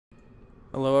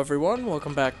Hello everyone,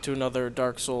 welcome back to another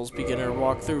Dark Souls beginner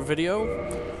walkthrough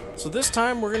video. So this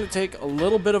time we're going to take a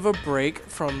little bit of a break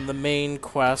from the main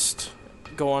quest,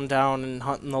 going down and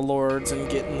hunting the lords and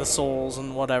getting the souls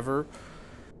and whatever,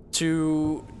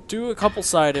 to do a couple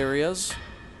side areas.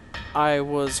 I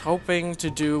was hoping to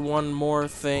do one more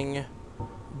thing,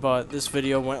 but this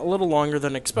video went a little longer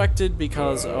than expected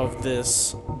because of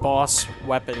this boss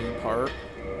weapon part.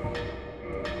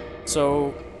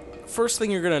 So first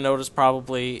thing you're going to notice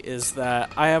probably is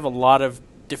that I have a lot of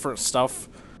different stuff.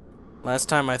 Last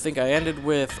time I think I ended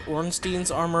with Ornstein's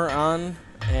armor on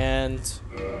and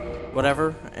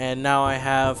whatever, and now I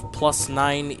have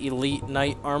 +9 elite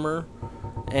knight armor,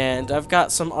 and I've got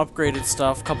some upgraded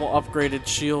stuff, couple upgraded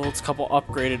shields, couple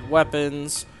upgraded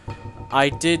weapons. I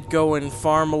did go and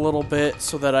farm a little bit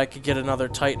so that I could get another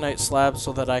Titanite slab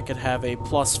so that I could have a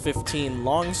 +15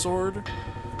 longsword,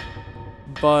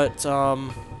 but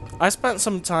I spent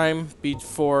some time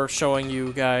before showing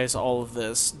you guys all of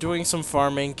this, doing some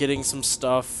farming, getting some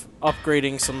stuff,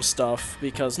 upgrading some stuff,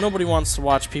 because nobody wants to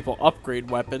watch people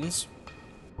upgrade weapons.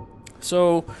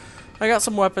 So I got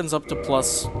some weapons up to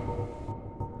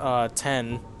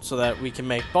 +10 so that we can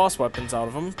make boss weapons out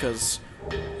of them, because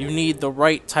you need the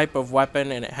right type of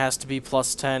weapon and it has to be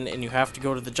 +10, and you have to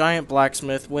go to the giant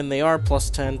blacksmith when they are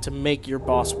 +10 to make your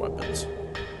boss weapons.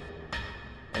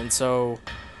 And so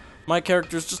my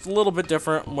character's just a little bit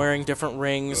different. I'm wearing different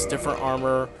rings, different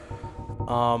armor.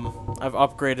 I've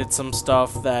upgraded some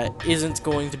stuff that isn't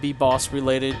going to be boss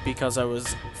related because I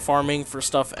was farming for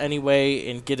stuff anyway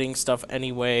and getting stuff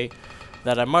anyway,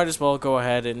 that I might as well go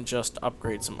ahead and just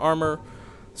upgrade some armor.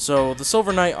 So the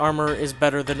Silver Knight armor is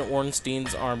better than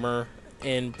Ornstein's armor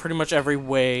in pretty much every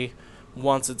way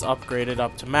once it's upgraded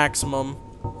up to maximum,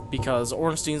 because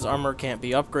Ornstein's armor can't be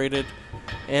upgraded.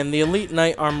 And the Elite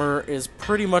Knight armor is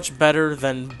pretty much better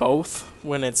than both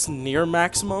when it's near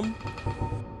maximum.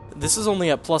 This is only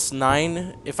at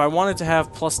 +9. If I wanted to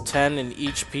have +10 in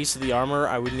each piece of the armor,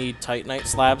 I would need Titanite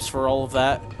slabs for all of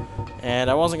that. And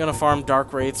I wasn't going to farm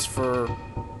Dark Wraiths for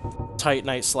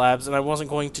Titanite slabs, and I wasn't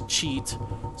going to cheat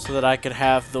so that I could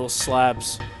have those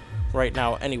slabs right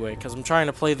now anyway, because I'm trying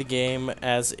to play the game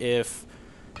as if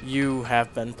you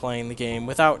have been playing the game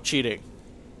without cheating.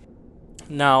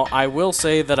 Now, I will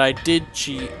say that I did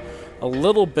cheat a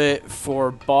little bit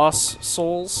for boss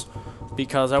souls,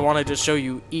 because I wanted to show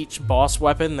you each boss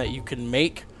weapon that you can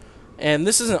make. And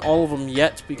this isn't all of them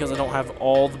yet, because I don't have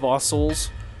all the boss souls,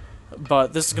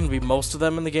 but this is going to be most of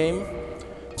them in the game.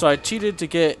 So I cheated to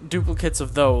get duplicates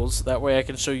of those, that way I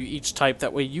can show you each type,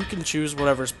 that way you can choose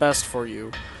whatever's best for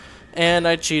you. And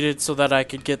I cheated so that I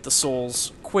could get the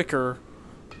souls quicker.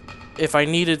 If I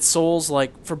needed souls,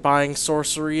 like for buying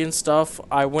sorcery and stuff,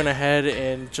 I went ahead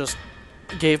and just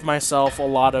gave myself a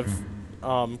lot of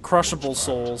crushable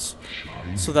souls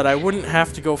so that I wouldn't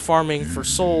have to go farming for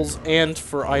souls and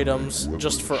for items,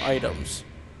 just for items.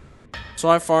 So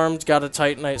I farmed, got a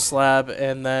Titanite slab,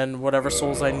 and then whatever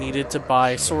souls I needed to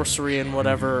buy sorcery and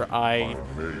whatever, I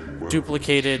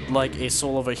duplicated like a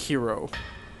soul of a hero.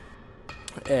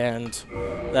 And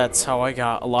that's how I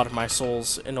got a lot of my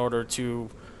souls in order to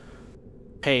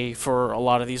pay for a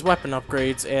lot of these weapon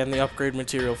upgrades and the upgrade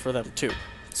material for them too.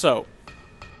 So,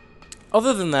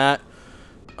 other than that,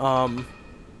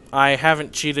 I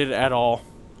haven't cheated at all.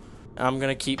 I'm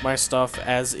gonna keep my stuff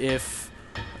as if,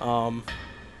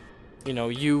 you know,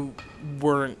 you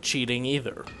weren't cheating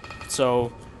either.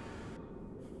 So,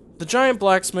 the giant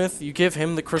blacksmith, you give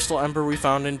him the crystal ember we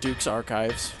found in Duke's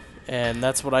archives, and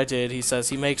that's what I did. He says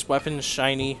he makes weapons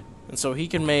shiny, and so he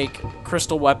can make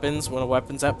crystal weapons when a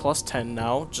weapon's at +10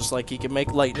 now, just like he can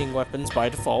make lightning weapons by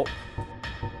default.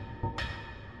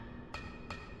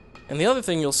 And the other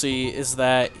thing you'll see is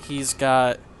that he's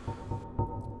got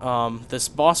this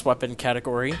boss weapon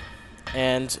category,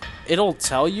 and it'll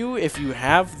tell you if you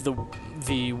have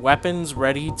the weapons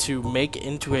ready to make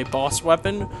into a boss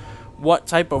weapon, what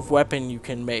type of weapon you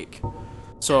can make.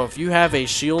 So if you have a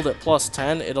shield at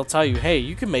 +10, it'll tell you, hey,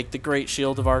 you can make the Great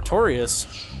Shield of Artorias,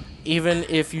 even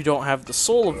if you don't have the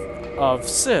Soul of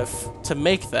Scythe to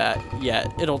make that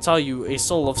yet. It'll tell you a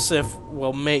Soul of Scythe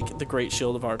will make the Great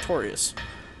Shield of Artorias.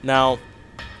 Now,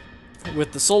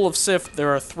 with the Soul of Scythe,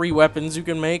 there are 3 weapons you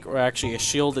can make, or actually a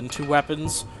shield and 2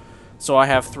 weapons, so I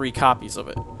have 3 copies of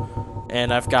it.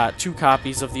 And I've got 2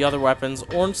 copies of the other weapons.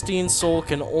 Ornstein's Soul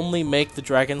can only make the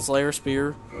Dragon Slayer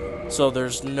Spear, so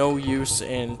there's no use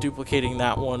in duplicating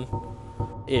that one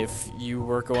if you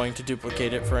were going to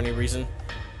duplicate it for any reason.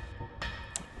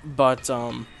 But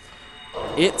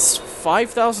it's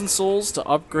 5,000 souls to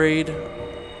upgrade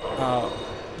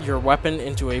your weapon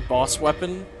into a boss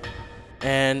weapon,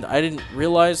 and I didn't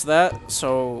realize that,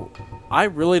 so I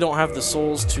really don't have the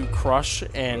souls to crush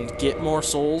and get more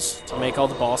souls to make all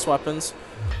the boss weapons.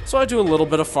 So I do a little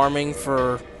bit of farming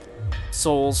for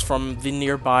souls from the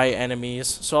nearby enemies,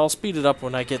 so I'll speed it up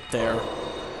when I get there.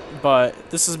 But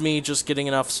this is me just getting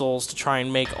enough souls to try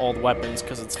and make all the weapons,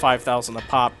 because it's 5,000 a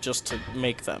pop just to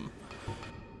make them.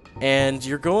 And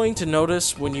you're going to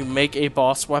notice when you make a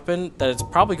boss weapon that it's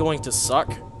probably going to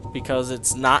suck, because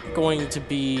it's not going to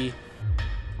be...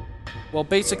 Well,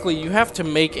 basically, you have to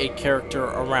make a character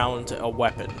around a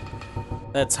weapon.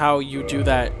 That's how you do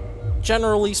that,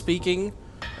 generally speaking.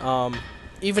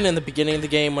 Even in the beginning of the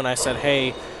game when I said,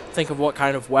 hey, think of what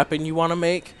kind of weapon you want to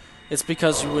make, it's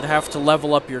because you would have to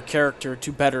level up your character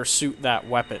to better suit that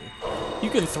weapon. You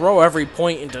can throw every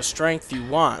point into strength you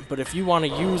want, but if you want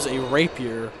to use a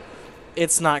rapier,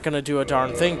 it's not going to do a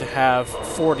darn thing to have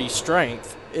 40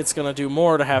 strength. It's going to do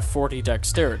more to have 40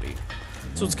 dexterity.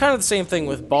 So it's kind of the same thing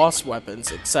with boss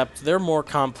weapons, except they're more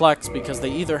complex because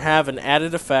they either have an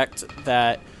added effect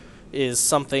that is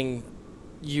something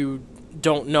you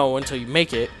don't know until you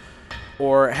make it,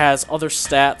 or it has other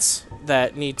stats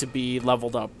that need to be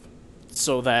leveled up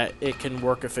so that it can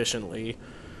work efficiently,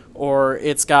 or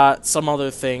it's got some other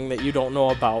thing that you don't know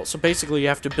about. So basically you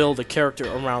have to build a character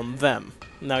around them.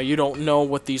 Now you don't know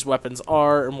what these weapons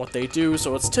are and what they do,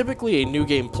 so it's typically a New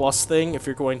Game Plus thing if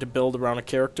you're going to build around a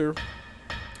character.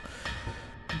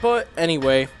 But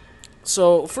anyway,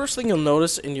 so first thing you'll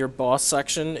notice in your boss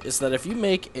section is that if you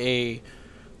make a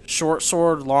short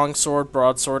sword, long sword,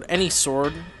 broadsword, any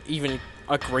sword, even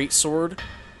a great sword,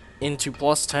 into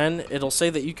plus 10, it'll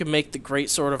say that you can make the great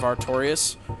sword of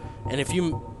Artorias. And if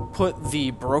you put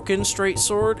the broken straight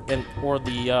sword or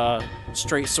the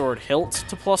straight sword hilt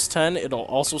to plus 10, it'll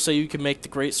also say you can make the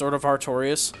great sword of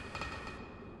Artorias.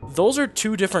 Those are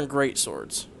two different great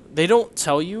swords. They don't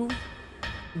tell you,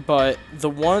 but the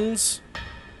ones,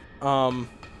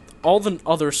 all the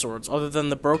other swords, other than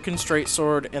the broken straight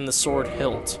sword and the sword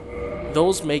hilt,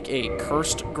 those make a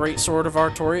cursed greatsword of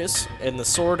Artorias, and the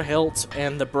sword hilt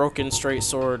and the broken straight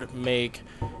sword make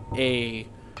a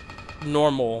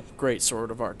normal greatsword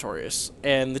of Artorias.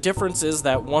 And the difference is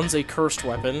that one's a cursed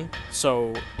weapon,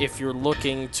 so if you're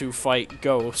looking to fight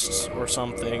ghosts or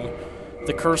something,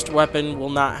 the cursed weapon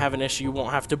will not have an issue. You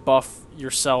won't have to buff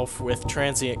yourself with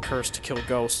transient curse to kill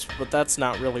ghosts, but that's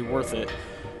not really worth it.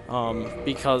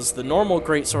 Because the normal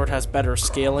greatsword has better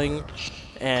scaling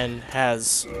and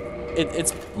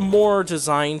it's more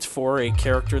designed for a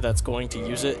character that's going to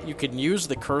use it. You can use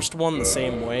the cursed one the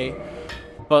same way,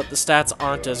 but the stats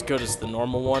aren't as good as the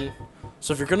normal one.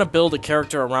 So if you're going to build a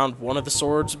character around one of the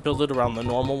swords, build it around the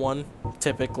normal one,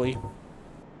 typically.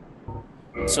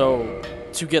 So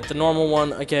to get the normal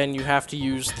one, again, you have to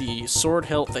use the sword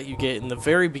hilt that you get in the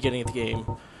very beginning of the game.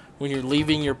 When you're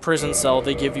leaving your prison cell,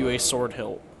 they give you a sword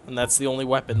hilt, and that's the only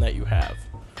weapon that you have.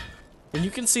 And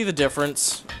you can see the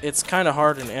difference. It's kind of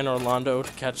hard in Anor Londo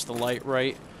to catch the light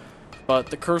right, but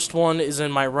the cursed one is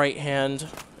in my right hand.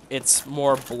 It's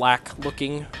more black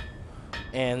looking,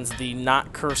 and the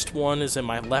not cursed one is in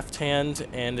my left hand,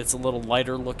 and it's a little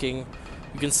lighter looking.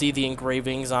 You can see the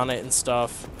engravings on it and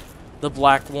stuff. The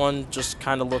black one just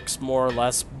kind of looks more or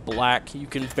less black. You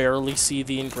can barely see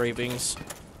the engravings.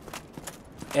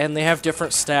 And they have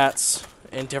different stats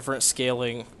and different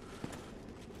scaling.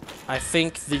 I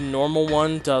think the normal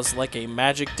one does like a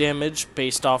magic damage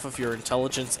based off of your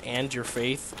intelligence and your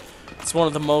faith. It's one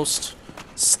of the most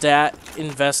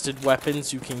stat-invested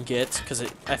weapons you can get, because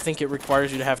I think it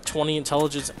requires you to have 20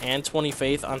 intelligence and 20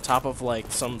 faith on top of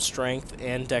like some strength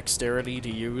and dexterity to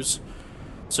use.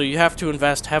 So you have to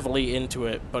invest heavily into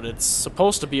it, but it's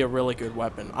supposed to be a really good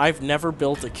weapon. I've never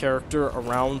built a character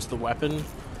around the weapon,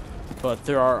 but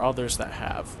there are others that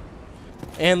have.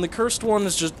 And the cursed one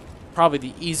is just probably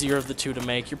the easier of the two to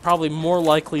make. You're probably more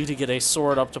likely to get a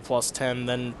sword up to plus 10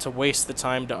 than to waste the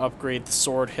time to upgrade the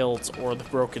sword hilt or the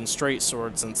broken straight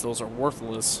sword, since those are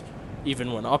worthless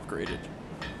even when upgraded.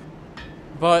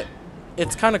 But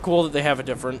it's kind of cool that they have a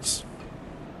difference.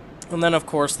 And then, of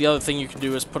course, the other thing you can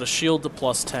do is put a shield to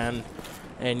plus 10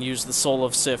 and use the Soul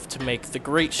of Sif to make the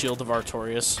Great Shield of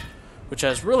Artorias, which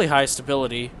has really high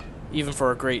stability. Even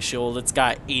for a Great Shield, it's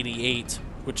got 88,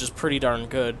 which is pretty darn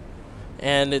good.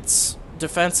 And its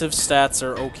defensive stats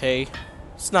are okay.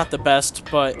 It's not the best,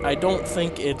 but I don't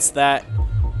think it's that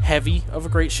heavy of a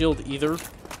Great Shield either.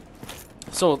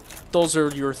 So those are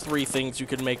your three things you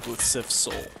can make with Sif's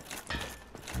Soul.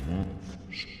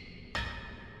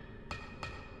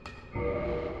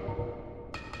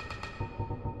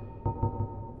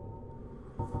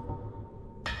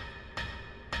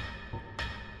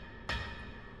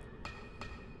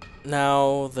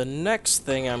 Now, the next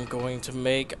thing I'm going to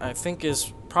make, I think,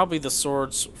 is probably the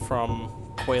swords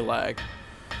from Quelaag.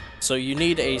 So you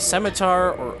need a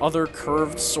scimitar or other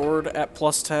curved sword at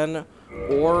plus 10,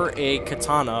 or a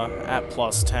katana at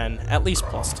plus 10, at least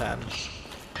plus 10,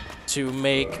 to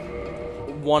make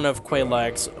one of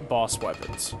Quelaag's boss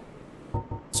weapons.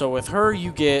 So with her,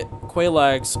 you get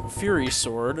Quelaag's Fury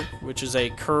Sword, which is a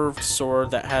curved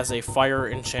sword that has a fire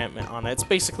enchantment on it. It's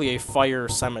basically a fire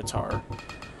scimitar.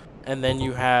 And then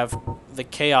you have the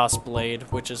Chaos Blade,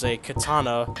 which is a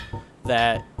katana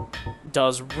that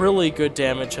does really good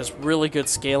damage, has really good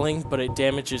scaling, but it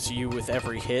damages you with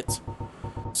every hit.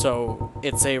 So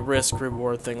it's a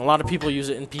risk-reward thing. A lot of people use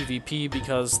it in PvP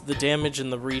because the damage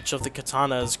and the reach of the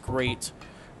katana is great.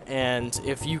 And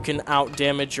if you can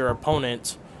out-damage your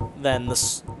opponent, then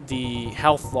the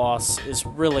health loss is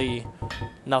really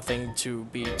nothing to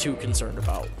be too concerned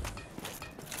about.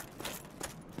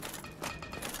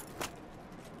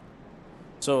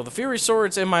 So the Fury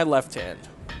Sword's in my left hand,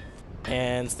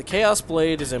 and the Chaos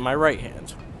Blade is in my right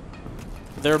hand.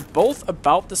 They're both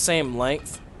about the same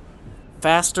length.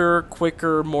 Faster,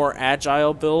 quicker, more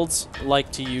agile builds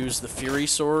like to use the Fury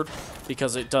Sword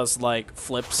because it does like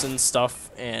flips and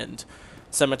stuff, and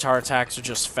scimitar attacks are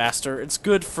just faster. It's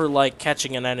good for like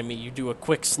catching an enemy. You do a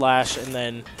quick slash and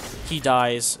then he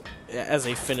dies as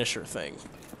a finisher thing.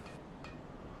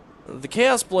 The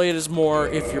Chaos Blade is more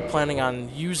if you're planning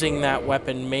on using that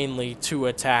weapon mainly to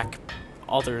attack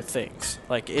other things.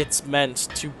 Like, it's meant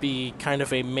to be kind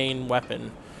of a main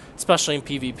weapon, especially in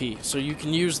PvP. So you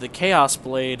can use the Chaos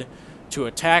Blade to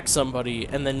attack somebody,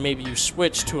 and then maybe you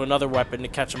switch to another weapon to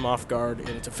catch them off guard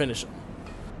and to finish them.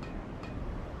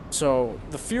 So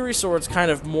the Fury Sword's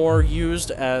kind of more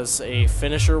used as a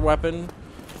finisher weapon,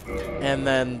 and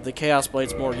then the Chaos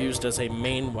Blade's more used as a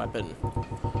main weapon.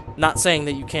 Not saying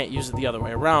that you can't use it the other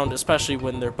way around, especially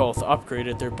when they're both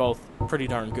upgraded. They're both pretty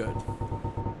darn good.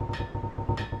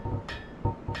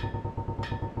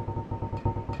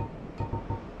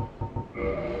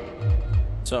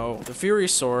 So, the Fury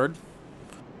Sword,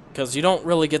 because you don't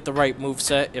really get the right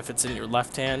moveset if it's in your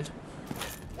left hand,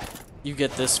 you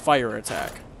get this fire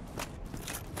attack.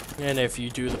 And if you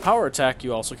do the power attack,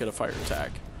 you also get a fire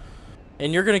attack.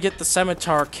 And you're going to get the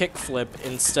scimitar kickflip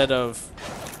instead of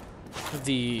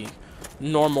the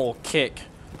normal kick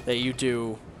that you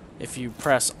do if you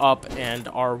press up and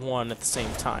R1 at the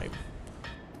same time.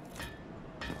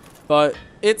 But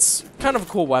it's kind of a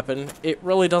cool weapon. It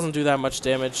really doesn't do that much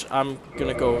damage. I'm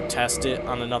gonna go test it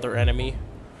on another enemy,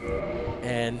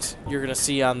 and you're gonna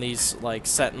see on these like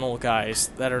sentinel guys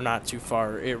that are not too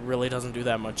far, it really doesn't do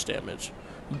that much damage.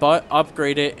 But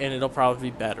upgrade it and it'll probably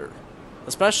be better,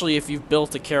 especially if you've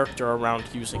built a character around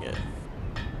using it.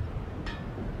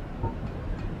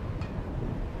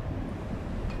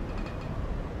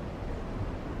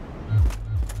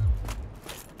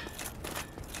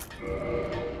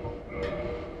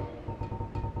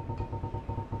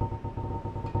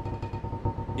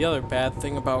 The other bad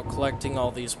thing about collecting all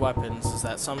these weapons is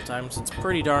that sometimes it's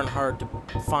pretty darn hard to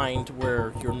find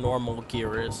where your normal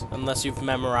gear is, unless you've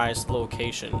memorized the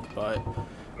location. But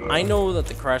I know that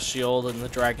the Crest Shield and the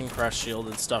Dragon Crest Shield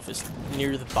and stuff is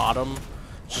near the bottom.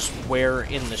 Just where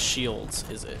in the shields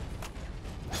is it?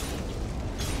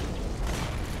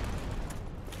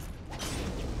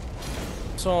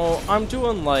 So I'm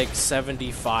doing like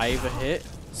 75 a hit,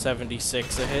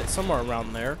 76 a hit, somewhere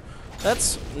around there.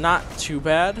 That's not too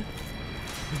bad,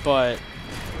 but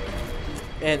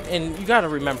and you gotta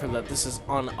remember that this is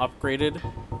unupgraded,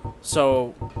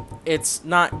 so it's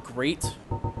not great,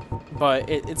 but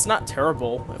it's not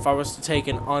terrible. If I was to take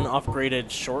an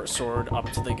unupgraded short sword up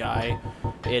to the guy,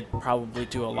 it'd probably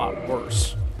do a lot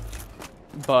worse.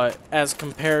 But as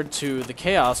compared to the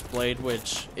Chaos Blade,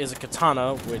 which is a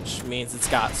katana, which means it's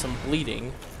got some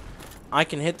bleeding, I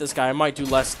can hit this guy. I might do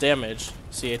less damage.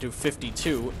 See, I do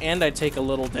 52, and I take a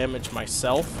little damage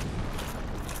myself.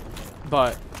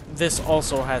 But this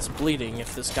also has bleeding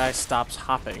if this guy stops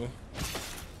hopping.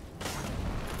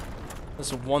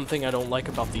 That's one thing I don't like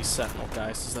about these Sentinel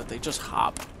guys, is that they just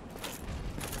hop.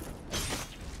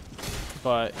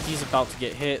 But he's about to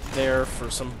get hit there for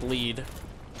some bleed.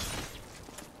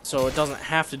 So it doesn't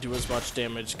have to do as much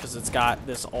damage because it's got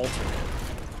this alternate.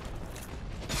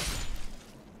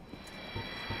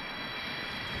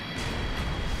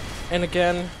 And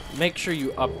again, make sure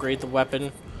you upgrade the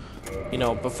weapon, you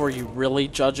know, before you really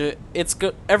judge it. It's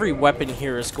good. Every weapon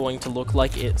here is going to look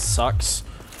like it sucks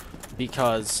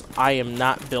because I am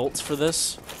not built for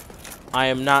this. I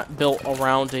am not built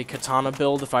around a katana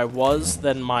build. If I was,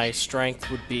 then my strength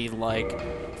would be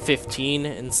like 15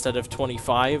 instead of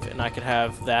 25, and I could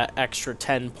have that extra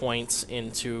 10 points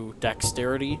into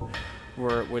dexterity,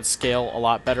 where it would scale a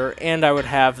lot better, and I would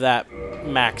have that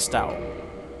maxed out.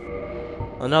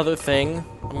 Another thing,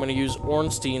 I'm going to use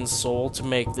Ornstein's Soul to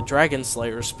make the Dragon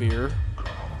Slayer Spear.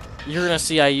 You're going to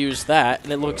see I use that,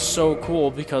 and it looks so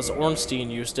cool because Ornstein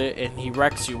used it, and he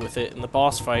wrecks you with it in the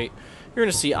boss fight. You're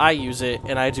going to see I use it,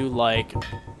 and I do like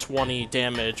 20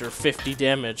 damage or 50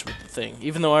 damage with the thing,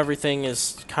 even though everything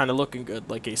is kind of looking good,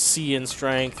 like a C in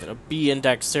Strength, and a B in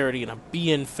Dexterity, and a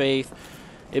B in Faith.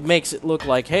 It makes it look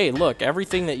like, hey, look,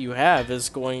 everything that you have is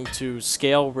going to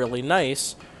scale really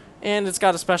nice, and it's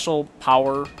got a special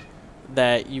power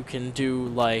that you can do,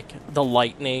 like, the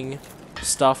lightning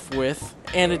stuff with,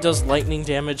 and it does lightning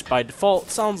damage by default.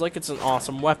 Sounds like it's an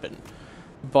awesome weapon,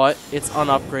 but it's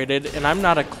unupgraded, and I'm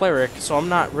not a cleric, so I'm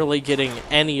not really getting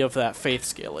any of that faith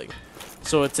scaling.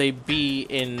 So it's a B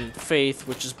in faith,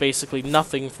 which is basically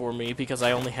nothing for me because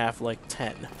I only have like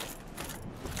 10.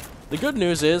 The good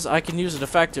news is I can use it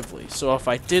effectively, so if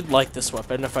I did like this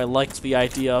weapon, if I liked the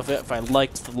idea of it, if I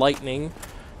liked the lightning,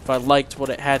 if I liked what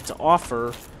it had to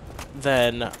offer,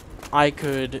 then I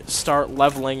could start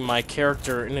leveling my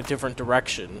character in a different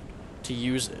direction to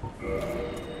use it.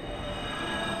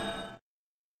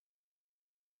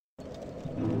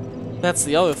 That's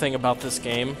the other thing about this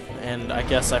game, and I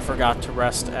guess I forgot to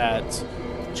rest at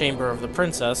Chamber of the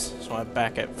Princess, so I'm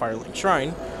back at Firelink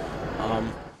Shrine.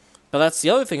 But that's the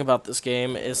other thing about this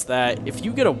game, is that if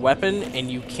you get a weapon and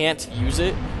you can't use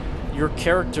it, your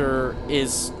character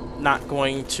is not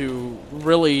going to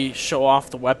really show off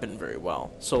the weapon very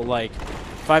well. So like,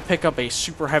 if I pick up a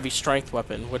super heavy strength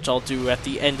weapon, which I'll do at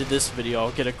the end of this video,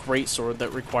 I'll get a greatsword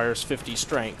that requires 50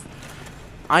 strength.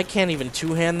 I can't even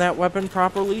two-hand that weapon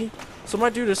properly, so my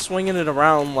dude is swinging it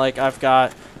around like I've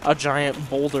got a giant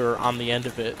boulder on the end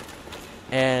of it.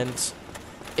 And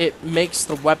it makes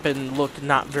the weapon look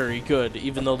not very good,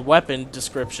 even though the weapon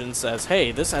description says,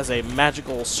 hey, this has a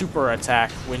magical super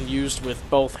attack when used with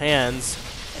both hands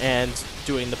and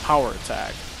doing the power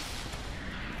attack.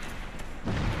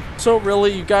 So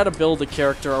really, you gotta build a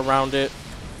character around it.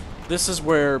 This is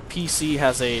where PC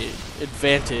has a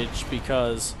advantage,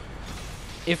 because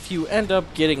if you end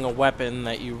up getting a weapon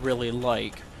that you really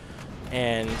like,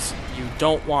 and you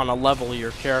don't want to level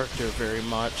your character very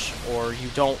much, or you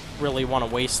don't really want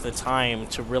to waste the time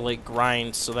to really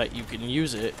grind so that you can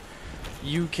use it,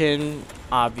 you can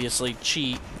obviously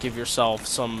cheat, give yourself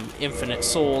some infinite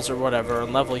souls or whatever,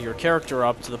 and level your character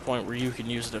up to the point where you can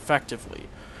use it effectively.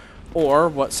 Or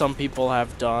what some people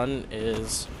have done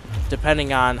is,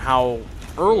 depending on how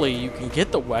early you can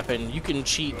get the weapon, you can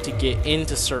cheat to get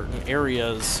into certain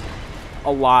areas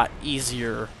a lot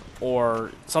easier,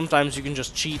 or sometimes you can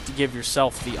just cheat to give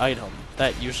yourself the item.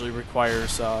 That usually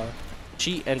requires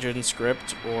cheat engine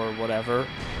script or whatever,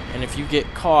 and if you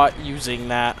get caught using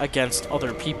that against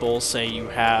other people, say you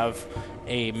have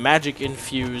a magic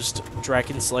infused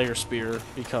Dragon Slayer Spear,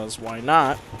 because why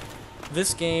not,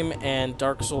 this game and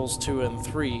Dark Souls 2 and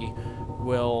 3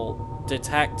 will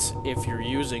detect if you're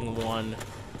using one,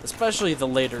 especially the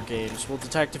later games, will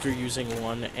detect if you're using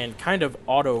one and kind of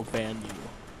auto-ban you.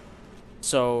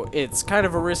 So it's kind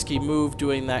of a risky move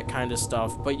doing that kind of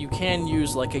stuff, but you can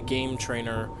use like a game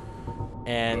trainer,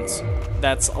 and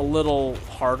that's a little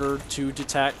harder to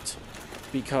detect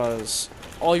because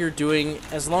all you're doing,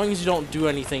 as long as you don't do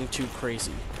anything too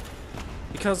crazy.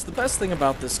 Because the best thing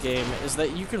about this game is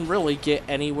that you can really get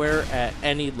anywhere at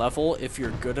any level if you're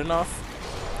good enough.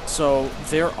 So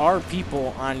there are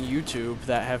people on YouTube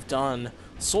that have done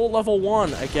Soul Level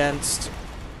 1 against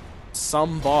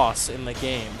some boss in the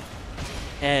game.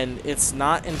 And it's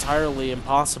not entirely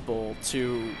impossible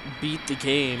to beat the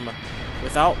game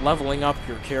without leveling up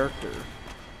your character.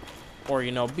 Or,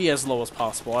 you know, be as low as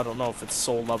possible. I don't know if it's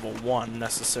Soul Level 1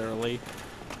 necessarily,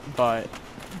 but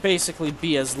basically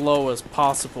be as low as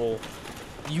possible.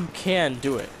 You can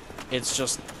do it. It's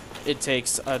just, it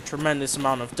takes a tremendous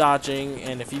amount of dodging,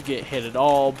 and if you get hit at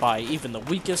all by even the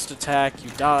weakest attack,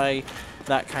 you die,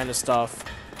 that kind of stuff.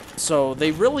 So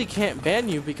they really can't ban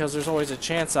you because there's always a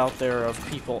chance out there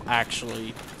of people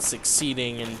actually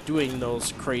succeeding and doing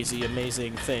those crazy,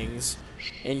 amazing things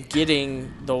and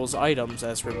getting those items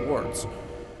as rewards.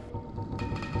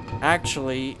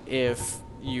 Actually, if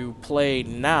you play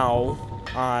now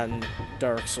on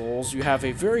Dark Souls, you have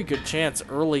a very good chance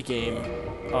early game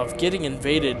of getting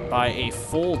invaded by a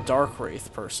full Dark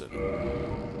Wraith person.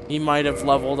 He might have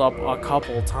leveled up a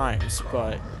couple times,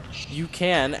 but you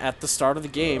can, at the start of the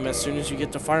game, as soon as you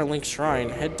get to Firelink Shrine,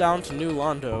 head down to New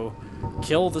Londo,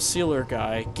 kill the sealer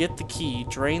guy, get the key,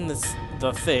 drain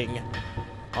the thing,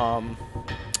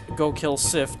 go kill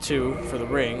Sif too for the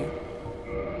ring,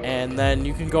 and then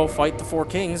you can go fight the 4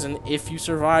 kings, and if you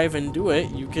survive and do it,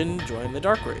 you can join the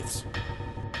Dark Wraiths.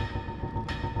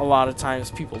 A lot of times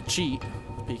people cheat,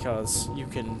 because you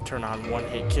can turn on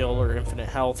one-hit kill or infinite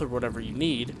health or whatever you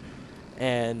need,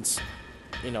 and,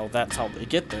 you know, that's how they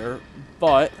get there,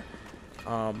 but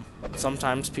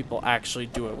sometimes people actually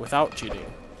do it without cheating.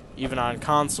 Even on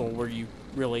console where you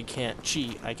really can't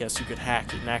cheat, I guess you could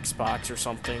hack an Xbox or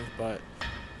something, but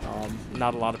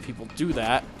not a lot of people do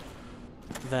that.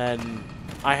 Then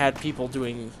I had people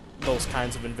doing those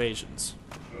kinds of invasions.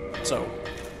 So,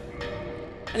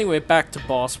 anyway, back to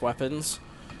boss weapons.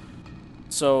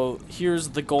 So, here's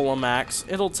the Golem Axe.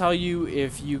 It'll tell you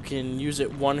if you can use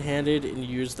it one-handed and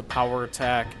use the power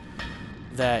attack,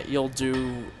 that you'll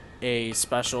do a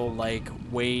special, like,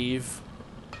 wave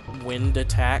wind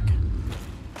attack.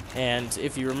 And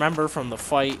if you remember from the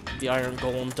fight, the Iron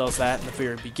Golem does that in the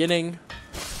very beginning.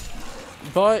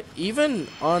 But even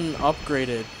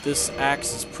unupgraded, this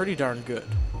axe is pretty darn good.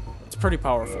 It's pretty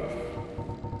powerful.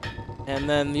 And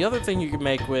then the other thing you can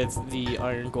make with the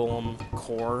Iron Golem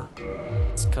core,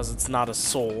 it's because it's not a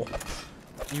soul,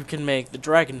 you can make the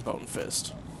Dragon Bone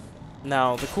Fist.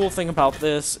 Now, the cool thing about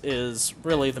this is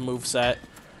really the moveset.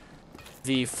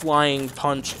 The flying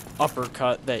punch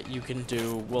uppercut that you can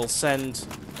do will send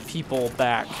people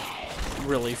back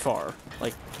really far.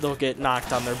 Like, they'll get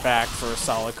knocked on their back for a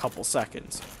solid couple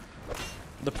seconds.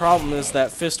 The problem is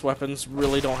that fist weapons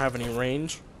really don't have any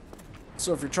range.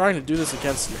 So if you're trying to do this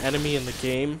against an enemy in the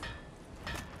game,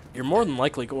 you're more than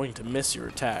likely going to miss your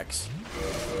attacks.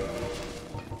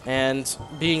 And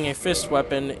being a fist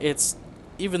weapon, it's,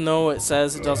 even though it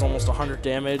says it does almost 100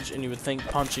 damage and you would think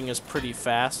punching is pretty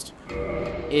fast,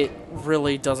 it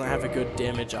really doesn't have a good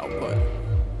damage output.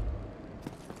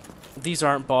 These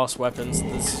aren't boss weapons,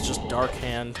 this is just Dark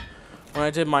Hand. When I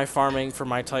did my farming for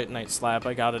my Titanite slab,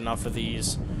 I got enough of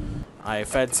these. I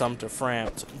fed some to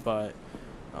Frampt, but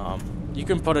you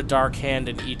can put a Dark Hand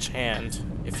in each hand.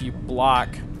 If you block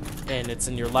and it's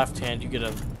in your left hand, you get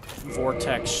a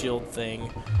vortex shield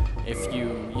thing. If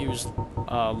you use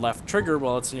left trigger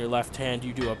while it's in your left hand,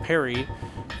 you do a parry.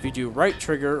 If you do right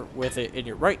trigger with it in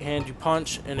your right hand, you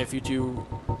punch. And if you do,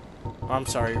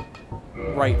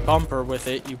 right bumper with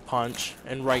it, you punch.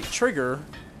 And right trigger,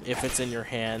 if it's in your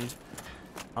hand,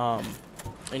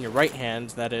 in your right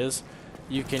hand, that is,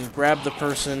 you can grab the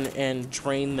person and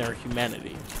drain their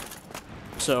humanity.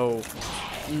 So,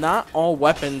 not all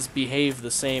weapons behave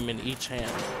the same in each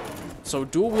hand. So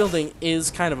dual wielding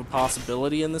is kind of a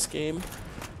possibility in this game.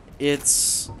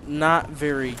 It's not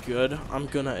very good, I'm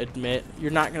gonna admit.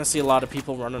 You're not gonna see a lot of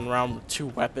people running around with 2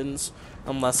 weapons,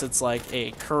 unless it's like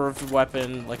a curved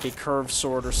weapon, like a curved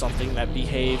sword or something that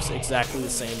behaves exactly the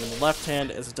same in the left hand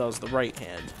as it does the right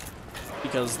hand.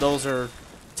 Because those are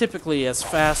typically as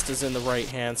fast as in the right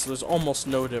hand, so there's almost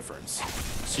no difference.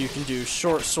 So you can do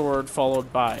short sword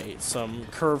followed by some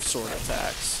curved sword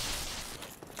attacks.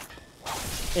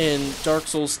 In Dark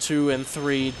Souls 2 and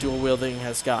 3, dual wielding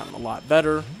has gotten a lot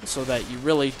better, so that you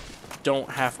really don't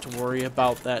have to worry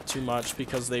about that too much,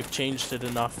 because they've changed it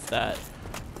enough that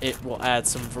it will add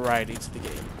some variety to the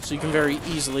game. So you can very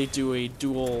easily do a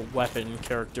dual weapon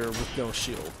character with no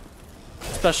shield,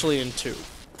 especially in 2.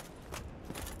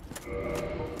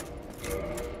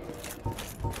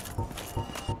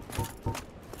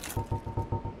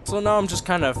 So now I'm just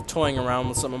kind of toying around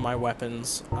with some of my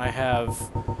weapons. I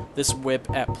have this whip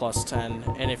at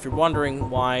 +10, and if you're wondering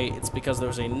why, it's because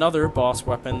there's another boss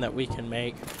weapon that we can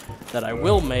make, that I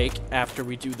will make after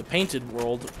we do the Painted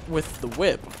World with the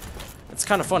whip. It's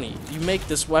kind of funny. You make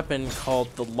this weapon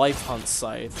called the Lifehunt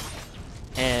scythe,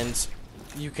 and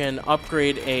you can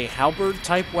upgrade a halberd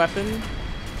type weapon,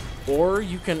 or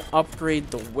you can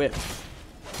upgrade the whip.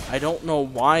 I don't know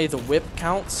why the whip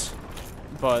counts,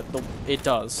 but it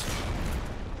does.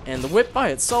 And the whip by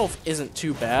itself isn't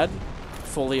too bad.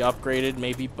 Fully upgraded,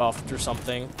 maybe buffed or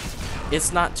something.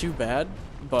 It's not too bad,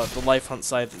 but the Lifehunt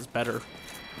scythe is better.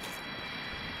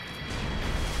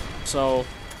 So,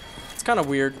 it's kind of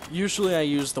weird. Usually I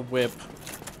use the whip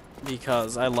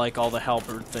because I like all the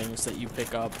halberd things that you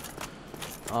pick up.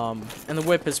 And the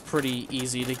whip is pretty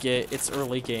easy to get. It's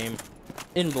early game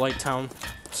in Blighttown,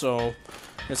 so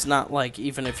it's not like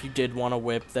even if you did want a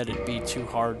whip that it'd be too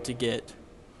hard to get.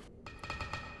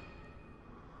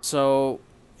 So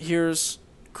here's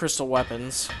crystal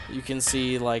weapons. You can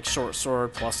see like short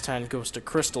sword +10 goes to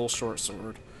crystal short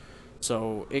sword.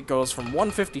 So it goes from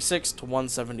 156 to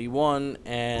 171,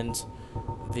 and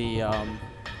the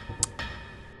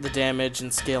damage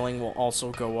and scaling will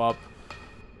also go up.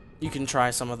 You can try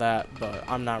some of that, but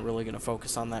I'm not really going to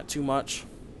focus on that too much.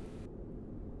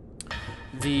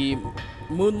 The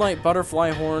Moonlight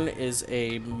Butterfly Horn is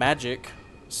a magic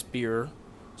spear.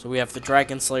 So we have the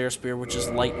Dragon Slayer Spear, which is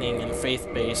lightning and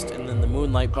faith-based, and then the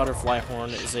Moonlight Butterfly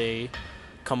Horn is a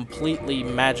completely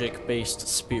magic-based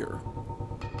spear.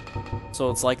 So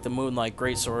it's like the Moonlight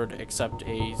Greatsword, except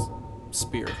a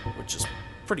spear, which is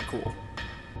pretty cool.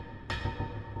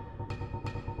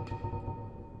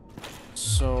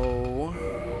 So,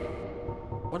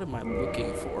 what am I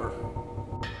looking for?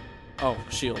 Oh,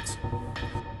 shields.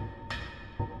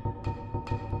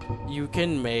 You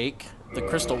can make the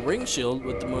Crystal Ring Shield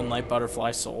with the Moonlight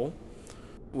Butterfly Soul,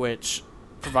 which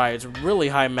provides really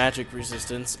high magic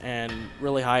resistance and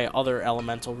really high other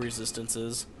elemental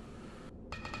resistances.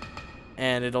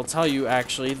 And it'll tell you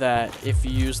actually that if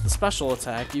you use the special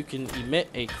attack, you can emit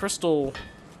a crystal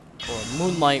or a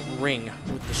moonlight ring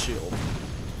with the shield.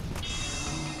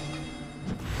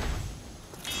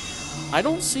 I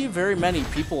don't see very many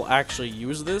people actually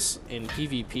use this in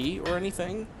PvP or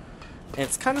anything. And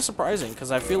it's kind of surprising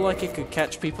because I feel like it could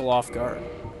catch people off guard.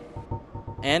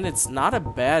 And it's not a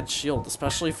bad shield,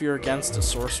 especially if you're against a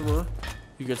sorcerer.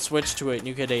 You could switch to it and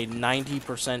you get a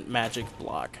 90% magic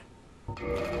block.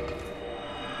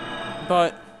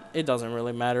 But it doesn't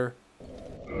really matter.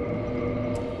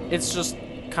 It's just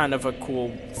kind of a cool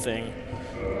thing.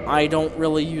 I don't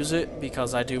really use it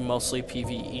because I do mostly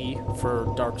PvE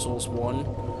for Dark Souls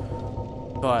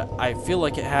 1. But I feel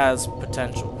like it has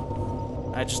potential.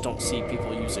 I just don't see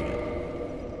people using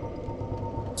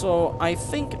it. So I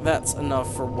think that's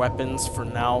enough for weapons for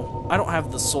now. I don't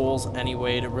have the souls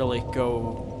anyway to really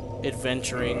go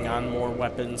adventuring on more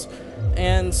weapons.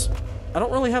 And I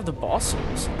don't really have the boss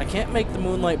souls. I can't make the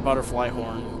Moonlight Butterfly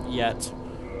Horn yet.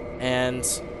 And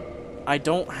I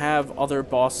don't have other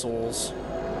boss souls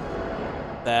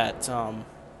that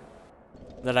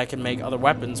that I can make other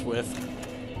weapons with.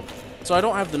 So I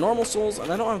don't have the normal souls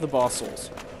and I don't have the boss souls.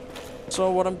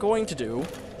 So what I'm going to do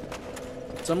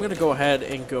is I'm going to go ahead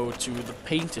and go to the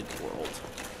Painted World.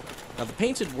 Now the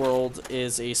Painted World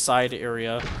is a side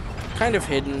area, kind of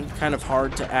hidden, kind of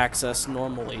hard to access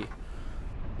normally,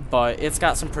 but it's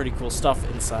got some pretty cool stuff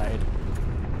inside.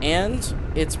 And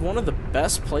it's one of the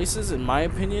best places, in my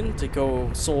opinion, to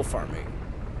go soul farming,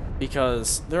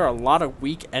 because there are a lot of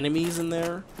weak enemies in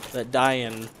there that die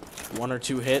in 1 or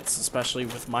 2 hits, especially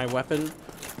with my weapon,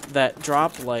 that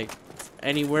drop like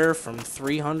anywhere from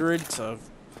 300 to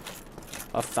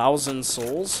 1,000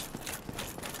 souls.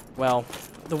 Well,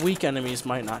 the weak enemies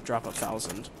might not drop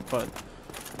 1,000, but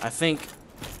I think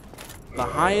the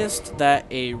highest that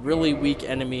a really weak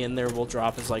enemy in there will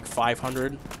drop is like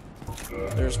 500.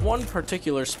 There's one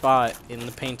particular spot in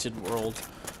the Painted World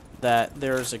that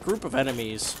there's a group of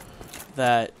enemies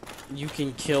that you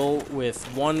can kill with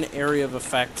one area of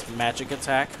effect magic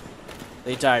attack.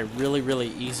 They die really, really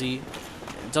easy.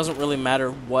 It doesn't really matter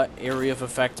what area of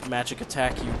effect magic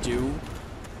attack you do,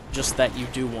 just that you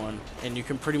do one. And you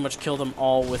can pretty much kill them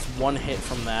all with one hit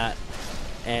from that,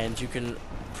 and you can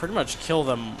pretty much kill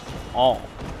them all.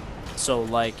 So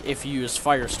like if you use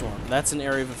Firestorm, that's an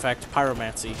area of effect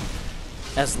pyromancy.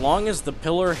 As long as the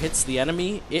pillar hits the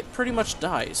enemy, it pretty much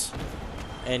dies.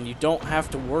 And you don't have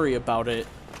to worry about it.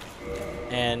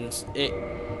 And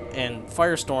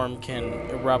Firestorm can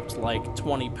erupt like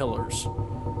 20 pillars.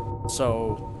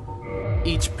 So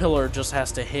each pillar just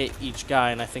has to hit each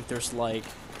guy, and I think there's like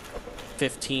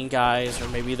 15 guys, or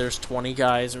maybe there's 20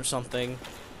 guys or something.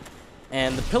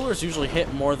 And the pillars usually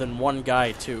hit more than one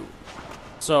guy too.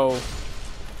 So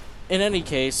in any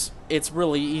case, it's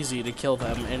really easy to kill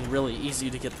them and really easy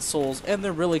to get the souls, and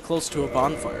they're really close to a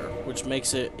bonfire, which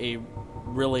makes it a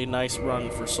really nice run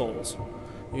for souls.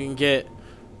 You can get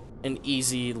an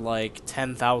easy like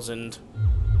 10,000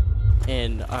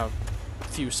 in a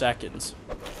few seconds.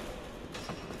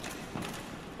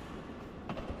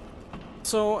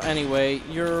 So anyway,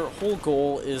 your whole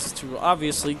goal is to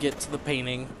obviously get to the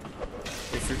painting.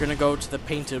 If you're gonna go to the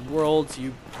Painted World,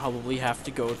 you probably have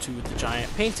to go to the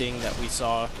giant painting that we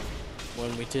saw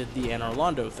when we did the Anor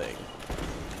Londo thing.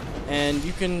 And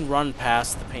you can run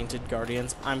past the Painted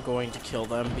Guardians. I'm going to kill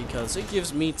them because it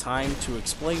gives me time to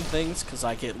explain things, because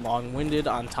I get long-winded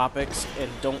on topics and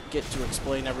don't get to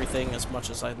explain everything as much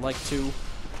as I'd like to.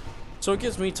 So it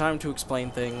gives me time to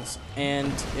explain things,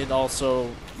 and it also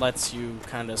lets you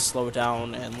kind of slow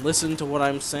down and listen to what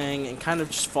I'm saying and kind of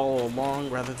just follow along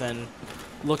rather than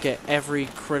look at every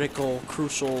critical,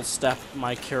 crucial step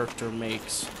my character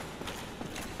makes.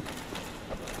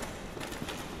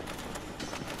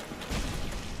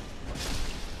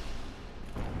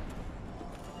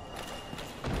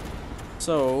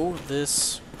 So,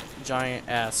 this giant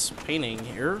ass painting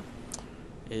here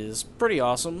is pretty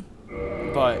awesome.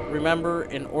 But remember,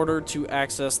 in order to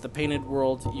access the Painted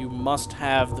World, you must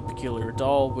have the Peculiar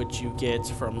Doll, which you get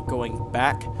from going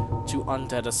back to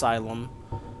Undead Asylum.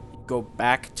 Go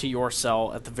back to your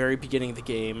cell at the very beginning of the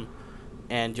game,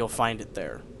 and you'll find it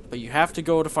there. But you have to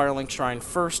go to Firelink Shrine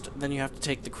first, then you have to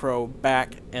take the crow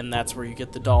back, and that's where you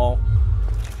get the doll.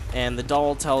 And the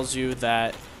doll tells you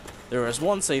that there was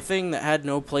once a thing that had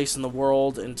no place in the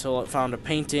world until it found a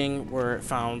painting where it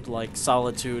found, like,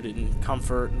 solitude and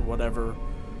comfort and whatever.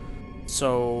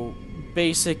 So,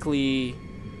 basically,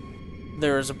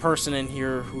 there is a person in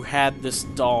here who had this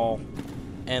doll,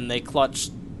 and they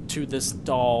clutched to this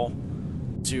doll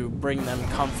to bring them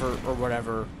comfort or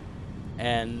whatever.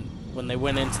 And when they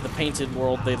went into the Painted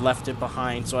World, they left it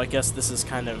behind. So I guess this is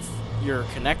kind of your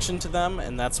connection to them,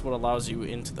 and that's what allows you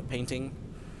into the painting.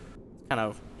 Kind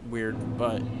of weird,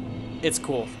 but it's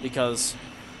cool because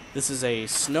this is a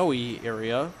snowy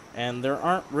area, and there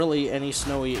aren't really any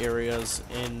snowy areas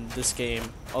in this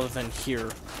game other than here.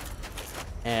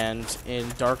 And in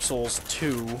Dark Souls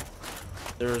 2,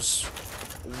 there's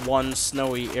one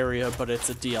snowy area, but it's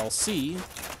a DLC.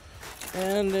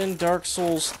 And in Dark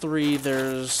Souls 3,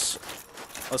 there's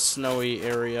a snowy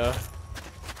area,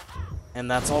 and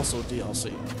that's also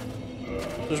DLC.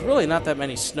 There's really not that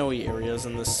many snowy areas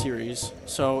in this series,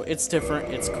 so it's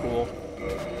different, it's cool.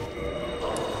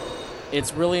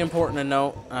 It's really important to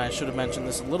note, I should have mentioned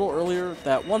this a little earlier,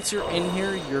 that once you're in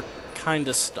here, you're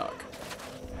kinda stuck.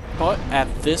 But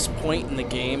at this point in the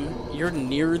game, you're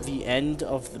near the end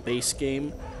of the base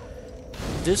game.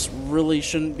 This really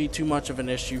shouldn't be too much of an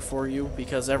issue for you,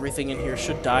 because everything in here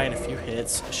should die in a few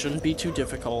hits. It shouldn't be too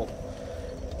difficult.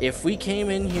 If we came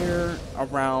in here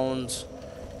around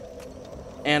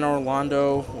Anne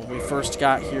Orlando when we first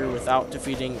got here without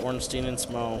defeating Ornstein and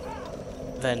Smo,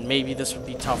 then maybe this would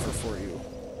be tougher for you.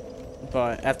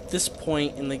 But at this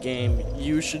point in the game,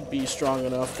 you should be strong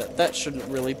enough that that shouldn't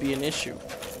really be an issue.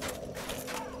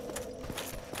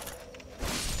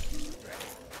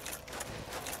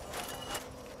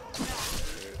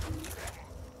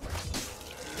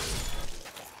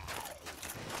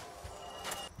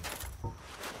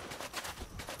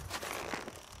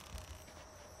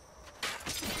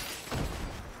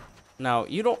 Now,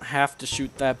 you don't have to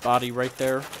shoot that body right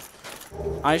there.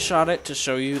 I shot it to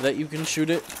show you that you can shoot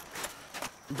it,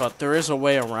 but there is a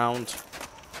way around.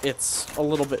 It's a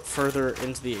little bit further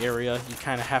into the area. You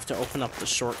kind of have to open up the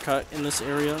shortcut in this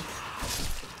area,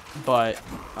 but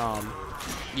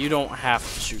you don't have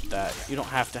to shoot that. You don't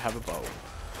have to have a bow.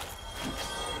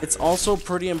 It's also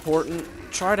pretty important,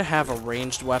 try to have a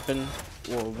ranged weapon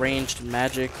or ranged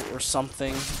magic or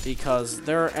something, because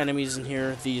there are enemies in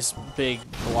here, these big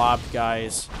blob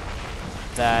guys,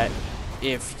 that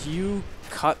if you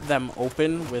cut them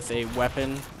open with a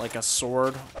weapon like a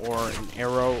sword or an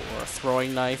arrow or a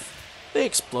throwing knife, they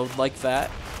explode like that.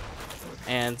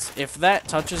 And if that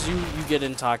touches you, you get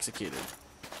intoxicated,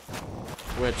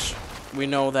 which we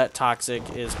know that toxic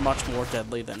is much more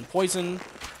deadly than poison,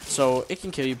 so it can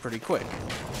kill you pretty quick.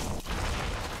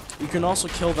 You can also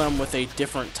kill them with a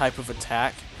different type of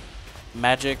attack.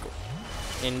 Magic,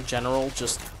 in general,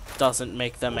 just doesn't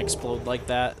make them explode like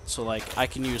that. So, like, I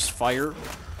can use fire,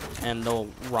 and they'll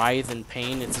writhe in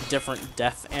pain. It's a different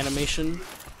death animation,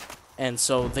 and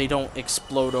so they don't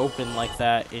explode open like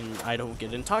that, and I don't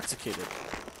get intoxicated.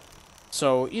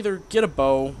 So, either get a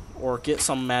bow, or get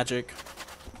some magic.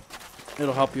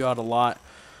 It'll help you out a lot.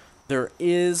 There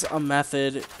is a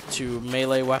method to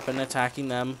melee weapon attacking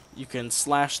them. You can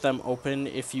slash them open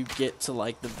if you get to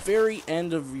like the very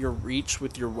end of your reach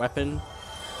with your weapon.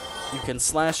 You can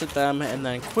slash at them and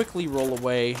then quickly roll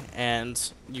away, and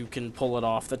you can pull it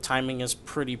off. The timing is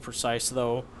pretty precise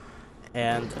though,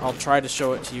 and I'll try to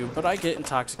show it to you, but I get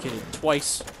intoxicated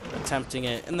twice attempting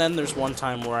it, and then there's one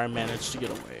time where I managed to get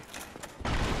away.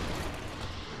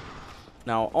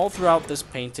 Now, all throughout this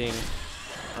painting,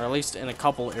 or at least in a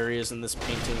couple areas in this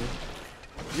painting,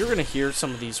 you're going to hear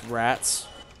some of these rats.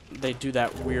 They do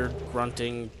that weird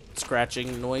grunting,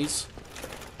 scratching noise.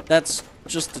 That's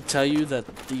just to tell you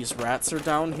that these rats are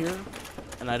down here,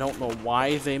 and I don't know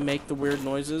why they make the weird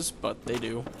noises, but they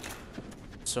do.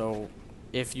 So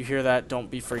if you hear that,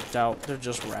 don't be freaked out. They're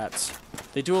just rats.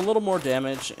 They do a little more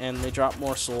damage, and they drop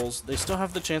more souls. They still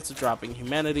have the chance of dropping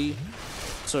humanity,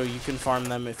 so you can farm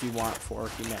them if you want for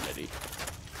humanity.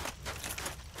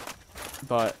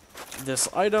 But this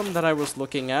item that I was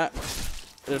looking at,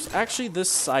 there's actually this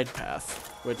side path,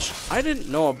 which I didn't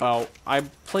know about. I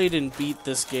played and beat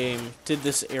this game, did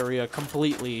this area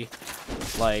completely,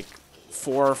 like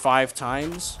 4 or 5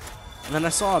 times, and then I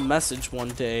saw a message one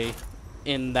day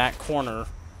in that corner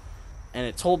and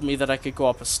it told me that I could go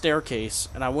up a staircase,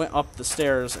 and I went up the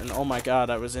stairs, and oh my god,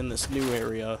 I was in this new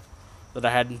area that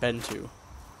I hadn't been to.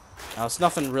 Now, it's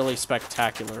nothing really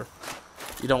spectacular.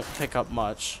 You don't pick up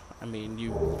much. I mean,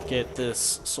 you get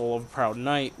this Soul of a Proud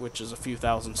Knight, which is a few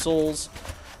thousand souls,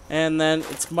 and then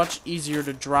it's much easier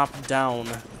to drop down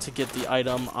to get the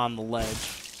item on the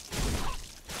ledge.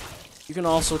 You can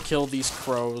also kill these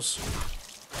crows.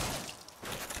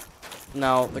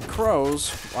 Now, the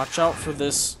crows, watch out for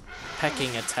this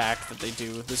pecking attack that they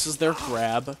do. This is their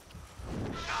grab.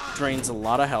 Drains a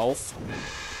lot of health.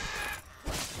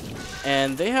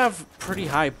 And they have pretty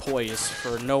high poise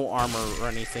for no armor or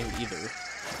anything either.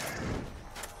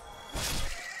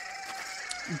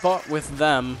 But with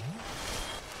them,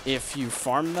 if you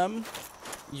farm them,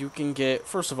 you can get,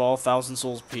 first of all, 1,000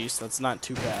 souls apiece. That's not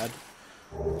too bad.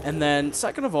 And then,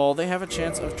 second of all, they have a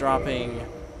chance of dropping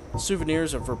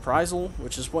Souvenirs of Reprisal,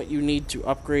 which is what you need to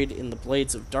upgrade in the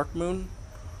Blades of Darkmoon.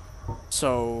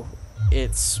 So,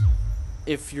 it's,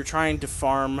 if you're trying to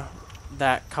farm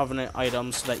that Covenant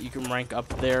item so that you can rank up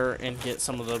there and get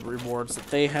some of the rewards that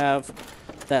they have,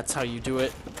 that's how you do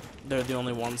it. They're the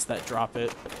only ones that drop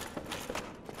it.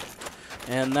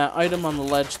 And that item on the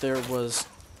ledge there was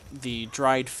the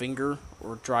Dried Finger,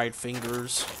 or Dried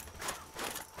Fingers.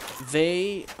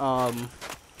 They,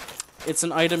 it's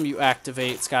an item you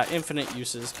activate, it's got infinite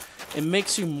uses. It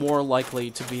makes you more likely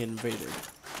to be invaded.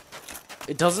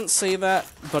 It doesn't say that,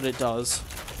 but it does.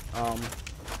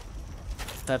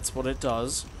 That's what it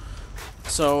does.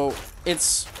 So,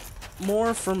 it's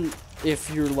more from if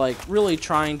you're, like, really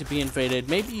trying to be invaded.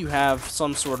 Maybe you have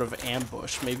some sort of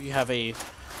ambush. Maybe you have a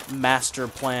master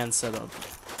plan set up.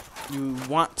 You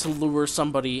want to lure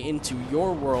somebody into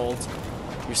your world.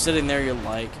 You're sitting there, you're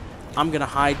like, I'm gonna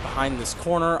hide behind this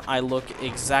corner. I look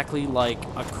exactly like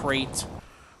a crate,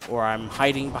 or I'm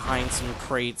hiding behind some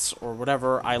crates, or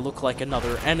whatever. I look like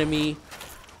another enemy.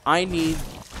 I need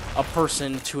a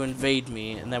person to invade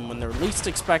me, and then when they're least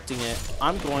expecting it,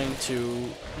 I'm going to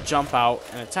jump out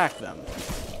and attack them.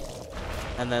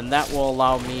 And then that will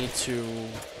allow me to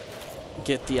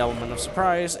get the element of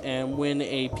surprise and win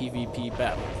a PvP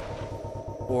battle.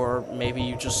 Or maybe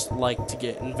you just like to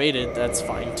get invaded, that's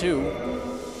fine too.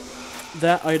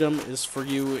 That item is for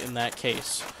you in that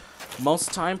case. Most of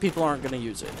the time, people aren't going to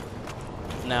use it.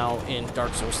 Now, in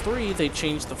Dark Souls 3, they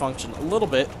changed the function a little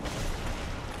bit.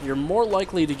 You're more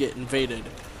likely to get invaded,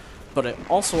 but it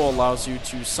also allows you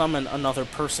to summon another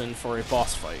person for a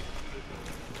boss fight,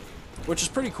 which is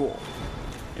pretty cool.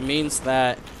 It means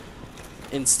that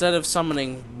instead of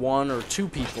summoning 1 or 2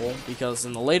 people, because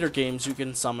in the later games you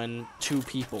can summon 2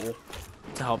 people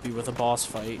to help you with a boss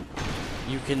fight,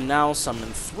 you can now summon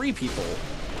 3 people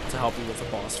to help you with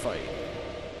a boss fight.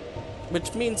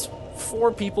 Which means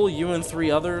 4 people, you and 3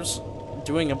 others,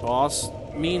 doing a boss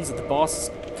means that the boss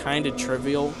is kind of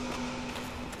trivial.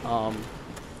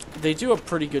 They do a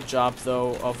pretty good job,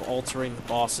 though, of altering the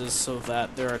bosses so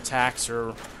that their attacks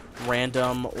are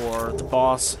random, or the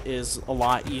boss is a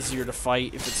lot easier to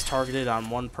fight if it's targeted on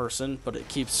one person, but it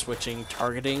keeps switching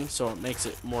targeting, so it makes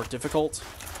it more difficult.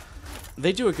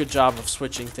 They do a good job of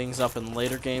switching things up in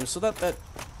later games, so that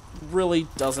really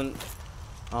doesn't,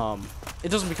 it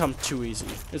doesn't become too easy.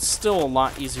 It's still a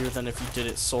lot easier than if you did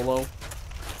it solo,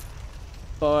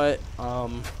 but,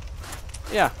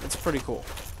 yeah, it's pretty cool.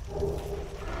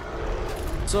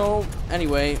 So,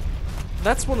 anyway,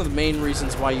 that's one of the main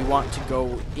reasons why you want to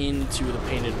go into the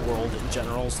Painted World in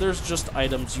general. There's just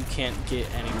items you can't get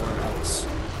anywhere else.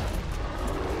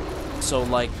 So,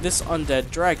 like, this undead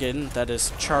dragon that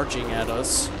is charging at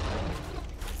us,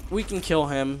 we can kill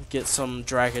him, get some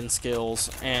dragon skills,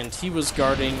 and he was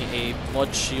guarding a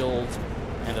blood shield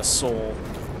and a soul.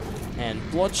 And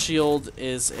blood shield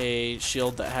is a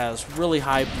shield that has really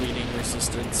high bleeding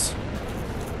resistance,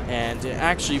 and it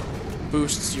actually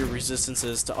boosts your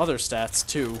resistances to other stats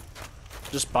too,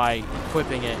 just by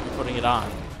equipping it and putting it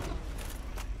on.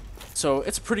 So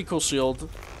it's a pretty cool shield.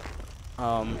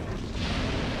 A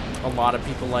lot of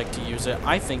people like to use it.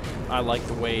 I think I like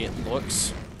the way it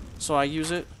looks, so I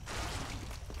use it.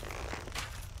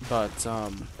 But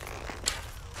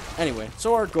anyway,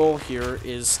 so our goal here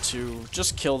is to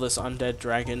just kill this undead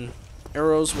dragon.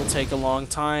 Arrows will take a long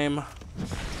time.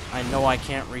 I know I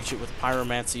can't reach it with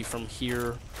pyromancy from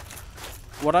here.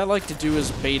 What I like to do is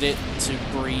bait it to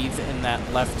breathe in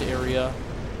that left area,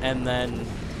 and then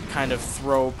kind of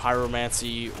throw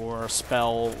pyromancy or a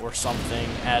spell or something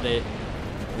at it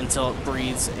until it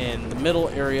breathes in the middle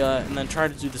area, and then try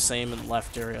to do the same in the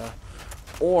left area.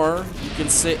 Or you can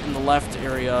sit in the left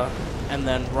area and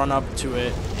then run up to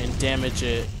it and damage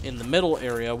it in the middle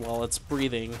area while it's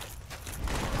breathing.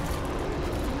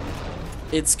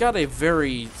 it's got a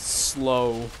very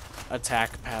slow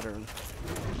attack pattern.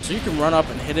 So you can run up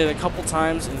and hit it a couple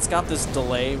times, and it's got this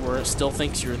delay where it still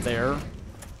thinks you're there,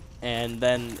 and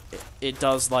then it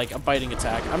does like a biting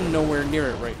attack. I'm nowhere near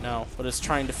it right now, but it's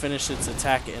trying to finish its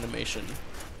attack animation.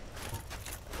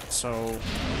 So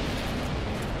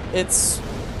it's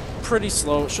pretty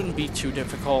slow. It shouldn't be too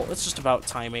difficult. It's just about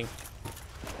timing.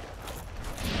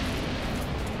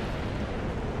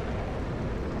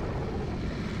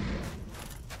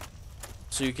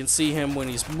 So you can see him when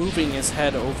he's moving his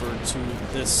head over to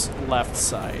this left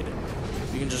side.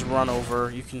 You can just run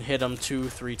over. You can hit him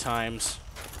 2-3 times.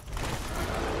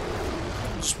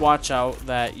 Just watch out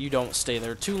that you don't stay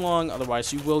there too long,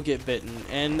 otherwise you will get bitten,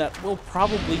 and that will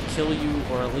probably kill you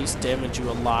or at least damage you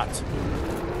a lot.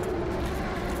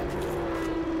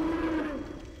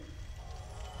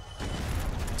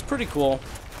 It's pretty cool.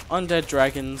 Undead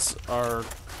dragons are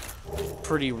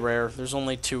pretty rare. There's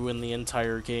only 2 in the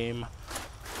entire game.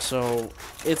 So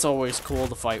it's always cool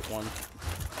to fight one,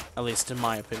 at least in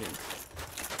my opinion.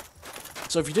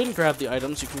 So if you didn't grab the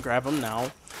items, you can grab them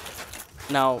now.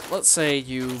 Now, let's say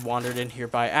you wandered in here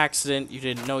by accident, you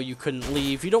didn't know you couldn't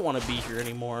leave, you don't want to be here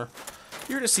anymore.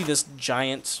 You're going to see this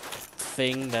giant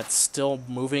thing that's still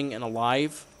moving and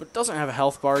alive, but doesn't have a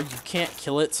health bar, you can't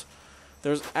kill it.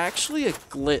 There's actually a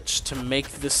glitch to make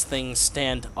this thing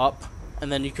stand up,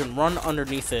 and then you can run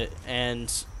underneath it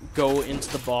and go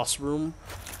into the boss room.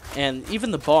 And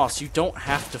even the boss, you don't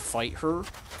have to fight her.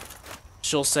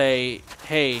 She'll say,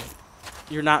 hey,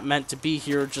 you're not meant to be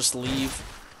here, just leave.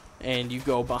 And you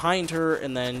go behind her,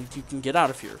 and then you can get out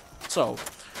of here. So,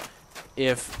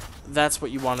 if that's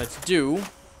what you wanted to do,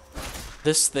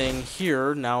 this thing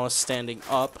here now is standing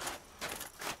up.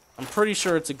 I'm pretty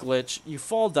sure it's a glitch. You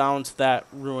fall down to that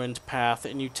ruined path,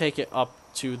 and you take it up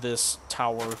to this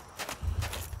tower.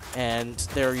 And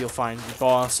there you'll find your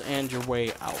boss and your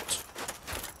way out.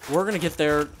 We're going to get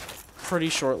there pretty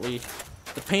shortly.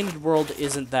 The Painted World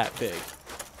isn't that big.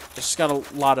 It's just got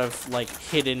a lot of, like,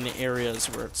 hidden areas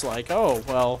where it's like, oh,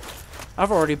 well,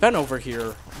 I've already been over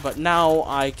here, but now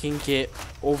I can get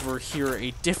over here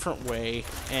a different way,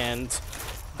 and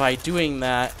by doing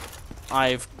that,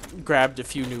 I've grabbed a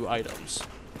few new items.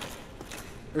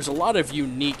 There's a lot of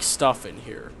unique stuff in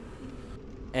here,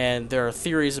 and there are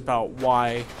theories about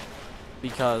why,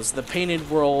 because the Painted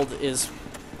World is,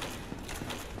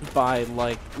 by,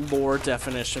 like, lore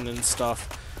definition and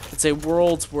stuff, it's a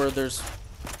world where there's...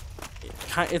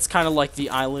 It's kind of like the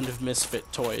island of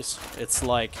misfit toys. It's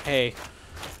like, hey,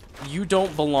 you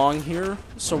don't belong here,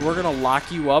 so we're going to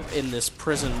lock you up in this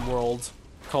prison world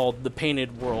called the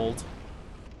Painted World.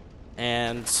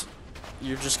 And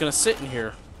you're just going to sit in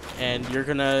here. And you're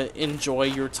going to enjoy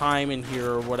your time in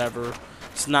here or whatever.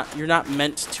 You're not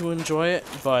meant to enjoy it,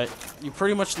 but you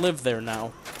pretty much live there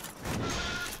now.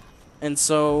 And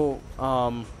so,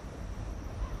 all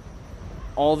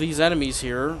these enemies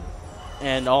here...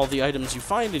 and all the items you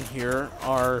find in here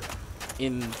are,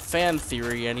 in fan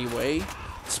theory anyway,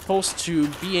 supposed to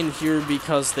be in here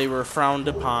because they were frowned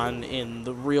upon in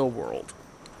the real world.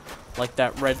 Like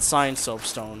that red sign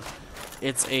soapstone.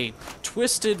 It's a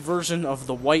twisted version of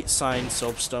the white sign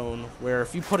soapstone, where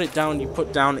if you put it down, you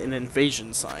put down an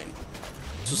invasion sign.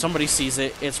 So somebody sees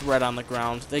it, it's red on the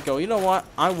ground, they go, you know what,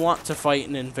 I want to fight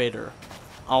an invader.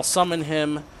 I'll summon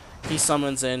him. He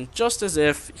summons in just as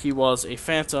if he was a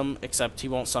phantom, except he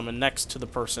won't summon next to the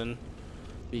person,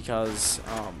 because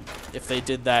if they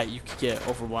did that, you could get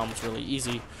overwhelmed really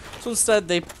easy. So instead,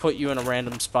 they put you in a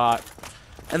random spot,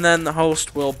 and then the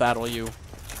host will battle you.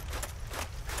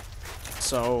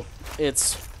 So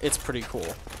it's pretty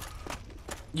cool.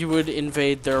 You would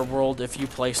invade their world if you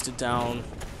placed it down,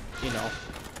 you know.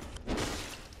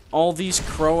 All these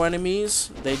crow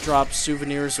enemies, they drop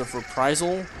souvenirs of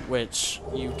reprisal, which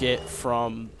you get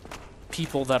from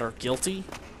people that are guilty.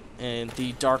 And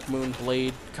the Dark Moon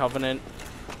Blade Covenant,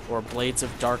 or Blades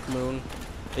of Dark Moon,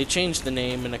 they changed the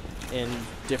name in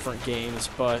different games,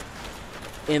 but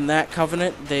in that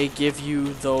covenant, they give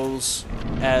you those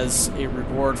as a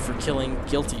reward for killing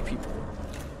guilty people.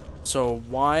 So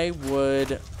why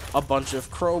would a bunch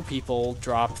of crow people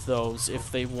drop those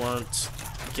if they weren't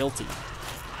guilty?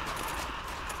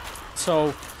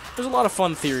 So, there's a lot of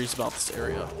fun theories about this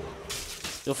area.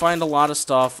 You'll find a lot of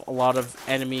stuff, a lot of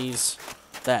enemies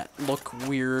that look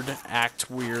weird, act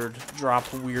weird,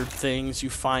 drop weird things.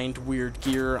 You find weird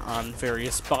gear on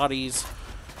various bodies.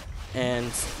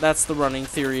 And that's the running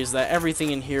theory, is that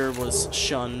everything in here was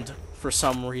shunned for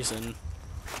some reason.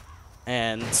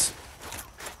 And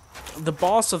the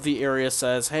boss of the area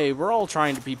says, hey, we're all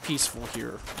trying to be peaceful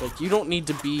here. Like, you don't need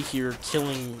to be here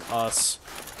killing us.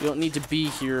 You don't need to be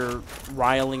here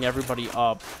riling everybody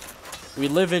up. We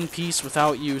live in peace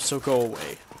without you, so go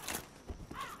away.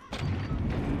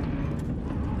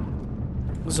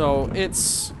 So,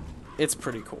 it's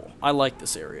pretty cool. I like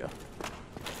this area.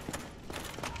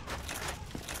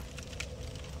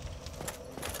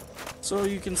 So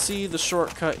you can see the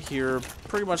shortcut here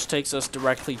pretty much takes us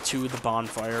directly to the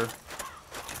bonfire.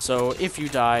 So if you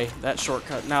die, that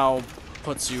shortcut now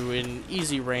puts you in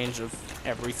easy range of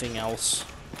everything else.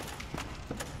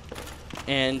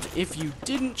 And if you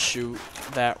didn't shoot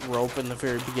that rope in the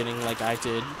very beginning like I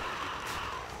did,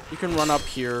 you can run up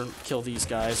here, kill these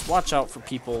guys. Watch out for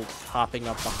people hopping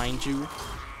up behind you.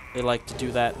 They like to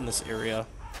do that in this area.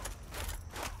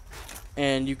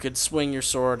 And you could swing your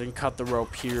sword and cut the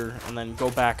rope here, and then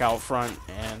go back out front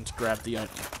and grab the item.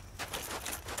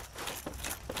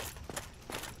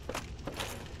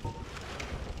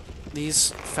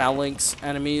 These phalanx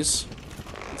enemies,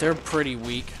 they're pretty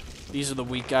weak. These are the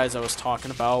weak guys I was talking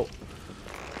about.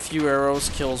 A few arrows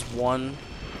kills one,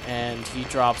 and he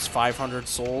drops 500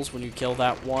 souls when you kill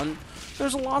that one.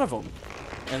 There's a lot of them.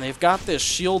 And they've got this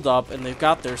shield up, and they've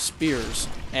got their spears.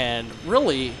 And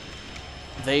really,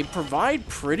 they provide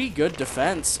pretty good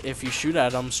defense if you shoot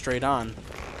at them straight on.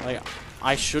 Like,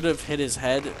 I should have hit his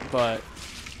head, but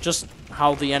just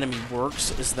how the enemy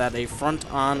works is that a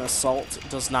front-on assault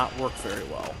does not work very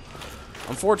well.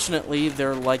 Unfortunately,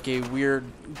 they're like a weird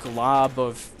glob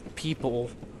of people,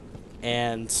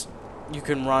 and you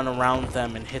can run around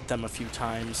them and hit them a few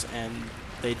times, and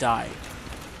they die.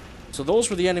 So those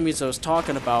were the enemies I was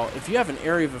talking about. If you have an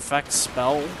area of effect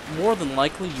spell, more than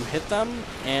likely you hit them,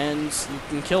 and you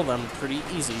can kill them pretty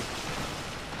easy.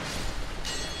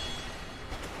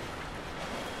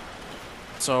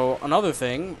 So another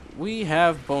thing, we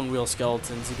have bone wheel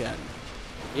skeletons again.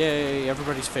 Yay,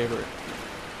 everybody's favorite.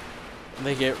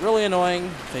 They get really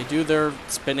annoying. They do their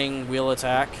spinning wheel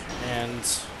attack and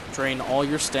drain all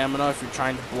your stamina if you're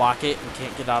trying to block it and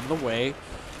can't get out of the way.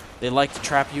 They like to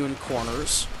trap you in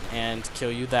corners and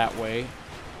kill you that way.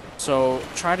 So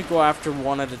try to go after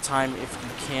one at a time if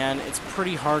you can. It's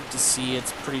pretty hard to see.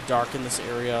 It's pretty dark in this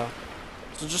area.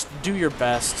 So just do your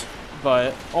best,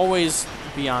 but always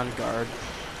be on guard.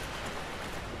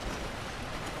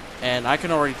 And I can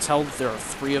already tell that there are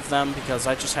 3 of them because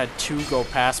I just had 2 go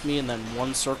past me and then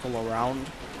 1 circle around.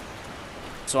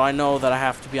 So I know that I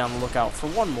have to be on the lookout for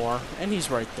 1 more, and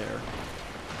he's right there.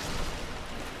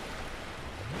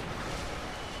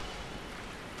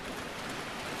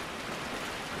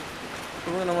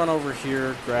 We're gonna run over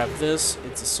here, grab this.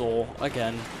 It's a soul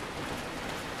again.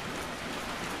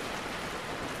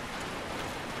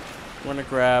 We're gonna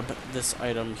grab this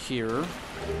item here.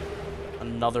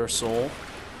 Another soul.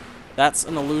 That's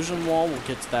an illusion wall. We'll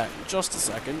get to that in just a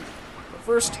second. But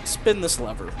first, spin this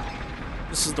lever.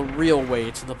 This is the real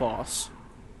way to the boss.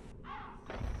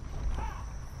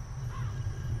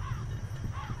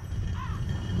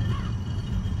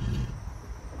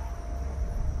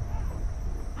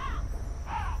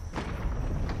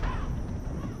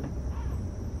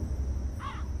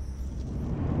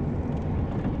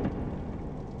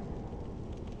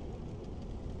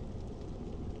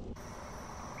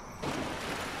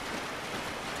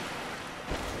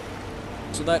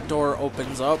 So that door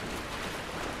opens up,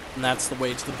 and that's the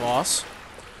way to the boss.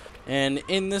 And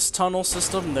in this tunnel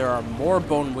system, there are more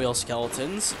bone wheel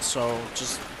skeletons, so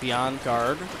just be on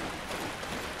guard.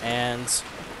 And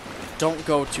don't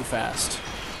go too fast.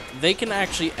 They can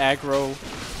actually aggro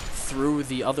through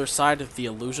the other side of the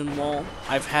illusion wall.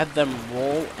 I've had them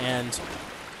roll and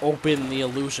open the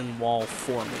illusion wall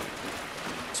for me.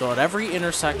 So at every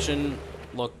intersection,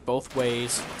 look both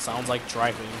ways. Sounds like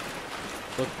driving.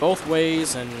 Look both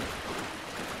ways and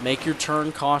make your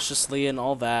turn cautiously and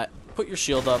all that. Put your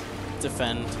shield up,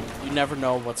 defend. You never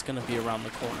know what's going to be around the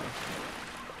corner.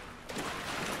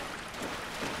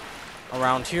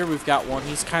 Around here we've got one.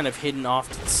 He's kind of hidden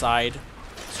off to the side,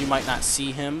 so you might not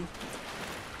see him.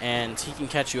 And he can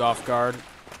catch you off guard.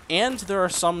 And there are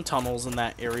some tunnels in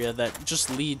that area that just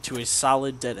lead to a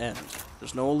solid dead end.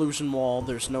 There's no illusion wall,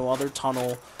 there's no other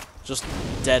tunnel, just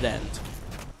dead end.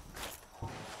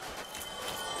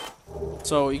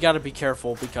 So you gotta be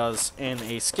careful because in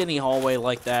a skinny hallway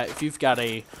like that, if you've got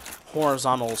a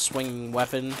horizontal swinging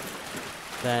weapon,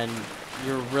 then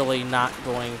you're really not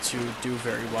going to do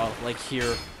very well. Like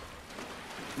here,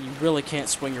 you really can't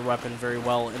swing your weapon very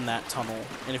well in that tunnel.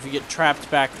 And if you get trapped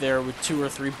back there with 2 or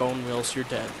 3 bone wheels, you're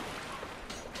dead.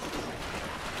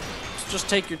 So just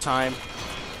take your time.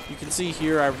 You can see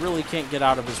here, I really can't get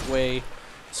out of his way.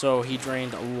 So he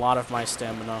drained a lot of my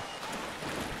stamina.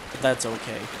 But that's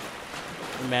okay.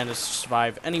 We managed to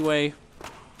survive anyway.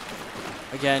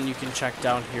 Again, you can check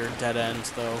down here, dead end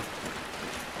though.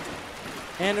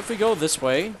 And if we go this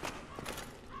way,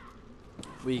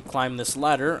 we climb this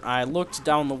ladder. I looked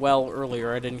down the well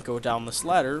earlier, I didn't go down this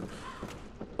ladder.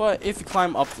 But if you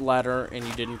climb up the ladder and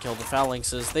you didn't kill the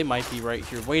phalanxes, they might be right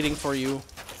here waiting for you.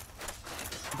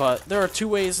 But there are 2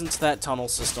 ways into that tunnel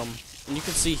system. And you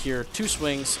can see here, 2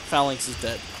 swings, phalanx is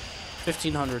dead.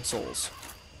 1,500 souls.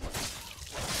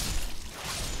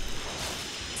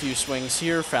 Few swings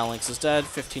here, phalanx is dead,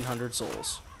 1,500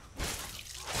 souls.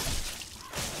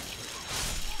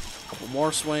 Couple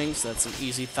more swings, that's an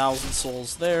easy 1,000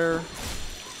 souls there.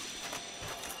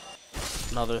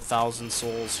 Another 1,000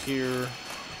 souls here.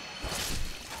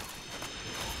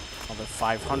 Another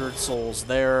 500 souls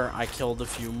there. I killed a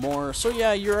few more. So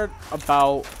yeah, you're at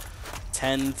about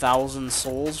 10,000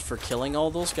 souls for killing all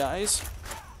those guys,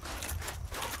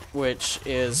 which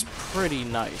is pretty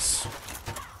nice.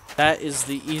 That is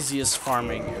the easiest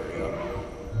farming area.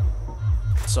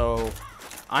 So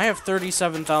I have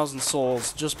 37,000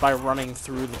 souls just by running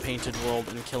through the Painted World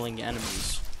and killing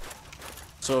enemies.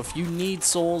 So if you need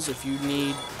souls, if you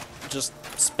need just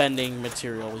spending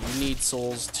material, you need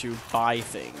souls to buy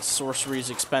things. Sorcery is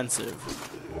expensive.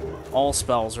 All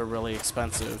spells are really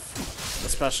expensive,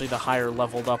 especially the higher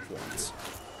leveled up ones.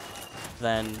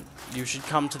 Then you should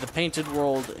come to the Painted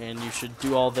World and you should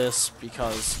do all this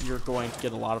because you're going to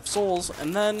get a lot of souls,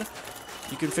 and then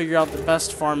you can figure out the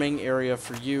best farming area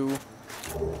for you.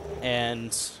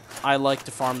 And I like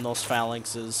to farm those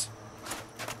phalanxes,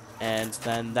 and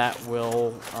then that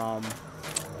will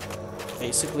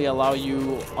basically allow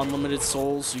you unlimited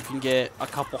souls. You can get a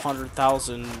couple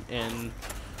 100,000 in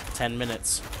 10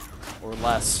 minutes or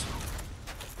less.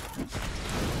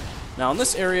 Now in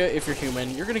this area, if you're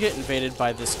human, you're gonna get invaded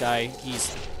by this guy.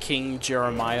 He's King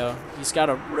Jeremiah. He's got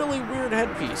a really weird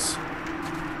headpiece.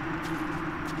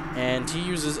 And he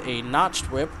uses a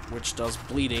notched whip, which does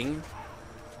bleeding.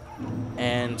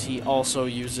 And he also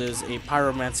uses a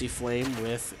pyromancy flame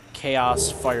with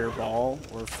chaos fireball,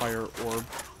 or fire orb.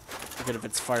 I forget if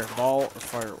it's fireball or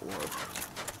fire orb.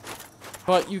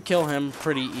 But you kill him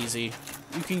pretty easy.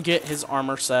 You can get his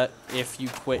armor set if you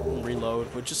quit and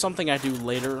reload, which is something I do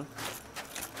later.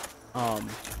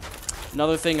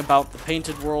 Another thing about the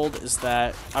Painted World is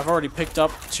that I've already picked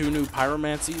up 2 new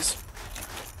pyromancies,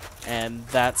 and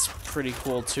that's pretty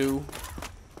cool too,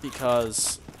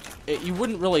 because you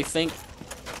wouldn't really think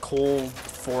cold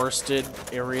forested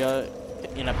area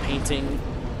in a painting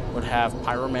would have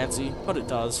pyromancy, but it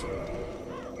does.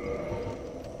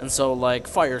 And so, like,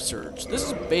 Fire Surge. This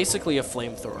is basically a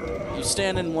flamethrower. You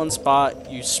stand in one spot,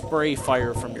 you spray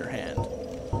fire from your hand.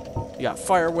 You got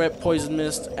Fire Whip, Poison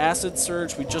Mist, Acid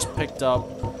Surge we just picked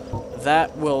up.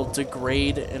 That will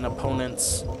degrade an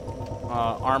opponent's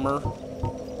armor.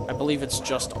 I believe it's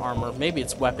just armor. Maybe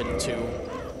it's weapon too,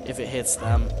 if it hits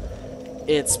them.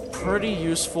 It's pretty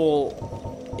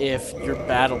useful if you're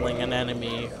battling an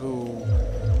enemy who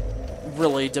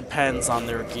really depends on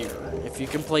their gear. If you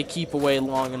can play Keep Away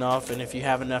long enough, and if you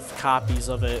have enough copies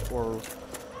of it, or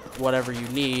whatever you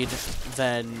need,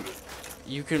 then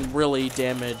you can really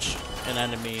damage an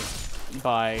enemy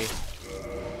by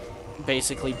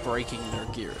basically breaking their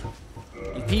gear.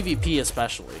 In PvP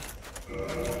especially.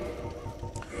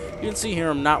 You can see here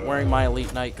I'm not wearing my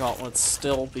Elite Knight gauntlets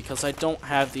still because I don't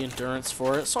have the endurance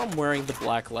for it, so I'm wearing the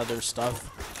black leather stuff.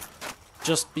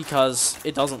 Just because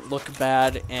it doesn't look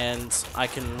bad and I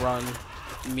can run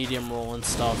medium roll and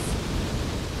stuff.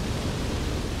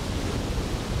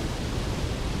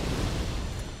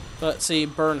 But see,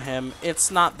 burn him.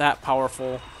 It's not that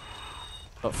powerful.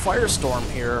 But Firestorm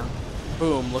here,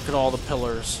 boom, look at all the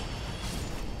pillars.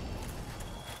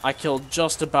 I killed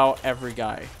just about every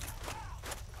guy.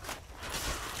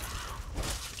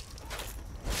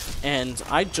 And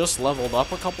I just leveled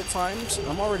up a couple times.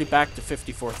 I'm already back to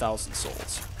 54,000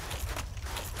 souls.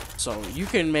 So you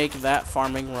can make that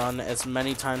farming run as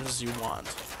many times as you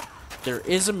want. There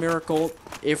is a miracle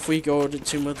if we go to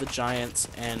Tomb of the Giants,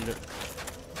 and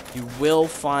you will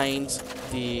find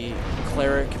the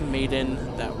cleric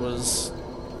maiden that was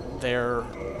there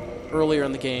earlier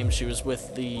in the game. She was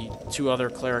with the 2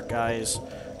 other cleric guys,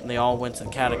 and they all went to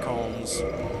the catacombs,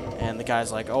 and the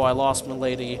guy's like, oh, I lost my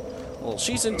lady. Well,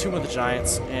 she's in Tomb of the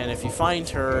Giants, and if you find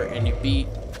her and you beat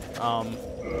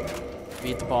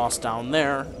the boss down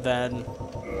there, then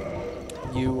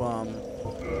you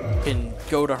can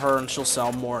go to her and she'll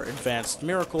sell more advanced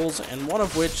miracles, and one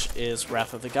of which is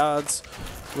Wrath of the Gods,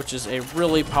 which is a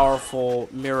really powerful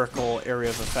miracle area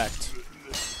of effect.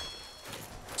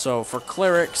 So for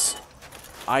clerics,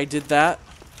 I did that.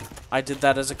 I did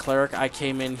that as a cleric. I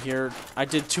came in here. I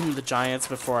did Tomb of the Giants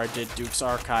before I did Duke's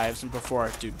Archives and before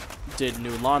I did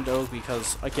New Londo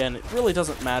because, again, it really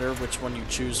doesn't matter which one you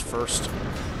choose first.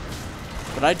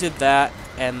 But I did that,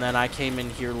 and then I came in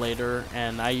here later,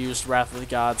 and I used Wrath of the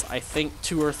Gods, I think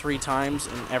 2 or 3 times,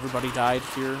 and everybody died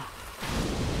here.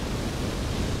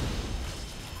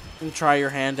 And try your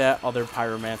hand at other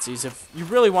pyromancies. If you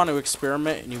really want to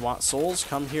experiment and you want souls,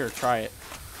 come here, try it.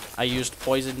 I used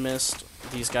Poison Mist.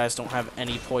 These guys don't have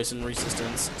any poison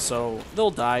resistance, so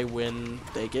they'll die when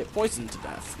they get poisoned to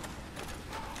death.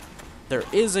 There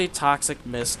is a Toxic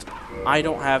Mist. I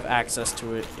don't have access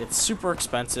to it. It's super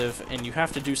expensive, and you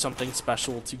have to do something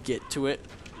special to get to it.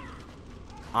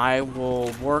 I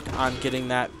will work on getting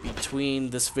that between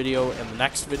this video and the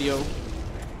next video,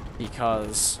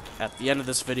 because at the end of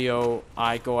this video,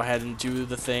 I go ahead and do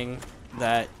the thing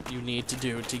that you need to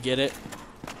do to get it.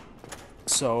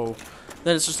 So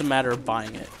then it's just a matter of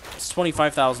buying it. It's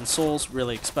 25,000 souls,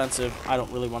 really expensive. I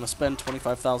don't really want to spend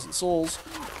 25,000 souls,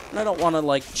 and I don't want to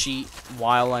like cheat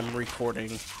while I'm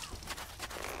recording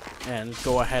and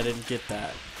go ahead and get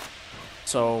that.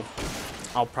 So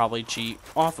I'll probably cheat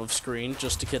off of screen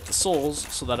just to get the souls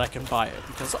so that I can buy it,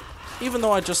 because even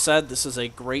though I just said this is a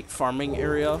great farming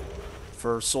area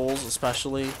for souls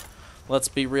especially, let's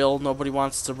be real, nobody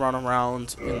wants to run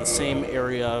around in the same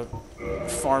area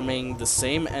farming the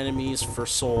same enemies for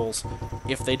souls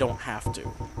if they don't have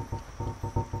to.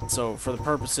 So for the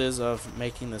purposes of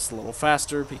making this a little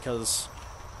faster, because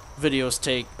videos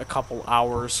take a couple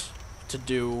hours to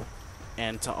do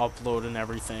and to upload and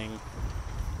everything,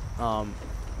 well,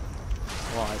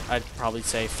 I'd probably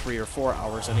say 3 or 4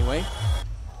 hours anyway,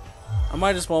 I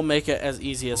might as well make it as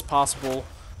easy as possible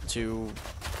to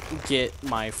get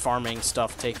my farming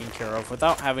stuff taken care of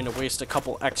without having to waste a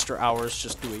couple extra hours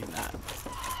just doing that.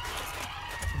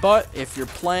 But if you're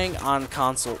playing on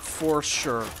console, for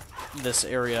sure, this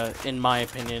area, in my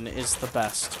opinion, is the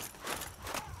best.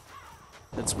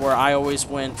 It's where I always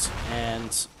went,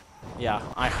 and yeah,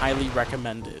 I highly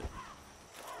recommend it.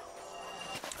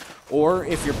 Or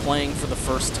if you're playing for the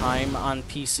first time on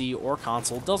PC or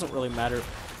console, doesn't really matter.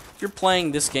 If you're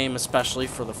playing this game especially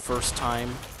for the first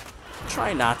time,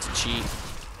 try not to cheat.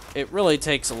 It really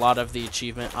takes a lot of the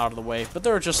achievement out of the way, but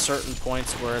there are just certain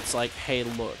points where it's like, hey,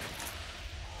 look,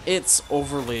 it's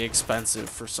overly expensive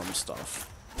for some stuff.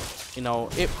 You know,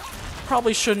 it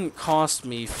probably shouldn't cost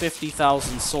me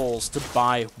 50,000 souls to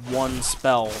buy one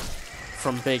spell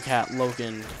from Big Hat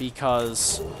Logan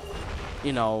because,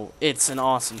 you know, it's an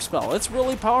awesome spell. It's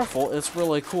really powerful, it's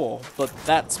really cool, but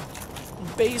that's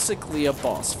basically a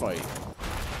boss fight.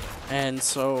 And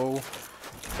so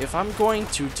if I'm going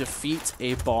to defeat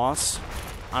a boss,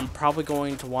 I'm probably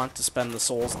going to want to spend the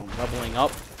souls on leveling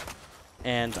up,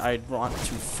 and I'd want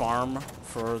to farm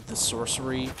for the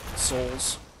sorcery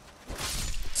souls.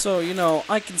 So, you know,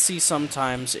 I can see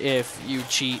sometimes if you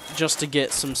cheat just to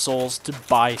get some souls to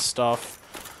buy stuff,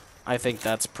 I think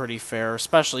that's pretty fair,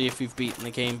 especially if you've beaten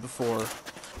the game before.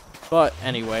 But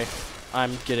anyway,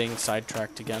 I'm getting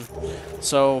sidetracked again.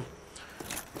 So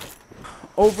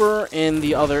over in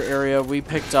the other area, we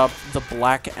picked up the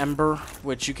Black Ember,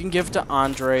 which you can give to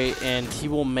Andre, and he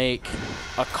will make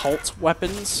occult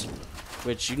weapons,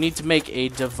 which you need to make a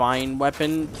divine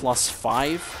weapon plus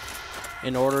 5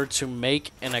 in order to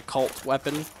make an occult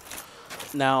weapon.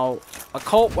 Now,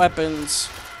 occult weapons,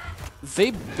 they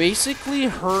basically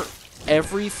hurt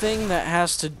everything that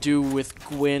has to do with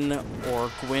Gwyn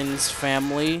or Gwyn's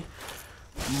family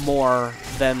more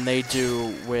than they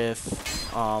do with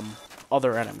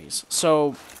other enemies.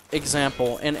 So,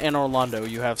 example, in Anor Londo,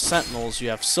 you have Sentinels, you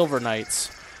have Silver Knights,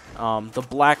 the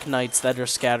Black Knights that are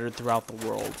scattered throughout the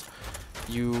world.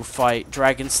 You fight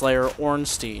Dragon Slayer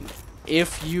Ornstein.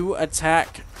 If you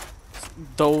attack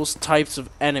those types of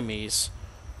enemies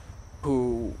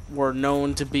who were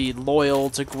known to be loyal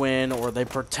to Gwyn, or they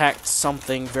protect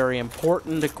something very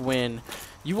important to Gwyn,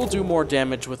 you will do more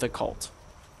damage with Occult.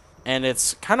 And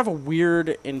it's kind of a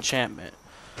weird enchantment.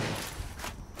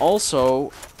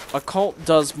 Also, Occult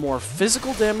does more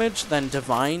physical damage than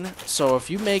Divine, so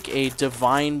if you make a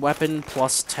Divine weapon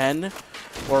plus 10,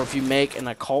 or if you make an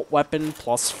Occult weapon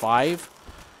plus 5,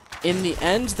 in the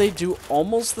end they do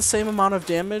almost the same amount of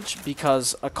damage,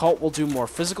 because Occult will do more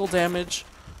physical damage,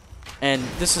 and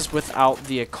this is without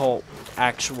the Occult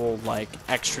actual, like,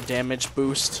 extra damage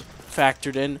boost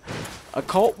factored in.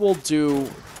 Occult will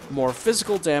do more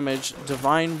physical damage,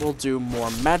 Divine will do more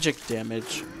magic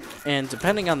damage, and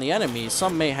depending on the enemy,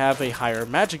 some may have a higher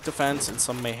magic defense and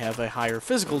some may have a higher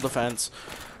physical defense,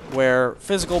 where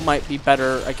physical might be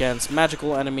better against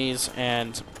magical enemies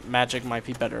and magic might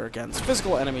be better against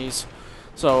physical enemies.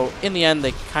 So in the end,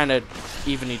 they kind of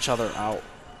even each other out.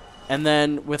 And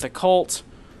then with occult,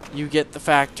 you get the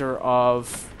factor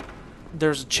of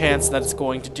there's a chance that it's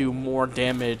going to do more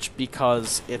damage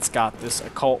because it's got this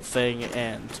occult thing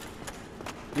and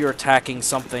you're attacking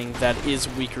something that is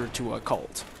weaker to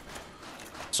occult.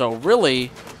 So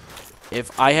really,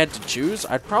 if I had to choose,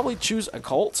 I'd probably choose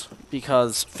occult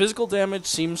because physical damage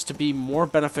seems to be more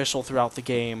beneficial throughout the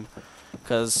game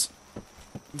because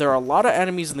there are a lot of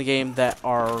enemies in the game that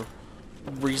are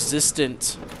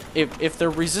resistant. If they're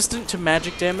resistant to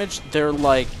magic damage, they're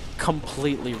like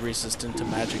completely resistant to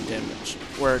magic damage,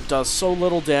 where it does so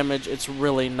little damage it's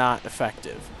really not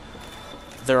effective.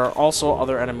 There are also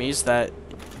other enemies that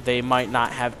they might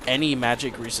not have any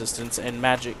magic resistance and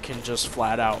magic can just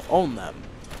flat out own them.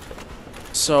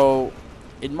 So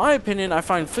in my opinion, I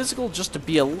find physical just to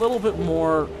be a little bit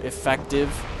more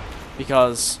effective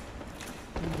because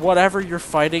whatever you're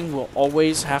fighting will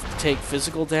always have to take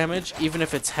physical damage, even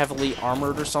if it's heavily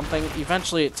armored or something.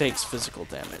 Eventually it takes physical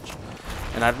damage.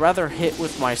 And I'd rather hit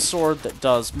with my sword that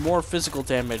does more physical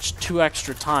damage 2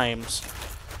 extra times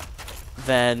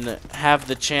than have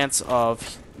the chance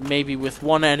of maybe with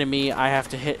one enemy I have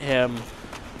to hit him,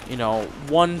 you know,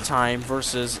 1 time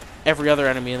versus every other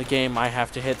enemy in the game I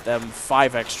have to hit them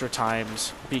 5 extra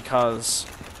times because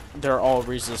they're all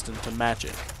resistant to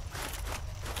magic.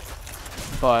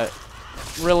 But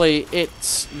really,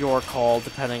 it's your call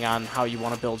depending on how you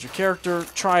want to build your character.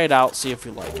 Try it out, see if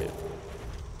you like it.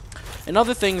 And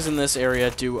other things in this area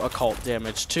do occult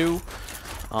damage too.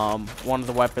 One of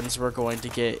the weapons we're going to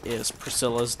get is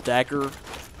Priscilla's Dagger.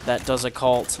 That does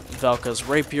occult. Velka's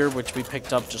Rapier, which we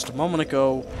picked up just a moment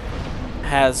ago,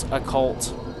 has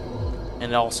occult.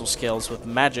 And it also scales with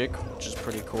magic, which is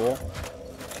pretty cool.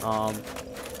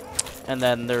 And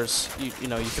then there's, you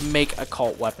know, you can make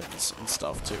occult weapons and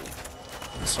stuff too.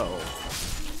 So,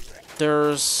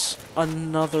 there's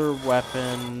another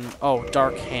weapon, oh,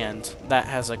 Dark Hand, that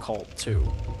has occult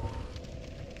too.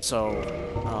 So,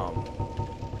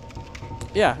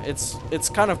 yeah, it's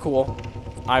kind of cool.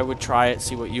 I would try it,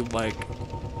 see what you like,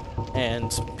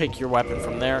 and pick your weapon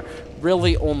from there.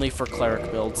 Really only for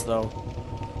cleric builds though.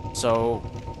 So,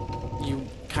 you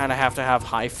kind of have to have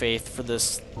high faith for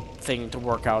this thing to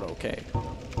work out okay.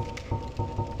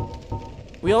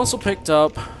 We also picked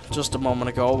up, just a moment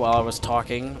ago while I was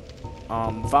talking,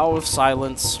 Vow of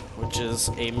Silence, which is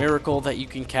a miracle that you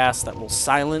can cast that will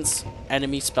silence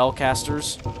enemy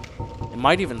spellcasters. It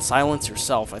might even silence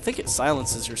yourself. I think it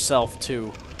silences yourself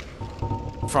too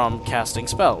from casting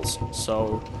spells.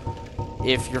 So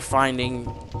if you're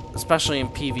finding, especially in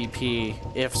PvP,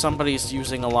 if somebody's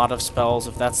using a lot of spells,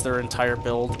 if that's their entire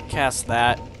build, cast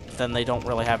that. Then they don't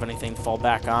really have anything to fall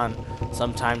back on.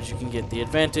 Sometimes you can get the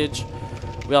advantage.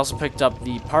 We also picked up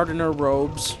the Pardoner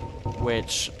Robes,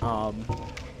 which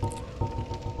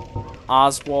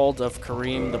Oswald of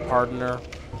Kareem, the Pardoner,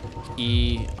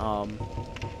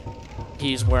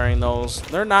 he's wearing those.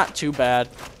 They're not too bad.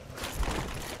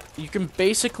 You can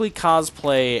basically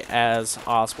cosplay as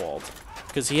Oswald,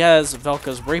 because he has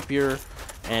Velka's Rapier,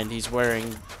 and he's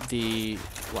wearing the,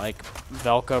 like,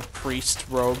 Velka priest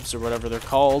robes, or whatever they're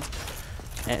called.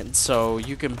 And so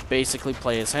you can basically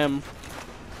play as him.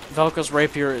 Velka's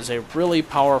Rapier is a really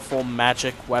powerful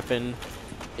magic weapon.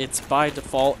 It's by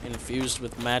default infused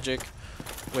with magic,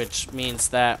 which means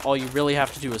that all you really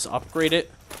have to do is upgrade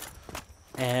it.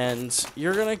 And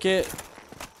you're gonna get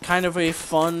kind of a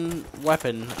fun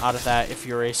weapon out of that if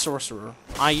you're a sorcerer.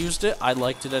 I used it, I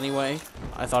liked it anyway.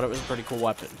 I thought it was a pretty cool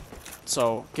weapon.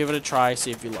 So give it a try,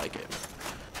 see if you like it.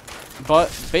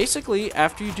 But basically,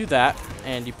 after you do that,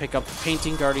 and you pick up the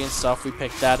Painting Guardian stuff, we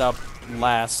picked that up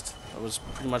last. That was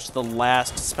pretty much the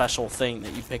last special thing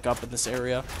that you pick up in this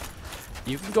area.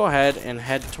 You can go ahead and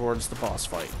head towards the boss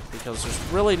fight, because there's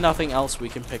really nothing else we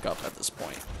can pick up at this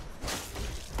point.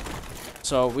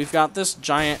 So we've got this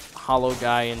giant hollow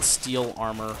guy in steel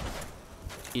armor.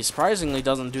 He surprisingly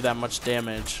doesn't do that much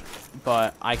damage,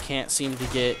 but I can't seem to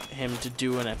get him to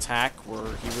do an attack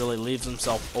where he really leaves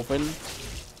himself open.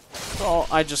 So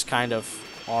I just kind of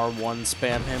R1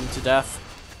 spam him to death,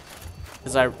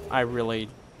 because I really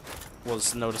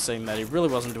was noticing that he really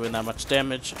wasn't doing that much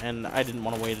damage, and I didn't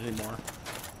want to wait anymore.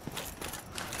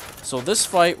 So this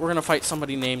fight, we're going to fight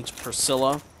somebody named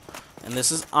Priscilla, and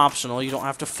this is optional. You don't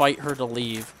have to fight her to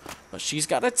leave, but she's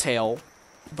got a tail,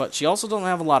 but she also doesn't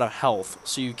have a lot of health,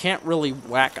 so you can't really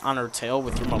whack on her tail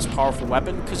with your most powerful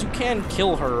weapon, because you can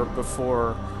kill her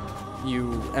before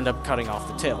you end up cutting off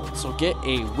the tail. So get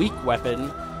a weak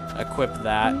weapon, equip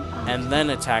that, and then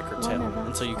attack her tail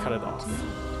until you cut it off.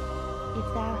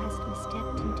 If thou hast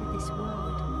misstepped into this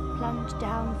world, plunge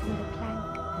down from the plank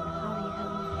and hurry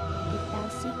home. If thou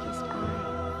seekest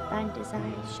I, thine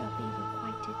desires shall be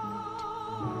requited not.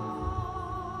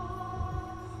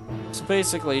 So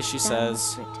basically she Thou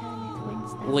says, must returneth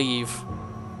whence thou leave.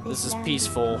 This is land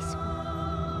peaceful. Its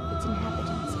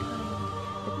inhabitants kind,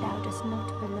 but thou dost not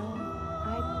belong.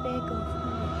 I beg of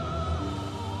her,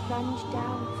 plunge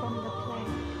down from the plank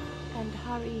and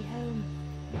hurry home.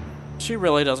 She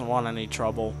really doesn't want any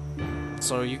trouble,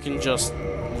 so you can just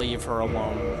leave her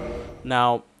alone.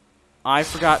 Now, I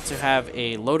forgot to have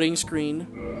a loading screen,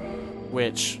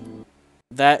 which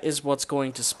that is what's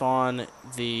going to spawn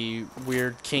the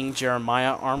weird King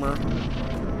Jeremiah armor.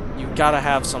 You gotta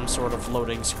have some sort of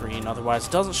loading screen, otherwise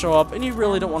it doesn't show up, and you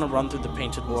really don't want to run through the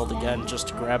Painted World again just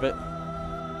to grab it.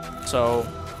 So,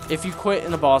 if you quit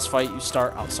in a boss fight, you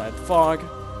start outside the fog,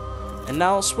 and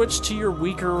now switch to your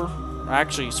weaker,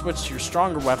 actually switch to your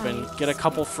stronger weapon, get a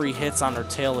couple free hits on her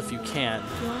tail if you can,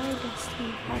 Why dost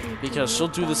thee hurry because she'll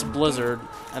do this toward blizzard,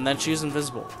 and then she's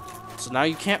invisible. So now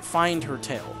you can't find her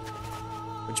tail,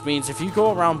 which means if you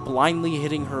go around blindly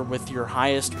hitting her with your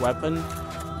highest weapon,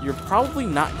 you're probably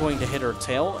not going to hit her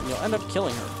tail, and you'll end up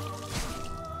killing her.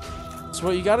 So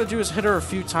what you gotta do is hit her a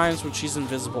few times when she's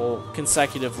invisible,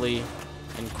 consecutively,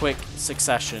 in quick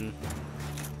succession,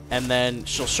 and then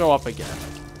she'll show up again.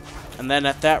 And then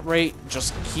at that rate,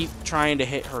 just keep trying to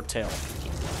hit her tail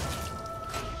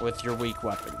with your weak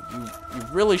weapon. You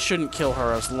really shouldn't kill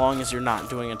her as long as you're not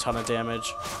doing a ton of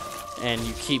damage, and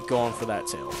you keep going for that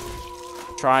tail.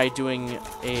 Try doing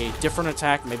a different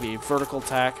attack, maybe a vertical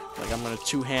attack, like I'm going to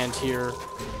two-hand here,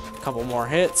 a couple more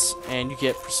hits, and you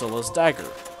get Priscilla's Dagger.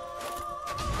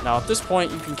 Now at this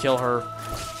point you can kill her,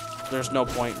 there's no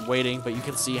point in waiting, but you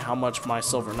can see how much my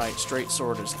Silver Knight Straight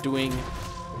Sword is doing,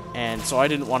 and so I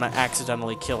didn't want to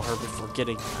accidentally kill her before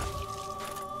getting that.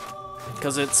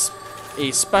 Because it's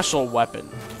a special weapon.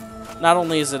 Not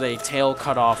only is it a tail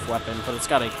cut-off weapon, but it's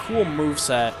got a cool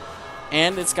moveset,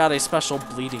 and it's got a special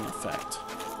bleeding effect.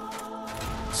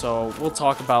 So we'll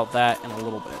talk about that in a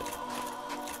little bit.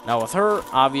 Now with her,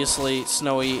 obviously,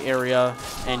 snowy area,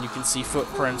 and you can see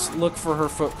footprints. Look for her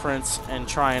footprints and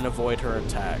try and avoid her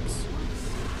attacks.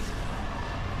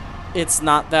 It's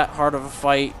not that hard of a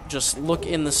fight. Just look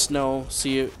in the snow,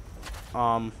 see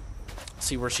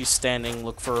where she's standing,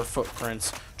 look for her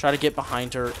footprints. Try to get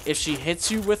behind her. If she hits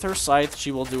you with her scythe,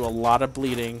 she will do a lot of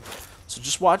bleeding. So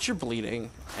just watch your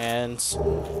bleeding and,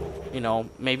 you know,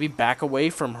 maybe back away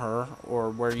from her or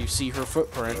where you see her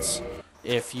footprints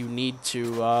if you need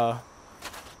to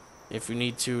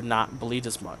not bleed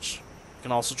as much. You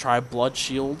can also try Blood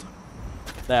Shield.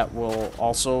 That will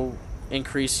also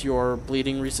increase your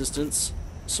bleeding resistance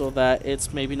so that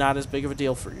it's maybe not as big of a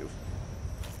deal for you.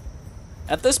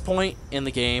 At this point in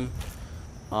the game,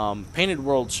 Painted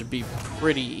World should be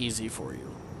pretty easy for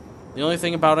you. The only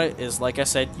thing about it is, like I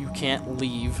said, you can't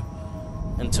leave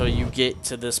until you get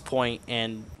to this point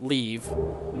and leave.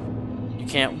 You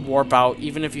can't warp out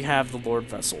even if you have the Lord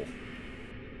Vessel.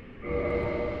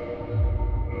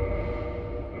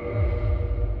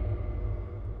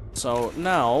 So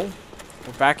now,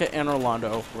 we're back at Anor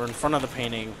Londo. We're in front of the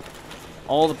painting.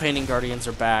 All the painting guardians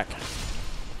are back.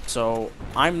 So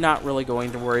I'm not really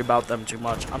going to worry about them too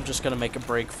much. I'm just going to make a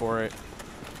break for it.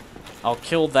 I'll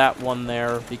kill that one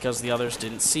there because the others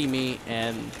didn't see me,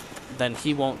 and then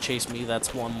he won't chase me.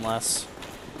 That's one less.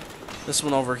 This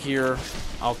one over here,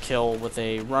 I'll kill with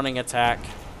a running attack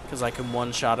because I can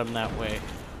one-shot him that way.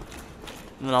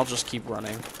 And then I'll just keep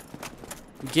running.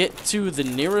 Get to the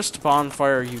nearest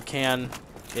bonfire you can.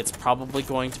 It's probably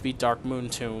going to be Dark Moon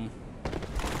Tomb.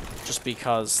 Just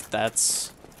because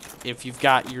that's... If you've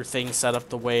got your thing set up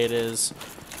the way it is,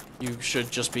 you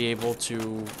should just be able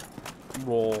to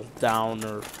roll down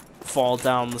or fall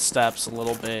down the steps a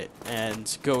little bit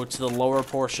and go to the lower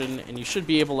portion, and you should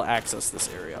be able to access this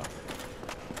area.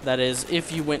 That is,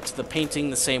 if you went to the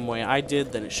painting the same way I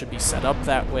did, then it should be set up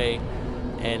that way,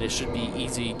 and it should be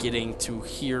easy getting to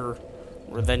here,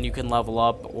 where then you can level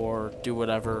up or do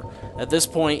whatever. At this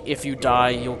point, if you die,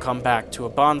 you'll come back to a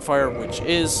bonfire, which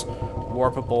is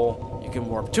warpable. You can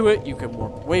warp to it, you can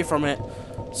warp away from it,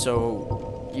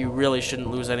 so you really shouldn't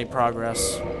lose any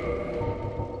progress.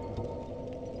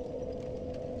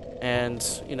 And,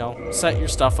 you know, set your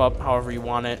stuff up however you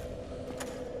want it.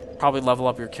 Probably level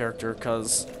up your character,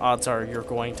 because odds are you're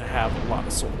going to have a lot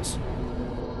of souls.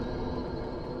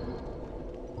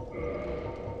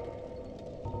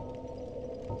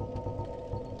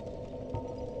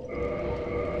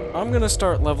 I'm going to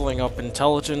start leveling up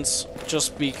intelligence,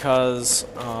 just because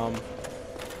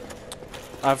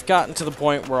I've gotten to the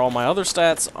point where all my other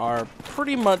stats are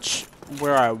pretty much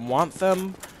where I want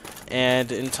them,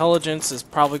 and intelligence is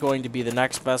probably going to be the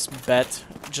next best bet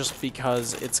just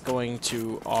because it's going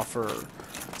to offer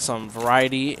some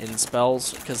variety in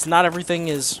spells, because not everything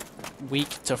is weak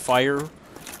to fire,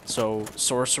 so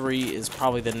sorcery is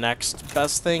probably the next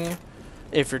best thing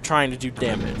if you're trying to do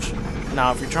damage.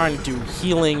 Now, if you're trying to do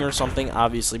healing or something,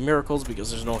 obviously miracles,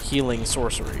 because there's no healing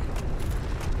sorcery.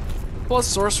 Plus,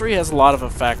 sorcery has a lot of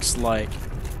effects like,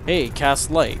 hey,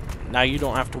 cast light. Now you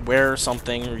don't have to wear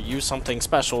something or use something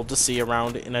special to see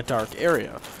around in a dark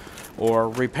area. Or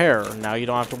repair. Now you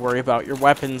don't have to worry about your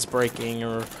weapons breaking,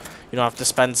 or you don't have to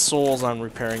spend souls on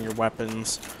repairing your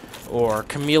weapons. Or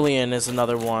chameleon is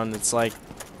another one. It's like,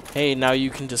 hey, now you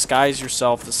can disguise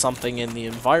yourself as something in the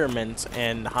environment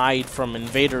and hide from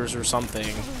invaders or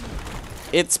something.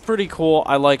 It's pretty cool.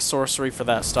 I like sorcery for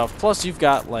that stuff. Plus, you've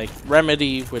got, like,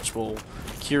 remedy, which will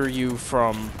cure you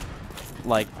from,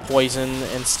 like, poison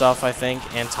and stuff, I think,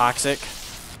 and toxic,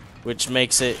 which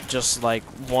makes it just, like,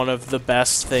 one of the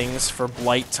best things for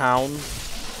Blight Town.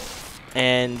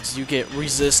 And you get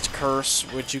resist curse,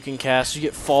 which you can cast. You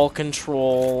get fall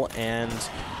control and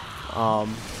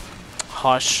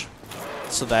hush,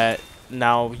 so that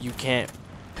now you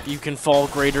can fall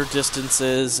greater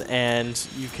distances and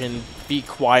you can be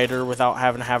quieter without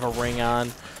having to have a ring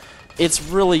on. It's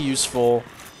really useful,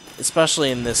 especially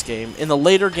in this game. In the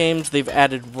later games, they've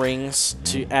added rings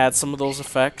to add some of those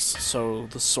effects, so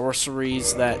the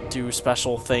sorceries that do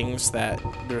special things that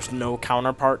there's no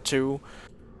counterpart to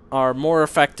are more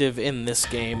effective in this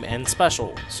game and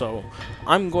special. So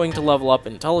I'm going to level up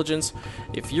intelligence.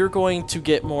 If you're going to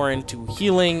get more into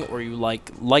healing, or you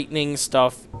like lightning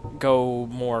stuff, go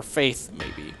more faith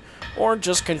maybe. Or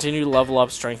just continue to level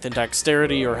up strength and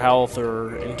dexterity, or health,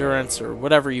 or endurance, or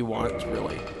whatever you want,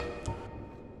 really.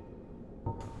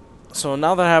 So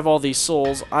now that I have all these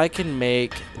souls, I can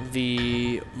make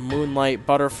the Moonlight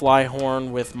Butterfly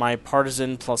Horn with my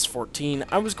Partisan plus 14.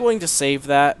 I was going to save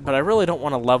that, but I really don't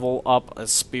want to level up a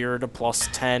spear to plus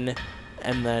 10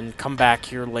 and then come back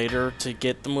here later to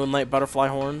get the Moonlight Butterfly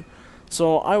Horn.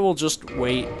 So I will just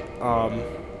wait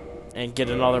and get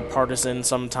another Partisan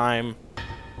sometime.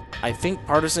 I think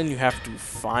Partisan you have to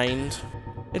find.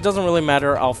 It doesn't really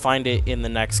matter, I'll find it in the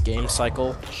next game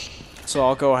cycle. So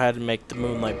I'll go ahead and make the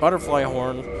Moonlight Butterfly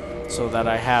Horn so that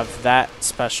I have that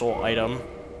special item.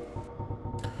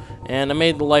 And I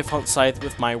made the Lifehunt Scythe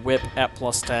with my whip at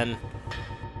plus 10.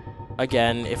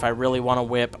 Again, if I really want to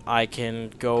whip, I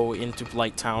can go into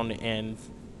Blight Town and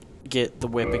get the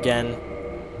whip again.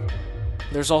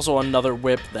 There's also another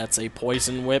whip that's a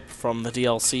poison whip from the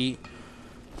DLC.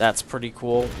 That's pretty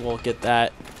cool. We'll get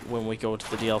that when we go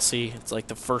to the DLC. It's like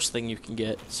the first thing you can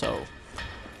get, so...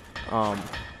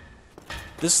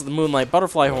 This is the Moonlight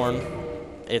Butterfly Horn.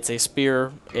 It's a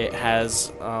spear. It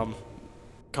has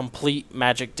complete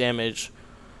magic damage.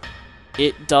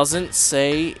 It doesn't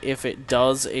say if it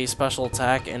does a special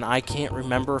attack, and I can't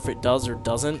remember if it does or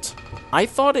doesn't. I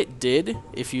thought it did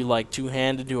if you like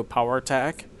two-hand and do a power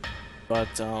attack,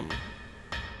 but I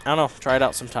don't know. Try it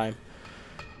out sometime.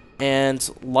 And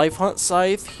Lifehunt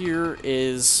Scythe here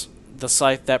is the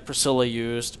scythe that Priscilla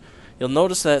used. You'll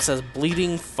notice that it says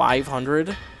bleeding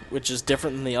 500. Which is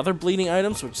different than the other bleeding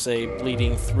items, which say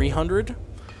bleeding 300.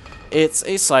 It's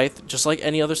a scythe, just like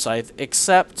any other scythe,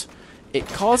 except it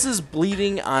causes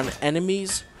bleeding on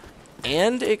enemies,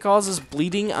 and it causes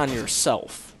bleeding on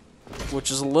yourself,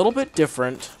 which is a little bit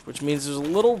different, which means there's a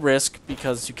little risk,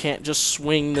 because you can't just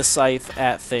swing the scythe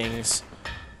at things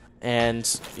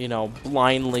and, you know,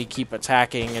 blindly keep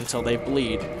attacking until they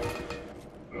bleed.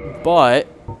 But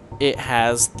it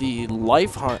has the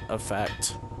Lifehunt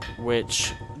effect,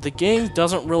 which the game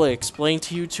doesn't really explain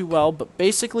to you too well, but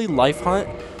basically Lifehunt,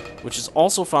 which is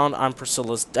also found on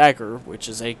Priscilla's Dagger, which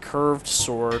is a curved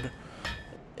sword.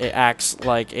 It acts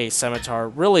like a scimitar.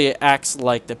 Really, it acts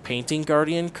like the Painting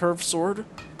Guardian curved sword.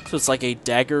 So it's like a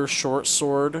dagger short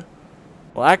sword.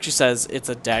 Well, it actually says it's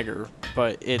a dagger,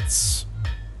 but it's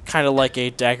kind of like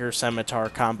a dagger scimitar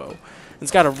combo.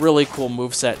 It's got a really cool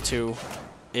moveset too.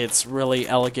 It's really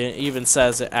elegant. It even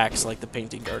says it acts like the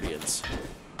Painting Guardians.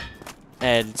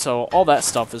 And so all that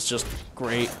stuff is just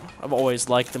great. I've always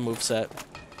liked the moveset.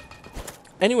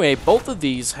 Anyway, both of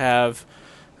these have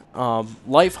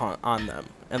Lifehunt on them.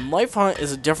 And Lifehunt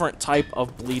is a different type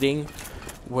of bleeding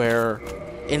where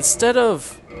instead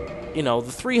of, you know,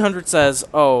 the 300 says,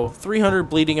 oh, 300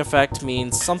 bleeding effect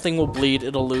means something will bleed,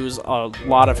 it'll lose a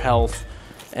lot of health,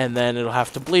 and then it'll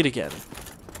have to bleed again.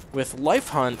 With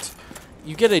Lifehunt,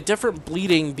 you get a different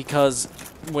bleeding because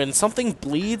when something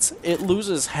bleeds, it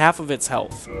loses half of its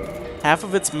health. Half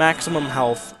of its maximum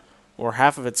health, or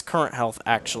half of its current health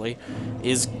actually,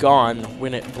 is gone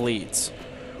when it bleeds.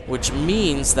 Which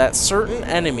means that certain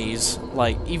enemies,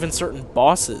 like even certain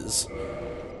bosses,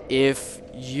 if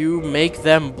you make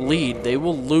them bleed, they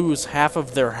will lose half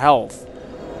of their health.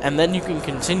 And then you can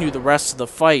continue the rest of the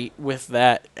fight with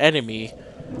that enemy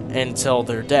until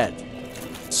they're dead.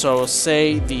 So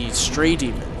say the Stray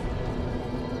Demon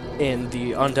in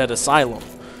the Undead Asylum.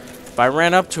 If I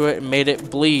ran up to it and made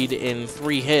it bleed in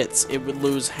 3 hits, it would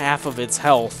lose half of its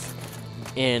health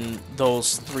in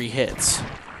those 3 hits.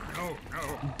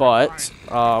 But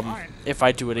if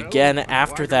I do it again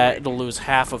after that, it'll lose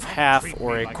half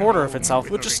or a quarter of its health,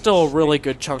 which is still a really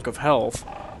good chunk of health,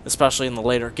 especially in the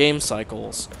later game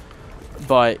cycles.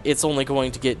 But it's only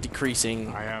going to get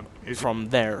decreasing from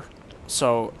there.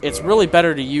 So it's really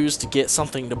better to use to get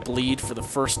something to bleed for the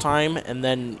first time, and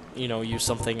then, you know, use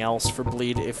something else for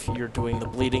bleed if you're doing the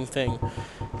bleeding thing.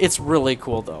 It's really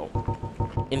cool, though.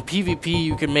 In PvP,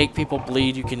 you can make people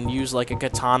bleed. You can use, like, a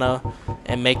katana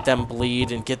and make them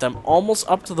bleed and get them almost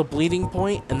up to the bleeding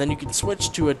point, and then you can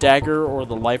switch to a dagger or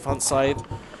the Lifehunt scythe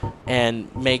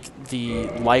and make the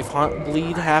Lifehunt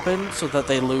bleed happen so that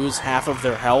they lose half of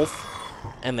their health.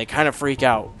 And they kind of freak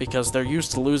out because they're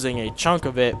used to losing a chunk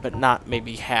of it, but not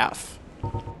maybe half.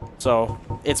 So,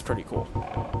 it's pretty cool.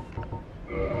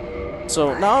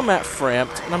 So, now I'm at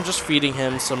Framped, and I'm just feeding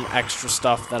him some extra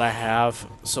stuff that I have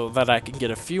so that I can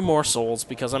get a few more souls,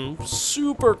 because I'm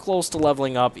super close to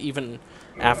leveling up, even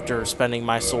after spending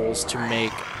my souls to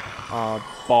make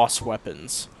boss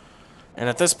weapons. And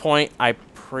at this point, I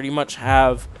pretty much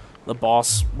have the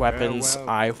boss weapons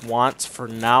I want for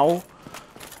now.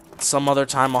 Some other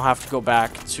time I'll have to go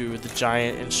back to the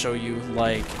giant and show you,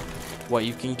 like, what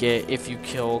you can get if you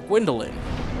kill Gwendolyn,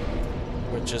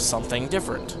 which is something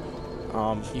different.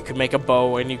 You can make a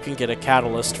bow and you can get a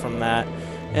catalyst from that,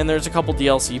 and there's a couple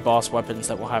DLC boss weapons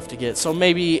that we'll have to get. So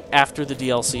maybe after the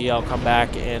DLC I'll come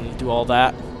back and do all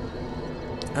that,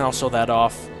 and I'll show that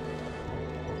off.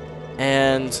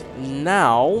 And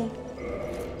now,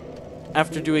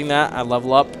 after doing that, I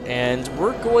level up, and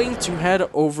we're going to head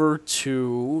over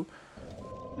to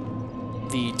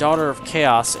the Daughter of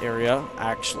Chaos area,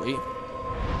 actually,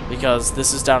 because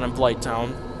this is down in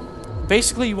Blighttown.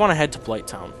 Basically, you want to head to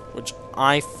Blighttown, which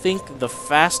I think the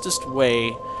fastest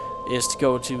way is to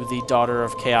go to the Daughter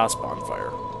of Chaos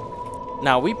bonfire.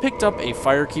 Now, we picked up a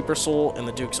Firekeeper soul in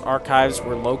the Duke's Archives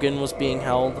where Logan was being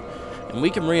held, and we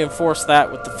can reinforce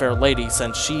that with the Fair Lady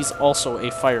since she's also a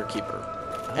Firekeeper.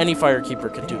 Any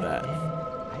Firekeeper can do that.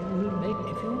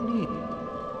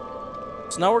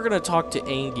 So now we're going to talk to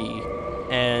Angie,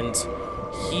 and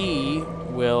he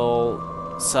will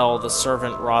sell the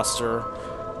servant roster.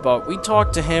 But we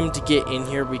talked to him to get in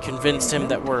here. We convinced him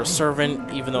that we're a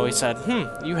servant, even though he said,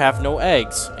 you have no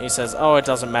eggs. And he says, oh, it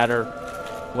doesn't matter,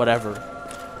 whatever.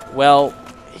 Well,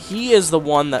 he is the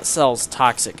one that sells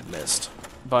Toxic Mist,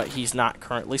 but he's not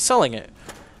currently selling it.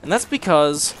 And that's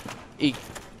because a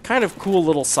kind of cool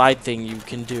little side thing you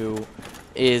can do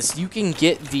is you can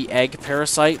get the egg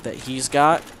parasite that he's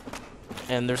got,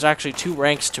 and there's actually 2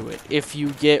 ranks to it. If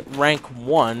you get rank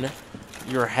 1,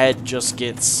 your head just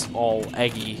gets all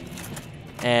eggy,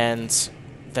 and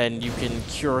then you can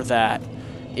cure that.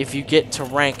 If you get to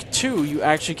rank 2, you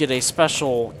actually get a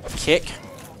special kick,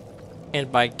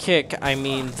 and by kick I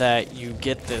mean that you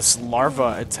get this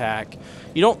larva attack.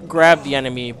 You don't grab the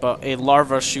enemy, but a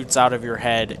larva shoots out of your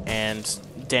head and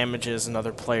damages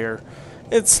another player.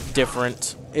 It's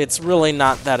different. It's really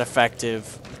not that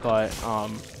effective, but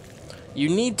you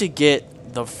need to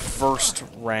get the first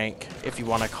rank, if you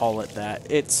want to call it that.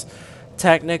 It's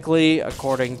technically,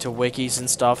 according to wikis and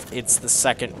stuff, it's the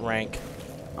 2nd rank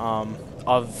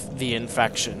of the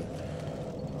infection.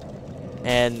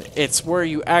 And it's where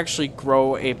you actually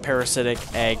grow a parasitic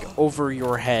egg over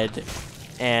your head,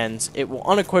 and it will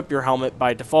unequip your helmet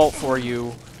by default for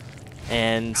you,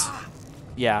 and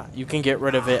yeah, you can get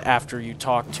rid of it after you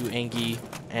talk to Angie,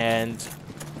 and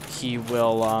he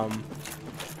will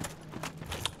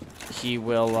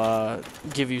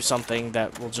give you something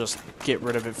that will just get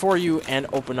rid of it for you and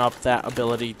open up that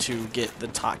ability to get the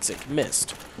Toxic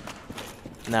Mist.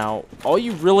 Now, all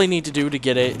you really need to do to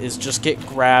get it is just get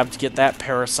grabbed, get that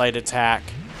parasite attack,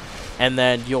 and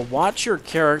then you'll watch your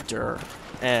character,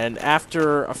 and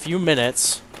after a few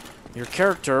minutes, your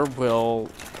character will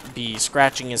be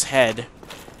scratching his head,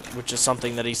 which is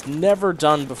something that he's never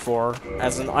done before.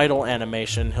 As an idle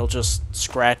animation, he'll just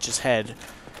scratch his head.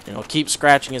 And he'll keep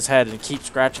scratching his head and keep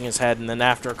scratching his head, and then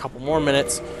after a couple more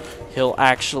minutes, he'll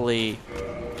actually,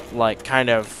 like, kind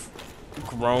of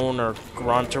groan or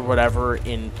grunt or whatever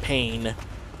in pain,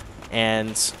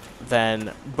 and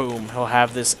then, boom, he'll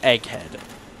have this egghead,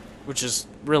 which is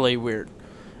really weird.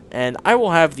 And I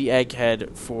will have the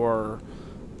egghead for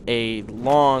a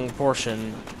long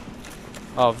portion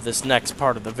of this next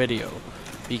part of the video,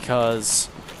 because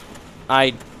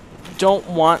I don't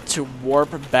want to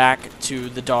warp back to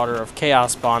the Daughter of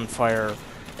Chaos bonfire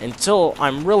until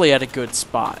I'm really at a good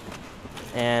spot.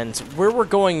 And where we're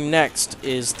going next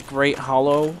is the Great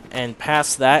Hollow, and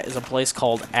past that is a place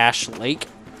called Ash Lake.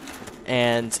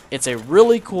 And it's a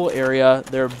really cool area.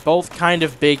 They're both kind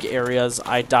of big areas.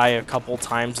 I die a couple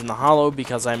times in the Hollow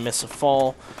because I miss a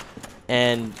fall.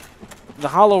 And the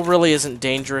Hollow really isn't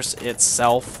dangerous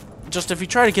itself. Just if you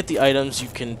try to get the items, you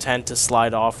can tend to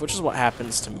slide off, which is what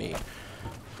happens to me.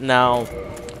 Now,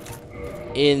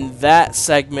 in that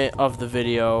segment of the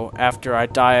video, after I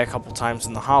die a couple times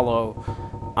in the Hollow,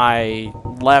 I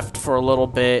left for a little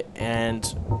bit and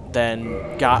then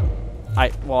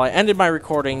I ended my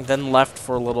recording, then left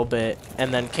for a little bit,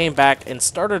 and then came back and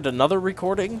started another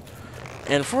recording.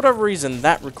 And for whatever reason,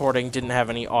 that recording didn't have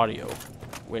any audio,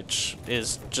 which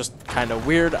is just kind of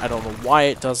weird. I don't know why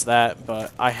it does that,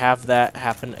 but I have that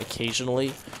happen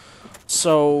occasionally.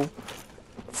 So,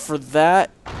 for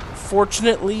that,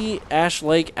 fortunately, Ash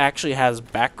Lake actually has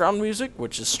background music,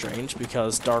 which is strange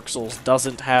because Dark Souls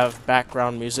doesn't have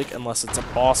background music unless it's a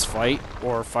boss fight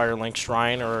or Firelink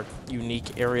Shrine or a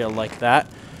unique area like that.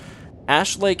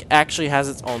 Ash Lake actually has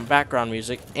its own background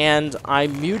music, and I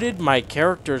muted my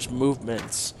character's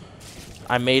movements.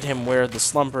 I made him wear the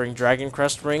Slumbering Dragon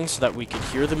Crest ring so that we could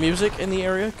hear the music in the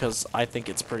area, because I think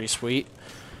it's pretty sweet.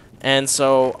 And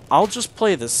so I'll just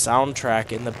play the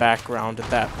soundtrack in the background at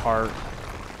that part,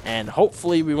 and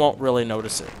hopefully we won't really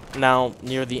notice it. Now,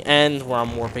 near the end, where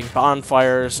I'm warping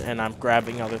bonfires, and I'm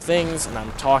grabbing other things, and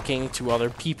I'm talking to other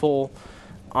people,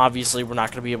 obviously we're not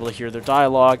going to be able to hear their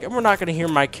dialogue, and we're not going to hear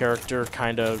my character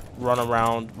kind of run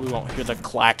around. We won't hear the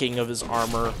clacking of his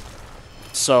armor.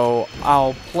 So,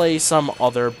 I'll play some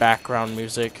other background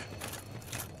music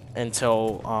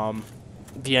until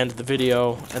the end of the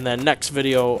video, and then next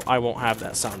video, I won't have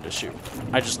that sound issue.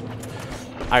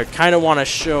 I kind of want to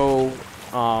show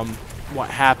what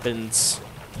happens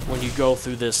when you go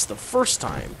through this the first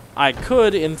time. I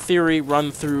could, in theory,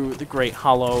 run through the Great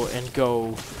Hollow and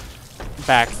go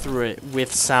back through it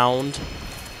with sound,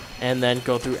 and then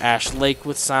go through Ash Lake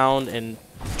with sound, and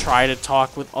try to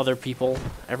talk with other people,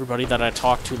 everybody that I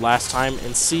talked to last time,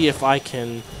 and see if I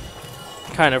can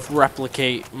kind of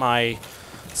replicate my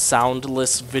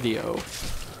soundless video.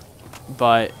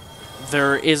 But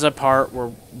there is a part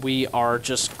where we are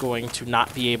just going to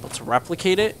not be able to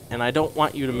replicate it, and I don't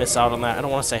want you to miss out on that. I don't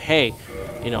want to say, hey,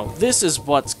 you know, this is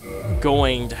what's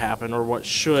going to happen or what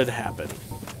should happen.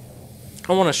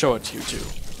 I want to show it to you too.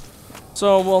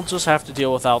 So we'll just have to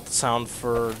deal without the sound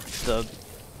for the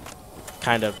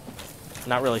kind of,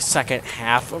 not really second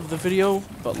half of the video,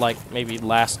 but like maybe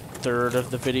last third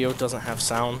of the video doesn't have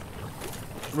sound.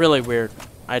 Really weird.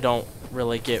 I don't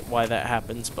really get why that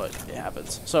happens, but it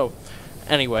happens. So,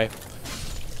 anyway,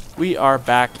 we are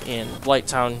back in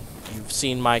Blighttown. You've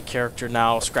seen my character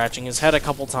now scratching his head a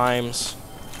couple times.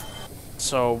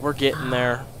 So, we're getting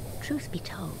there. Truth be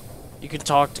told, You can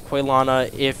talk to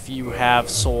Quaylana if you have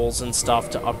souls and stuff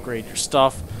to upgrade your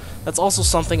stuff. That's also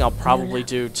something I'll probably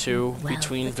do too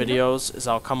between videos, is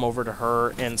I'll come over to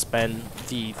her and spend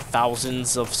the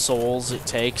thousands of souls it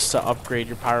takes to upgrade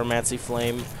your Pyromancy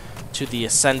Flame to the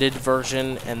Ascended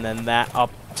version, and then that up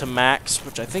to max,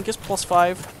 which I think is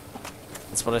 +5.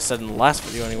 That's what I said in the last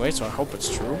video anyway, so I hope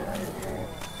it's true.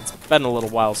 It's been a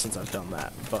little while since I've done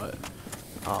that, but,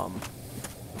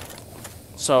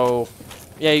 so,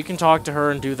 yeah, you can talk to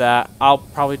her and do that. I'll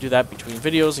probably do that between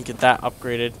videos and get that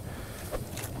upgraded.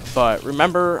 But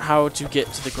remember how to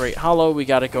get to the Great Hollow. We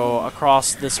gotta go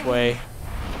across this way.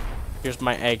 Here's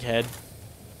my egghead.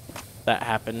 That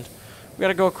happened. We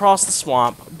gotta go across the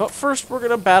swamp. But first, we're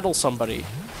gonna battle somebody.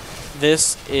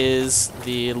 This is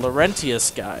the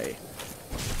Laurentius guy.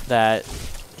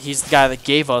 He's the guy that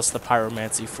gave us the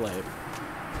Pyromancy Flame.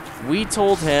 We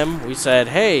told him, we said,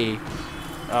 hey,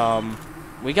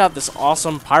 we got this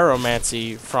awesome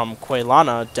Pyromancy from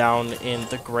Quaylana down in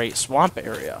the Great Swamp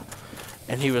area.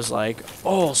 And he was like,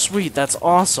 oh, sweet, that's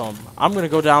awesome. I'm going to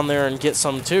go down there and get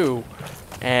some too.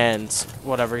 And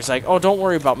whatever. He's like, oh, don't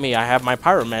worry about me. I have my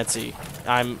Pyromancy.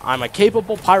 I'm a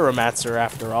capable Pyromancer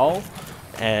after all.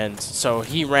 And so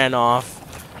he ran off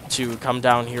to come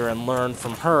down here and learn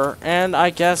from her. And I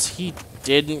guess he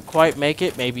didn't quite make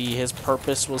it. Maybe his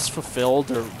purpose was fulfilled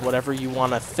or whatever you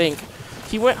want to think.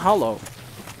 He went hollow.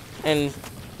 And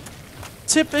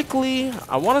typically,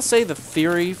 I want to say the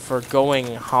theory for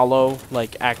going hollow,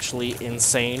 like actually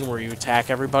insane, where you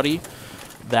attack everybody,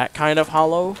 that kind of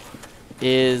hollow,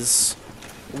 is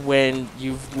when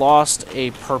you've lost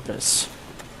a purpose.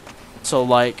 So,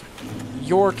 like,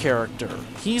 your character,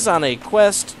 he's on a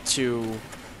quest to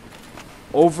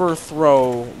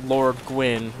overthrow Lord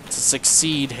Gwyn to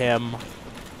succeed him.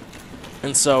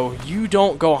 And so you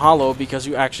don't go hollow because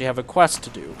you actually have a quest to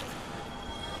do.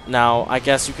 Now, I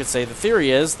guess you could say the theory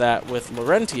is that with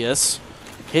Laurentius,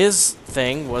 his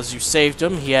thing was you saved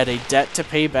him, he had a debt to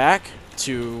pay back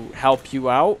to help you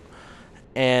out,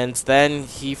 and then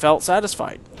he felt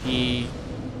satisfied. He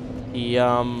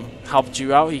helped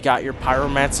you out, he got your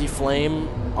pyromancy flame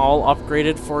all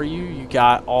upgraded for you, you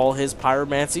got all his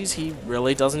pyromancies, he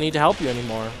really doesn't need to help you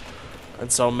anymore.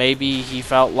 And so maybe he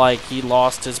felt like he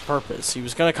lost his purpose. He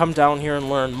was going to come down here and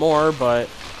learn more, but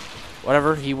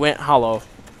whatever, he went hollow.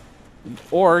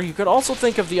 Or you could also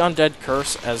think of the undead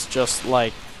curse as just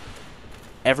like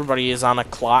everybody is on a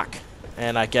clock,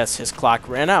 and I guess his clock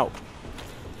ran out.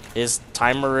 His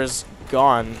timer is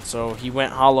gone, so he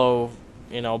went hollow,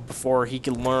 you know, before he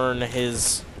could learn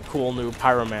his cool new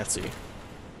pyromancy.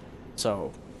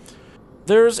 So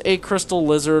there's a crystal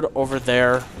lizard over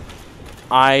there.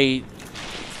 I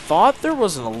thought there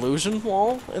was an illusion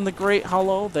wall in the Great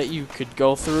Hollow that you could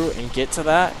go through and get to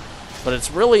that, but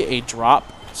it's really a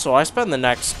drop. So I spend the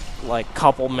next like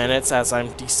couple minutes as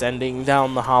I'm descending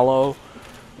down the hollow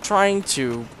trying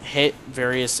to hit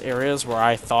various areas where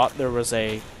I thought there was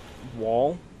a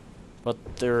wall,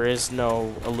 but there is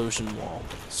no illusion wall.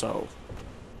 So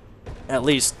at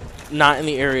least not in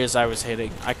the areas I was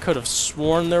hitting. I could have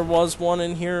sworn there was one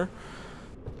in here,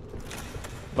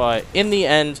 but in the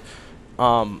end,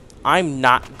 I'm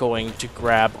not going to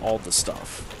grab all the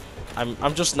stuff.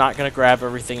 I'm just not going to grab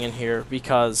everything in here,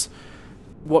 because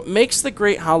what makes the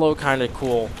Great Hollow kind of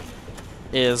cool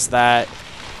is that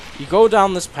you go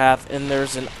down this path and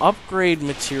there's an upgrade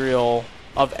material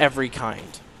of every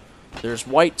kind. There's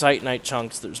white Titanite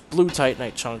chunks, there's blue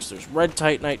Titanite chunks, there's red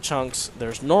Titanite chunks,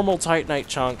 there's normal Titanite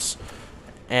chunks,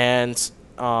 and,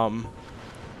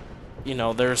 you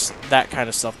know, there's that kind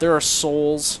of stuff. There are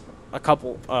souls, a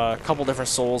couple different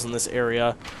souls in this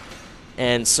area,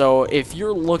 and so if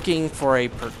you're looking for a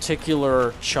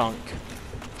particular chunk,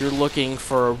 if you're looking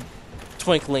for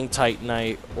twinkling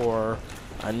Titanite, or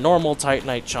a normal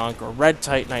Titanite chunk, or red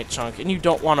Titanite chunk, and you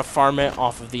don't want to farm it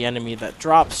off of the enemy that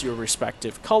drops your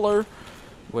respective color,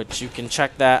 which you can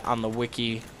check that on the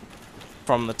wiki.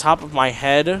 From the top of my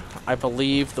head, I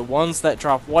believe the ones that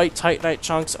drop white Titanite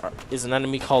chunks is an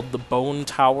enemy called the Bone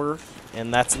Tower,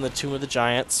 and that's in the Tomb of the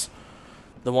Giants.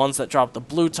 The ones that drop the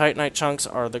blue Titanite chunks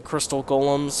are the Crystal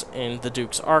Golems in the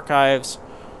Duke's Archives,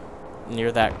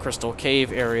 near that Crystal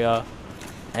Cave area.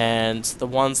 And the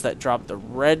ones that drop the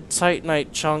red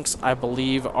Titanite chunks, I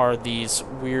believe, are these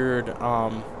weird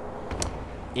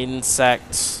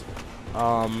insects.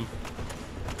 I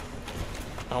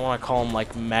don't want to call them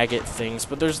like maggot things,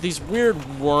 but there's these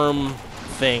weird worm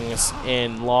things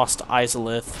in Lost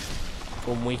Izalith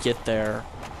when we get there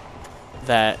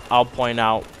that I'll point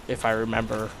out if I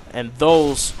remember. And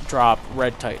those drop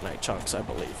red Titanite chunks, I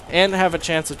believe, and have a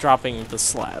chance of dropping the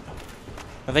slab.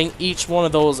 I think each one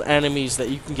of those enemies that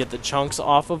you can get the chunks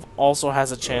off of also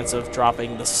has a chance of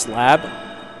dropping the slab.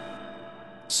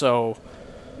 So,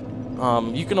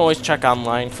 you can always check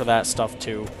online for that stuff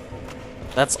too.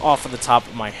 That's off of the top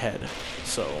of my head,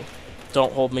 so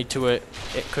don't hold me to it.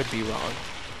 It could be wrong.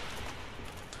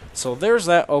 So there's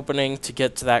that opening to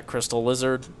get to that crystal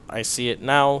lizard. I see it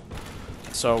now.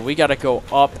 So we gotta go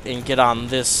up and get on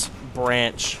this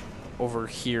branch over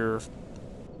here.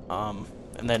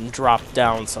 And then drop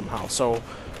down somehow. So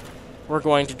we're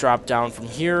going to drop down from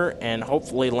here and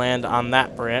hopefully land on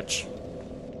that branch.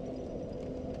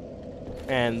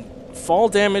 And fall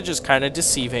damage is kind of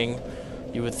deceiving.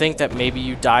 You would think that maybe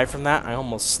you die from that. I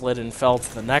almost slid and fell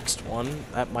to the next one.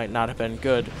 That might not have been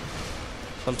good.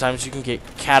 Sometimes you can get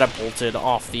catapulted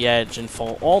off the edge and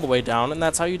fall all the way down, and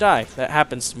that's how you die. That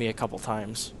happens to me a couple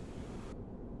times.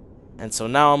 And so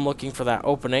now I'm looking for that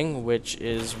opening, which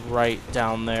is right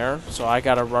down there. So I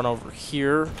gotta run over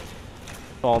here,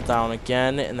 fall down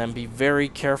again, and then be very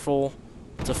careful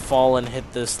to fall and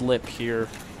hit this lip here.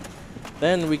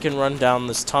 Then we can run down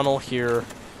this tunnel here.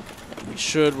 And we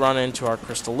should run into our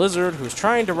crystal lizard, who's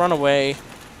trying to run away.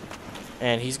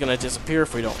 And he's gonna disappear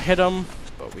if we don't hit him,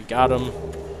 but we got him.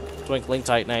 Twinkling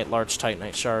Titanite, large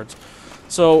Titanite shards.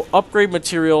 So upgrade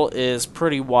material is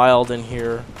pretty wild in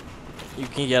here. You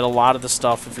can get a lot of the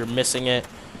stuff if you're missing it.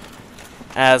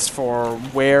 As for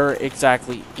where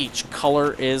exactly each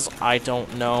color is, I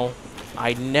don't know.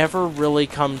 I never really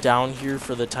come down here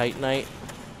for the Titanite,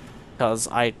 because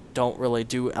I don't really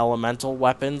do elemental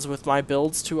weapons with my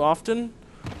builds too often.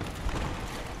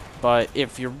 But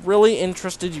if you're really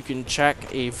interested, you can check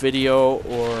a video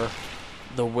or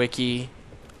the wiki.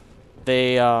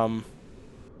 They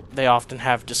they often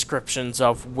have descriptions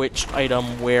of which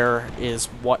item where is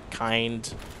what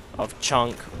kind of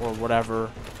chunk or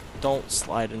whatever. Don't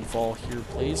slide and fall here,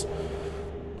 please.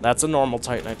 That's a normal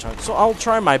Titanite chunk. So I'll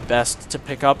try my best to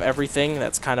pick up everything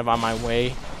that's kind of on my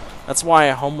way. That's why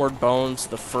I homeward boned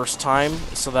the first time,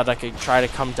 so that I could try to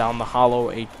come down the hollow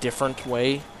a different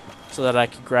way, so that I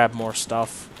could grab more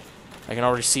stuff. I can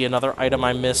already see another item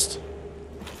I missed.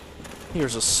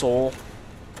 Here's a soul.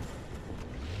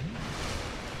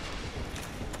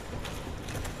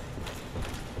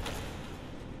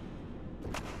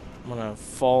 I'm gonna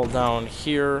fall down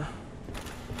here.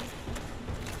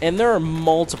 And there are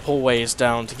multiple ways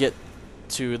down to get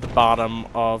to the bottom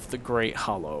of the Great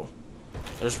Hollow.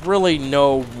 There's really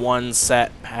no one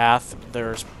set path.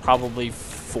 There's probably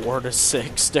 4 to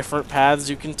 6 different paths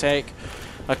you can take.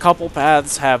 A couple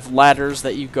paths have ladders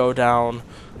that you go down.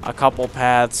 A couple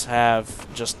paths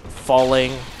have just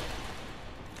falling.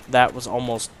 That was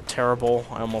almost terrible.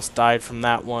 I almost died from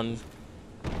that one.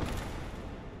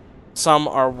 Some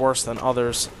are worse than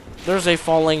others. There's a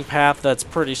falling path that's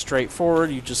pretty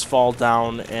straightforward. You just fall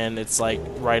down and it's like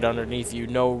right underneath you.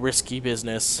 No risky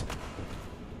business.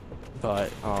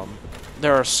 But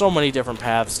there are so many different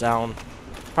paths down.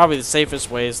 Probably the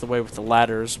safest way is the way with the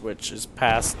ladders, which is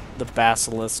past the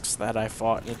basilisks that I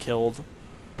fought and killed.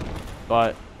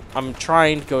 But I'm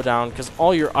trying to go down because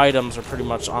all your items are pretty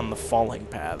much on the falling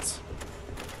paths.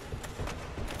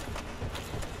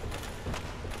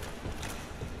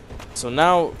 So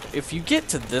now, if you get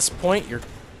to this point, you're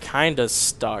kind of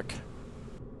stuck.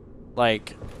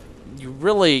 Like, you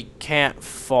really can't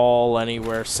fall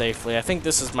anywhere safely. I think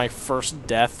this is my first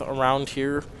death around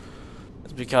here.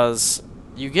 It's because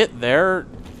you get there,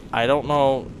 I don't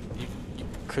know, you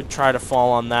could try to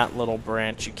fall on that little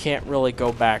branch. You can't really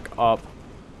go back up.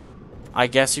 I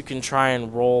guess you can try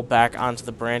and roll back onto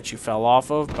the branch you fell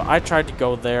off of, but I tried to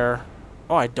go there.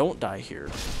 Oh, I don't die here.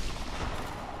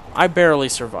 I barely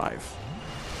survive.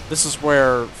 This is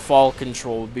where fall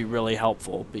control would be really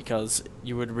helpful, because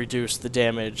you would reduce the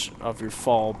damage of your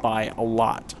fall by a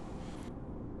lot.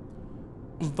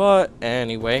 But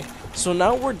anyway, so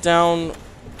now we're down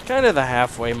kind of the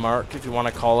halfway mark, if you want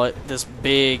to call it. This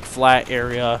big flat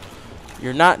area.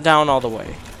 You're not down all the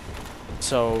way.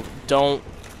 So don't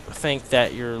think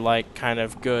that you're like kind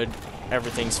of good,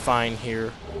 everything's fine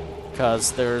here,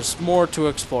 because there's more to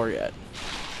explore yet.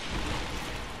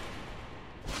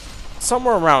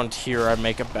 Somewhere around here I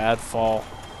make a bad fall.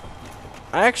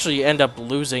 I actually end up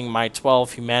losing my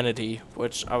 12 humanity,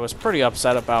 which I was pretty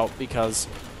upset about because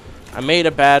I made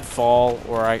a bad fall,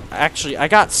 or I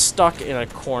got stuck in a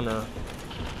corner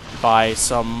by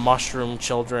some mushroom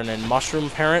children and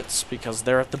mushroom parents because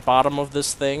they're at the bottom of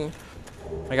this thing.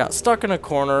 I got stuck in a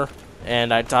corner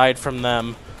and I died from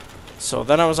them. So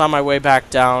then I was on my way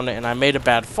back down and I made a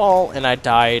bad fall and I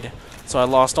died. So I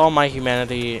lost all my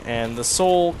humanity, and the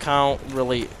soul count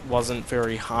really wasn't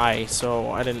very high,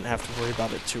 so I didn't have to worry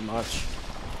about it too much.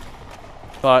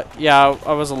 But yeah,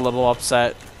 I was a little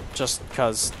upset just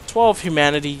because 12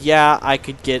 humanity, yeah, I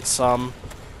could get some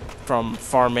from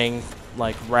farming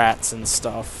like rats and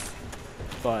stuff.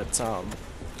 But,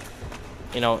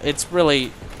 you know, it's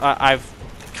really, I've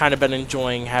kind of been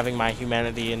enjoying having my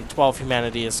humanity, and 12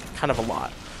 humanity is kind of a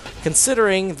lot.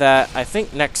 Considering that I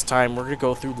think next time we're going to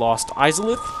go through Lost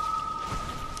Izalith,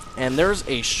 and there's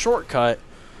a shortcut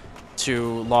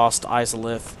to Lost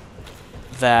Izalith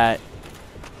that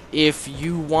if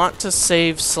you want to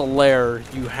save Solaire,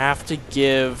 you have to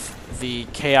give the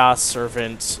Chaos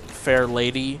Servant Fair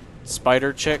Lady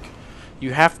Spider Chick,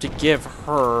 you have to give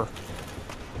her,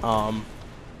 oh,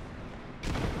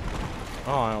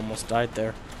 I almost died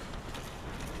there.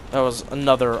 That was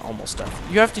another almost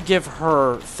death. You have to give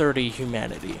her 30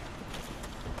 humanity.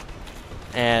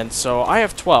 And so I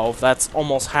have 12. That's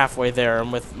almost halfway there.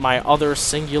 And with my other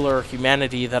singular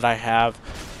humanity that I have,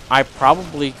 I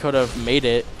probably could have made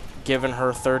it, given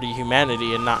her 30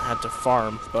 humanity and not had to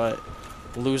farm. But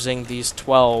losing these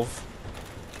 12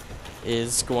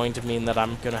 is going to mean that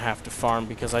I'm going to have to farm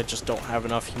because I just don't have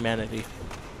enough humanity.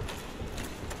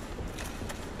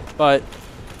 But,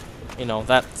 you know,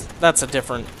 that's a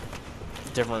different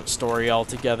story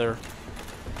altogether.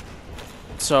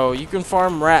 So you can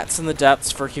farm rats in the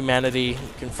depths for humanity.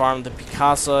 You can farm the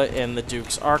Picasa in the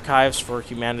Duke's Archives for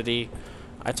humanity.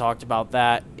 I talked about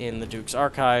that in the Duke's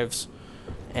Archives.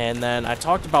 And then I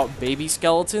talked about baby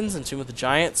skeletons in Tomb of the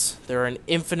Giants. They're an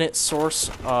infinite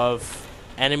source of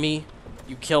enemy.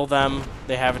 You kill them,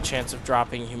 they have a chance of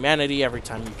dropping humanity every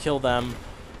time you kill them.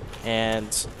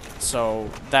 And so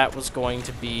that was going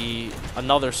to be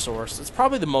another source. It's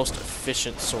probably the most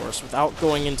efficient source without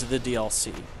going into the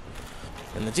DLC.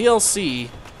 In the DLC,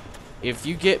 if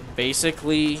you get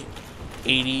basically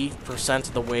 80%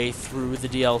 of the way through the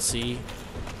DLC,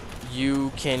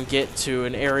 you can get to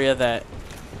an area that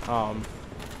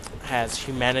has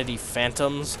humanity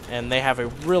phantoms, and they have a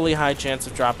really high chance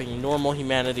of dropping normal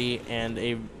humanity and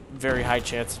a very high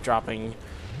chance of dropping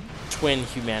twin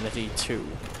humanity too.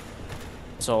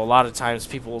 So a lot of times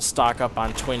people will stock up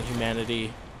on twin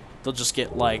humanity. They'll just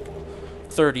get like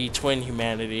 30 twin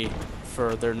humanity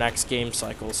for their next game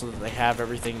cycle so that they have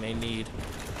everything they need.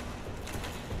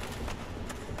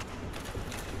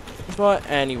 But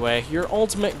anyway, your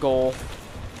ultimate goal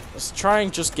is try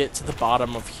and just get to the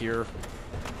bottom of here.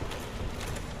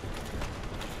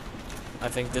 I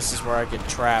think this is where I get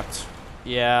trapped.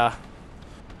 Yeah.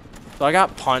 So I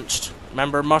got punched.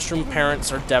 Remember, mushroom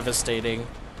parents are devastating.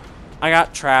 I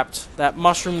got trapped. That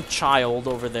mushroom child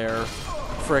over there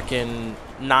frickin'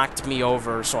 knocked me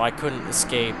over so I couldn't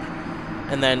escape.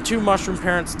 And then 2 mushroom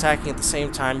parents attacking at the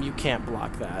same time, you can't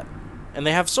block that. And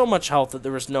they have so much health that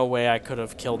there was no way I could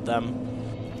have killed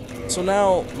them. So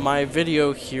now my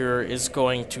video here is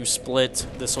going to split.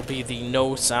 This will be the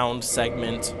no sound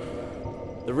segment.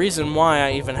 The reason why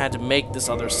I even had to make this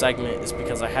other segment is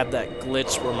because I had that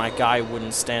glitch where my guy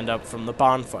wouldn't stand up from the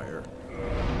bonfire.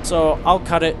 So I'll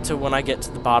cut it to when I get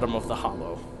to the bottom of the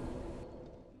hollow.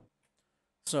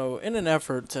 So in an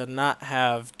effort to not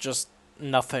have just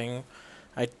nothing,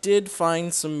 I did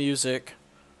find some music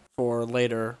for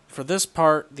later. For this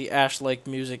part, the Ash Lake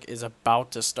music is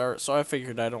about to start, so I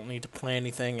figured I don't need to play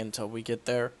anything until we get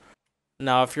there.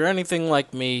 Now, if you're anything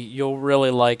like me, you'll really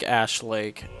like Ash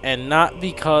Lake, and not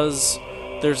because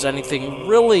there's anything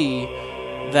really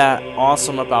that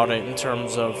awesome about it in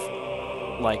terms of,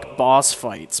 like, boss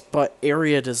fights, but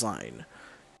area design.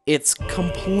 It's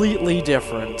completely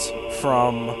different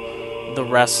from the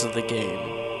rest of the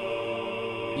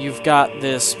game. You've got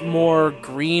this more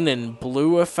green and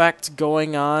blue effect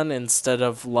going on instead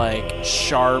of, like,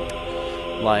 sharp,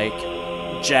 like,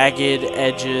 jagged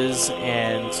edges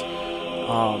and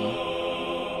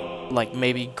like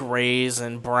maybe grays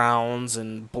and browns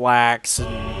and blacks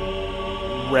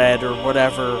and red or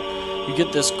whatever. You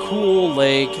get this cool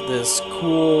lake, this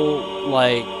cool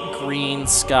like green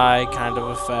sky kind of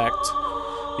effect.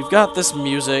 You've got this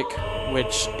music,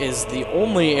 which is the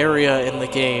only area in the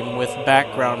game with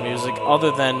background music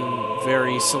other than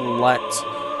very select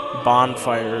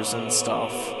bonfires and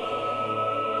stuff.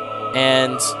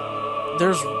 And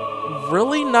there's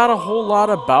really not a whole lot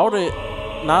about it.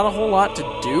 Not a whole lot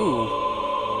to do.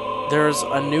 There's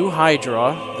a new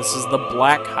Hydra. This is the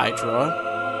Black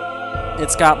Hydra.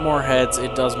 It's got more heads,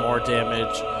 it does more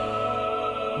damage.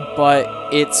 But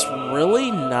it's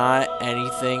really not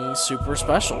anything super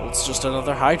special. It's just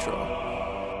another Hydra.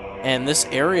 And this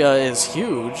area is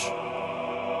huge,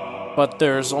 but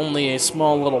there's only a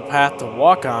small little path to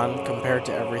walk on compared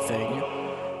to everything.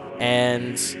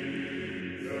 And,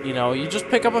 you know, you just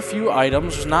pick up a few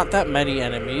items. There's not that many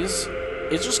enemies.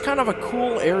 It's just kind of a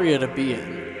cool area to be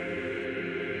in.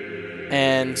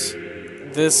 And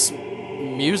this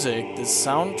music, this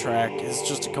soundtrack, is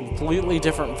just a completely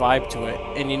different vibe to it.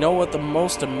 And you know what the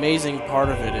most amazing part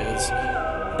of it is?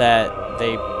 That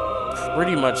they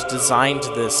pretty much designed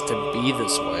this to be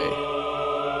this way.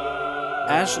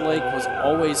 Ash Lake was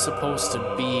always supposed to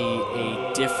be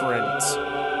a different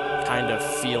kind of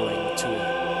feeling to it.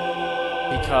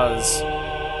 Because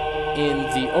in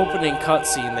the opening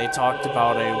cutscene, they talked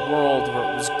about a world where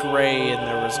it was gray and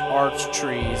there was arch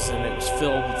trees and it was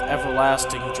filled with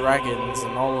everlasting dragons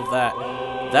and all of that.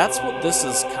 That's what this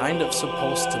is kind of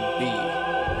supposed to be.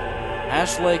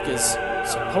 Ash Lake is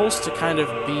supposed to kind of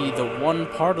be the one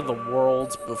part of the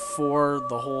world before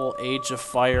the whole Age of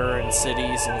Fire and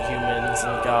cities and humans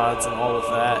and gods and all of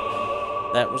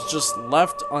that was just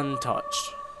left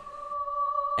untouched.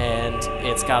 And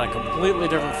it's got a completely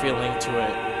different feeling to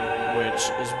it, which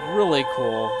is really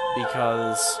cool,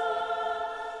 because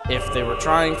if they were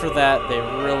trying for that, they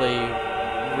really,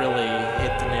 really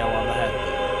hit the nail on the head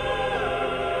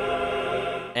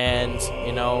there. And,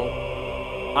 you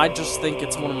know, I just think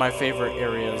it's one of my favorite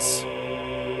areas.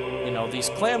 You know, these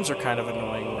clams are kind of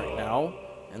annoying right now,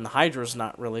 and the Hydra's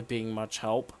not really being much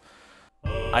help.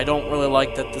 I don't really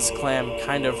like that this clam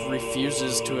kind of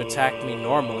refuses to attack me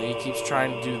normally. He keeps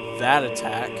trying to do that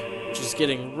attack, which is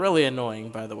getting really annoying,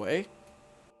 by the way.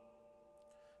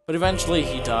 But eventually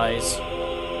he dies,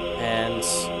 and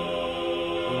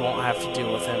we won't have to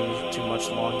deal with him too much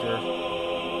longer.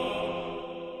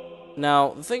 Now,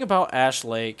 the thing about Ash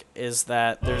Lake is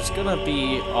that there's gonna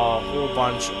be a whole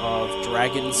bunch of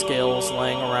dragon scales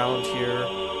laying around here,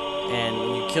 and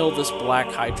when you kill this Black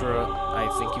Hydra, I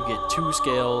think you get 2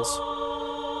 scales,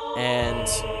 and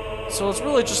So it's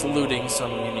really just looting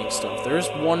some unique stuff. There is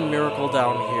one miracle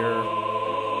down here,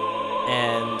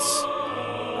 and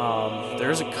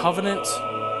there's a covenant,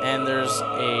 and there's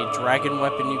a dragon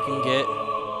weapon you can get.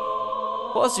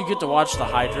 Plus, you get to watch the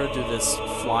Hydra do this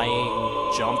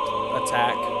flying jump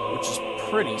attack, which is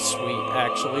pretty sweet,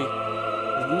 actually.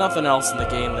 There's nothing else in the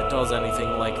game that does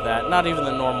anything like that. Not even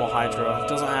the normal Hydra. It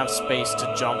doesn't have space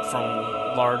to jump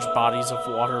from large bodies of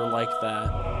water like that.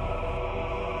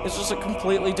 It's just a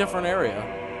completely different area.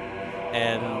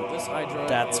 And this Hydra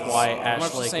that's why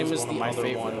Ash Lake is one of my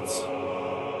favorites.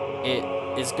 It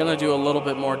is going to do a little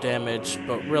bit more damage,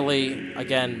 but really,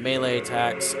 again, melee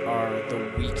attacks are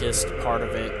the weakest part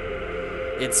of it.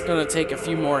 It's going to take a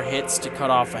few more hits to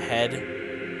cut off a head,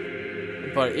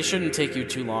 but it shouldn't take you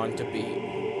too long to beat.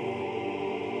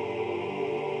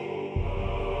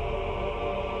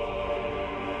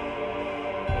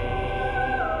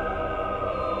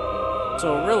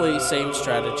 So really, same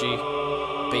strategy.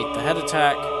 Bait the head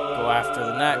attack, go after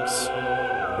the necks.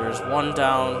 There's one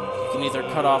down. You can either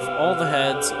cut off all the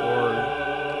heads or,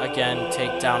 again,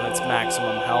 take down its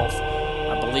maximum health.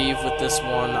 I believe with this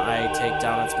one, I take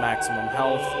down its maximum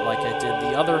health like I did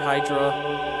the other Hydra.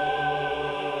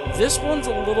 This one's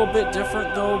a little bit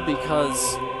different, though,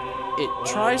 because it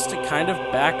tries to kind of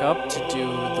back up to do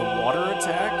the water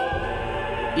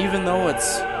attack. Even though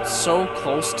it's so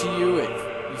close to you,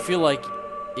 you feel like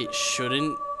it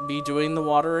shouldn't be doing the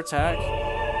water attack.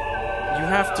 You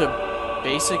have to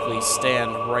basically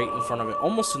stand right in front of it,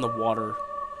 almost in the water,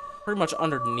 pretty much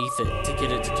underneath it, to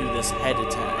get it to do this head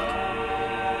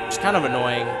attack. Which is kind of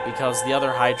annoying, because the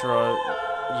other Hydra,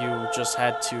 you just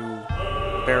had to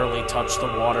barely touch the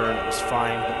water and it was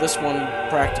fine, but this one, you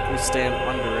practically stand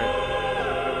under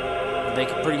it. They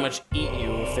could pretty much eat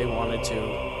you if they wanted to.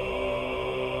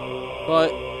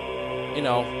 But, you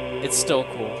know, it's still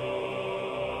cool.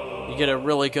 You get a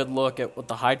really good look at what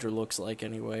the Hydra looks like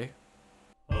anyway.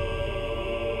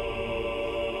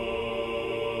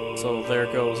 So there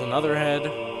goes another head.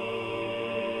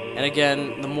 And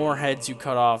again, the more heads you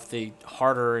cut off, the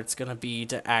harder it's going to be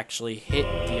to actually hit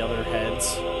the other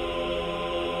heads.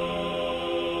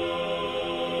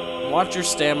 Watch your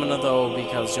stamina though,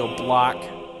 because you'll block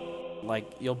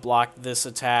this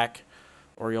attack,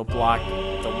 or you'll block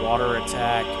the water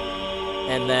attack,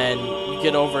 and then you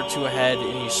get over to a head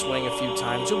and you swing a few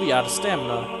times, you'll be out of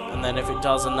stamina. And then if it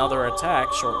does another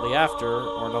attack shortly after,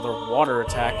 or another water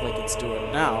attack like it's doing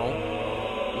now,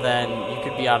 then you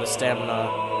could be out of stamina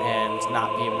and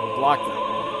not be able to block that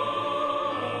one.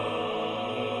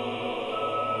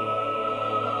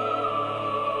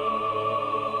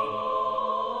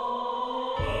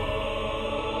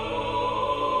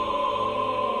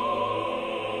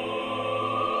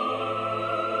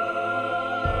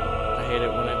 I hate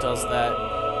it when it does that.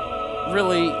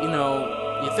 Really, you know,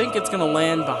 you think it's going to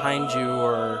land behind you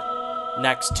or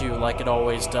next to you like it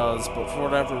always does, but for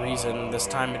whatever reason, this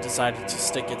time it decided to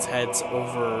stick its heads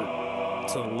over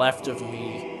to the left of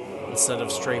me instead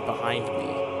of straight behind me.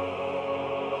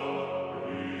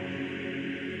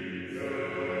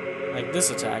 Like this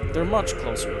attack, they're much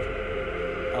closer.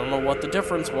 I don't know what the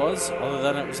difference was, other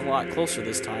than it was a lot closer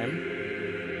this time.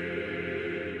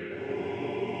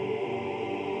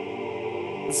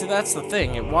 See, that's the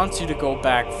thing. It wants you to go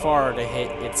back far to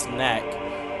hit its neck,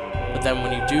 but then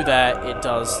when you do that, it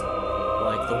does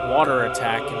like the water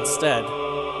attack instead.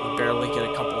 You barely get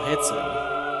a couple hits in.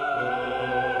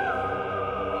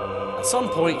 At some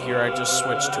point here, I just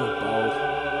switched to a bow.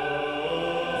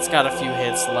 It's got a few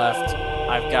hits left.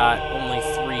 I've got only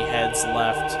 3 heads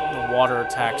left. The water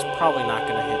attack's probably not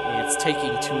going to hit me. It's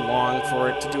taking too long for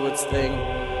it to do its thing,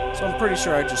 so I'm pretty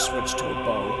sure I just switched to a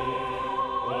bow.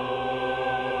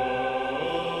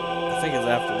 I think it's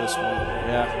after this one,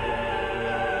 yeah.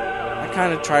 I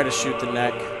kind of try to shoot the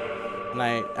neck, and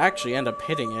I actually end up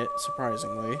hitting it,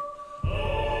 surprisingly.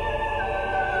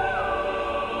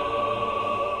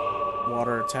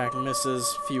 Water attack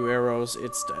misses, few arrows,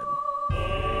 it's dead.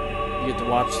 You get to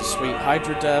watch the sweet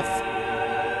Hydra death.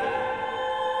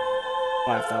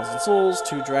 5,000 souls,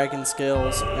 2 dragon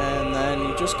scales, and then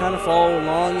you just kind of follow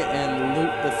along and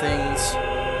loot the things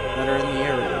that are in the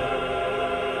area.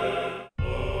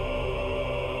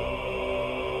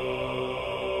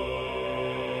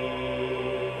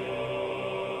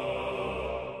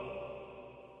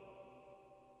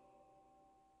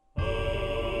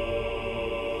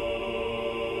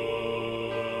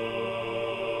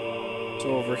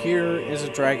 So over here is a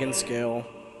dragon scale,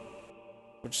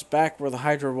 which is back where the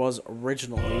Hydra was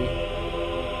originally,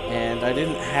 and I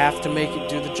didn't have to make it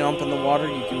do the jump in the water.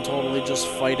 You can totally just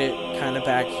fight it kind of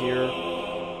back here.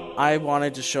 I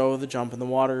wanted to show the jump in the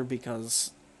water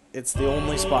because It's the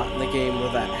only spot in the game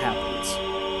where that happens.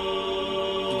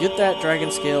 You get that dragon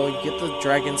scale, you get the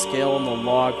dragon scale on the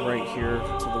log right here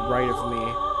to the right of me.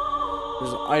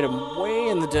 There's an item way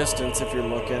in the distance if you're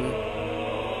looking.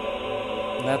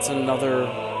 And that's another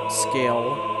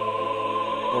scale.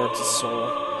 Or it's a soul.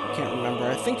 I can't remember.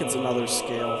 I think it's another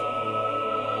scale.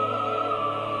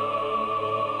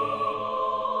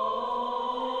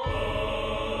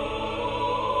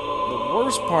 The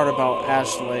worst part about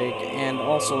Ash Lake, and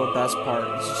also the best part,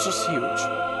 is it's just huge.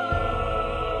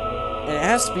 And it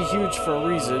has to be huge for a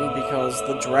reason, because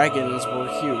the dragons were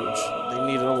huge. They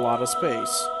needed a lot of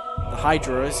space. The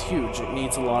Hydra is huge. It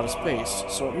needs a lot of space.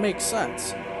 So it makes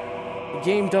sense. The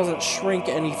game doesn't shrink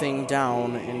anything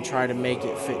down and try to make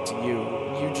it fit to you.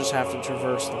 You just have to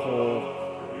traverse the whole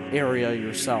area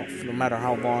yourself, no matter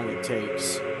how long it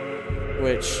takes.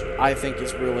 Which I think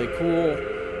is really cool.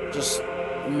 Just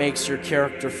makes your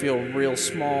character feel real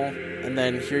small, and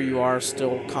then here you are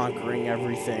still conquering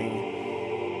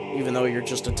everything, even though you're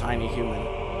just a tiny human.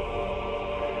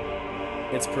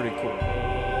 It's pretty cool.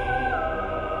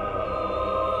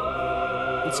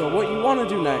 And so what you want to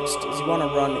do next is you want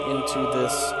to run into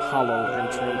this hollow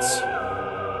entrance.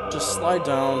 Just slide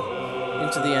down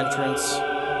into the entrance,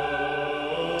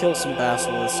 kill some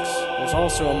basilisks. There's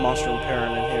also a mushroom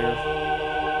parent in here.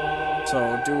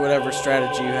 So do whatever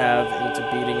strategy you have into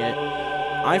beating it.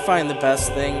 I find the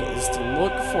best thing is to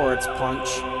look for its punch.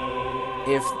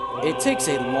 If it takes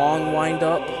a long wind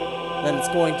up, then it's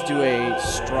going to do a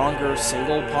stronger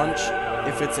single punch.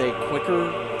 If it's a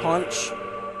quicker punch,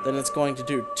 then it's going to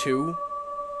do 2.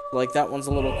 Like, that one's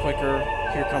a little quicker.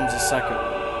 Here comes a second one.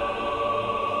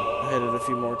 I hit it a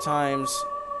few more times.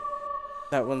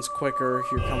 That one's quicker.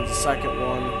 Here comes the second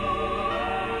one.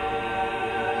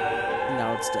 And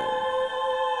now it's dead.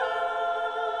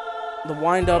 The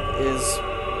wind-up is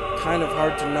kind of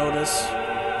hard to notice,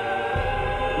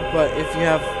 but if you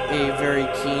have a very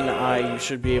keen eye, you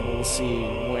should be able to see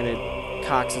when it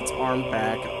cocks its arm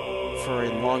back for a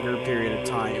longer period of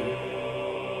time.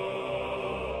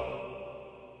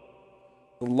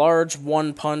 The large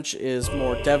one punch is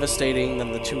more devastating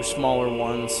than the 2 smaller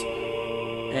ones,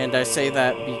 and I say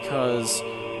that because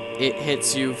it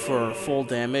hits you for full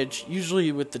damage.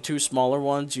 Usually with the 2 smaller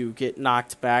ones, you get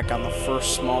knocked back on the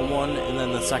first small one, and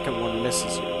then the second one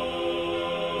misses you.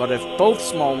 But if both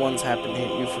small ones happen to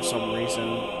hit you for some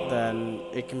reason, then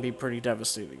it can be pretty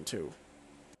devastating too.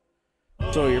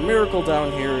 So your miracle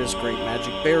down here is Great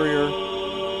Magic Barrier,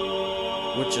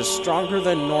 which is stronger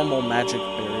than normal Magic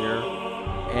Barrier,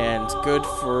 and good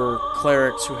for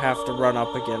clerics who have to run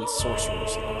up against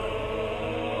sorcerers a lot.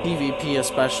 PvP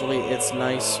especially, it's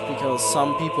nice because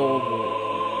some people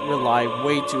will rely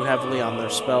way too heavily on their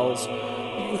spells.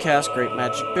 You can cast Great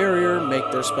Magic Barrier, make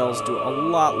their spells do a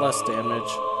lot less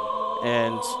damage,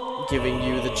 and giving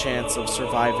you the chance of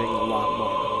surviving a lot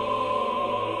more.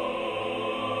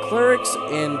 Clerics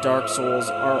in Dark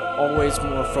Souls are always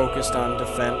more focused on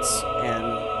defense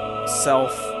and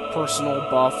personal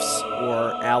buffs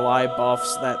or ally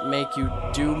buffs that make you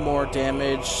do more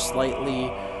damage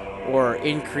slightly or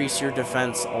increase your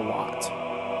defense a lot.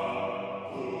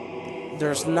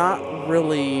 There's not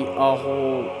really a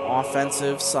whole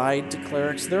offensive side to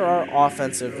clerics. There are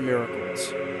offensive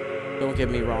miracles. Don't get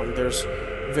me wrong. There's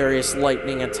various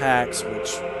lightning attacks,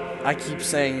 which I keep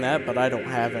saying that, but I don't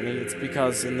have any. It's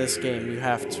because in this game you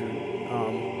have to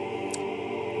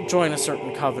join a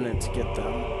certain covenant to get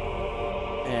them.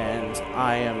 And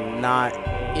I am not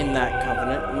in that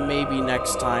covenant. Maybe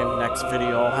next time, next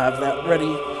video, I'll have that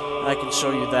ready. I can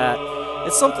show you that.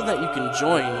 It's something that you can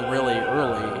join really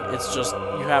early. It's just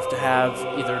you have to have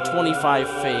either 25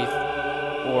 faith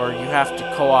or you have to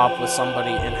co-op with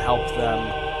somebody and help them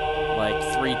like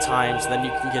 3 times, then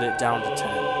you can get it down to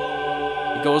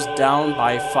 10. It goes down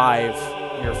by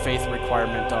 5, your faith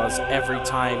requirement does, every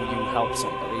time you help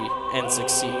somebody and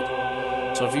succeed.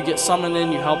 So if you get summoned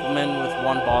in, you help them in with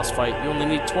 1 boss fight, you only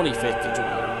need 20 faith to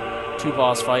join. 2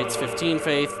 boss fights, 15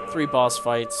 faith, 3 boss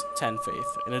fights, 10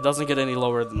 faith. And it doesn't get any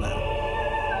lower than that.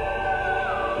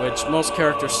 Which most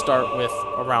characters start with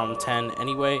around 10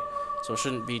 anyway, so it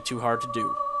shouldn't be too hard to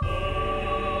do.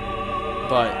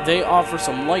 But they offer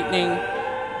some lightning.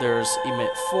 There's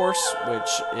Emit Force,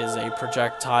 which is a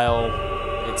projectile.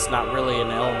 It's not really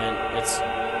an element, it's,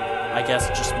 I guess,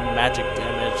 just magic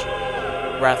damage.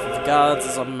 Wrath of the Gods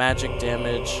is a magic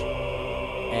damage.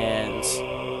 And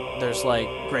there's like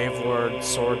Gravelord,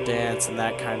 Sword Dance, and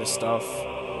that kind of stuff.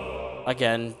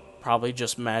 Again, probably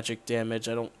just magic damage.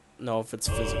 I don't know if it's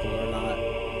physical or not.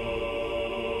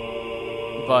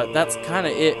 But that's kind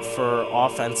of it for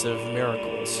offensive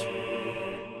miracles.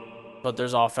 but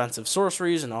there's offensive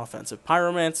sorceries and offensive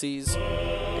pyromancies,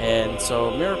 and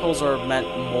so miracles are meant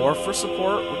more for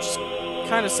support, which is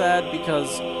kind of sad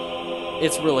because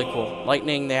it's really cool.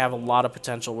 Lightning, they have a lot of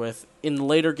potential with. In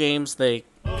later games, they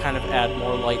kind of add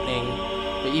more lightning,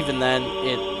 but even then,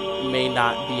 it may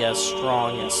not be as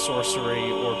strong as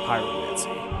sorcery or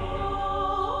pyromancy.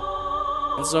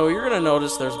 And so you're going to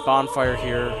notice there's a bonfire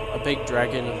here, a big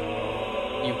dragon.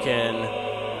 You can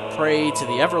pray to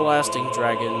the everlasting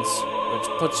dragons, which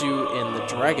puts you in the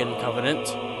Dragon Covenant,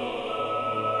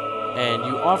 and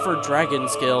you offer dragon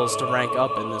scales to rank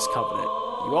up in this covenant.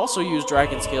 You also use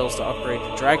dragon scales to upgrade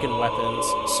your dragon weapons,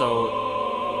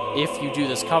 so if you do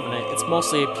this covenant, it's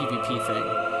mostly a PvP thing.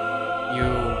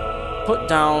 You put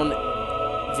down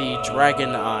the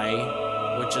dragon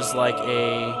eye, which is like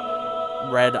a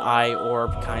red eye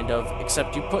orb kind of,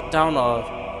 except you put down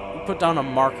a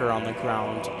marker on the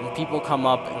ground, and people come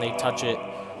up and they touch it,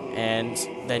 and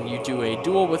then you do a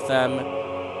duel with them,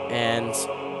 and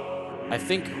I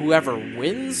think whoever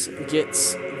wins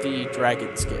gets the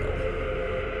dragon scale.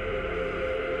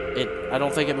 I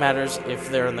don't think it matters if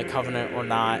they're in the covenant or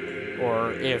not,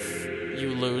 or if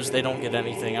you lose, they don't get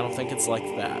anything. I don't think it's like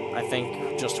that. I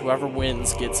think just whoever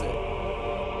wins gets it.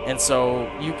 And so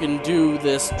you can do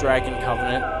this dragon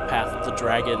covenant, Path of the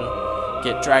Dragon,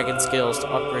 get dragon skills to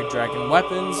upgrade dragon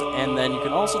weapons, and then you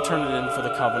can also turn it in for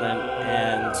the covenant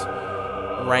and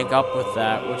rank up with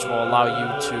that, which will allow you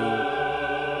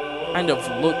to kind of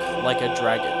look like a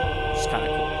dragon, which is kind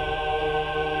of cool.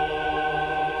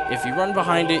 If you run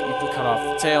behind it, you can cut off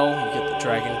the tail. You get the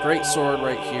Dragon Greatsword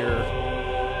right here.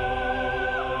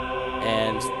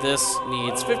 And this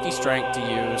needs 50 strength to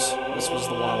use. This was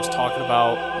the one I was talking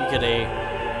about. You get a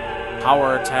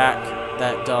power attack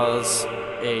that does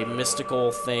a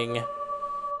mystical thing.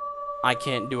 I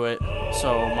can't do it,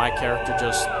 so my character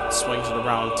just swings it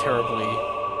around terribly.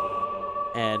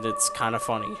 And it's kind of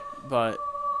funny. But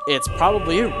it's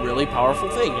probably a really powerful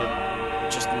thing.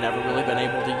 I've just never really been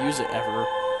able to use it ever.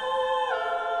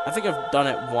 I think I've done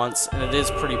it once, and it is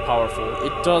pretty powerful.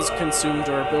 It does consume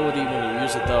durability when you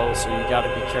use it, though, so you gotta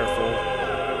be careful.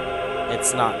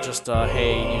 It's not just a,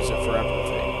 hey, use it for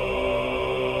everything.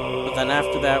 But then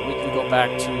after that, we can go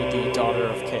back to the Daughter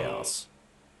of Chaos.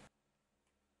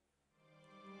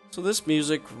 So this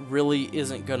music really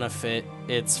isn't gonna fit.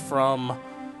 It's from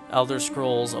Elder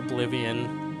Scrolls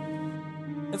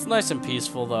Oblivion. It's nice and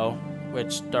peaceful, though,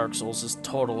 which Dark Souls is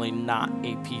totally not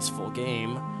a peaceful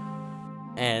game.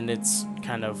 And it's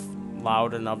kind of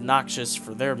loud and obnoxious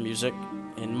for their music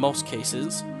in most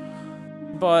cases.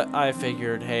 But I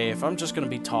figured, hey, if I'm just going to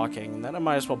be talking, then I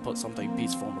might as well put something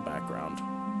peaceful in the background.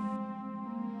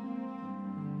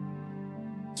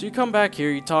 So you come back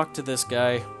here, you talk to this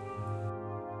guy,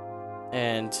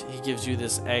 and he gives you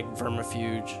this egg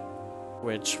vermifuge,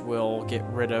 which will get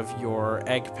rid of your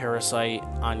egg parasite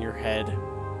on your head.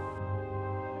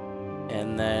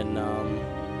 And then,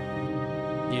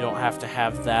 you don't have to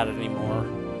have that anymore.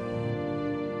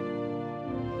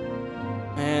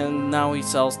 And now he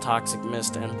sells Toxic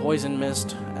Mist and Poison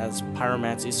Mist as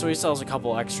pyromancy, so he sells a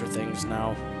couple extra things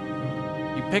now.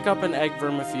 You pick up an egg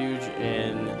vermifuge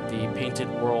in the Painted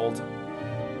World,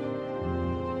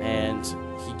 and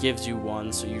he gives you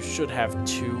one, so you should have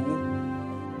two.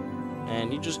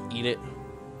 And you just eat it.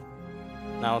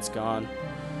 Now it's gone.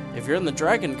 If you're in the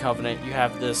Dragon Covenant, you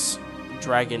have this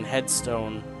Dragon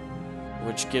Headstone,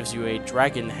 which gives you a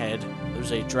dragon head. There's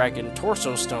a dragon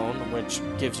torso stone, which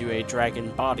gives you a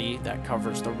dragon body that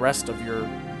covers the rest of your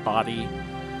body.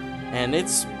 And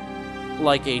it's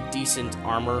like a decent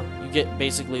armor. You get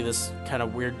basically this kind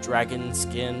of weird dragon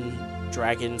skin,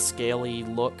 dragon scaly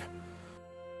look.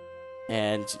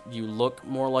 And you look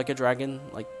more like a dragon,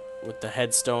 like with the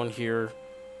headstone here.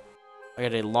 I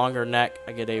get a longer neck,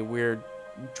 I get a weird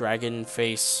dragon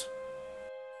face.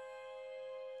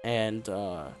 And,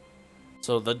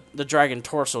 so the dragon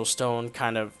torso stone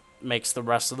kind of makes the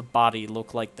rest of the body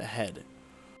look like the head.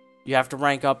 You have to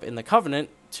rank up in the Covenant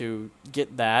to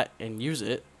get that and use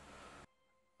it.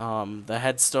 The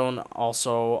headstone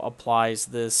also applies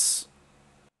this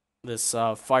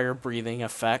fire breathing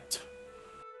effect.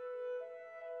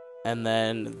 And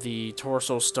then the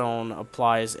torso stone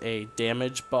applies a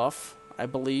damage buff, I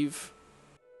believe.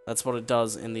 That's what it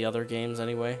does in the other games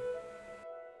anyway.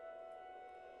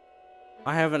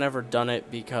 I haven't ever done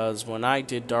it because when I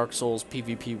did Dark Souls,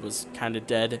 PvP was kind of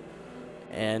dead.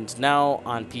 And now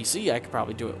on PC, I could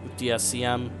probably do it with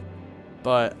DSCM.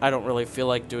 But I don't really feel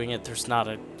like doing it. There's not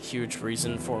a huge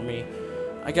reason for me.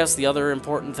 I guess the other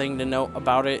important thing to note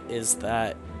about it is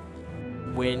that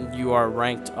when you are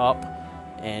ranked up,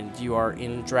 and you are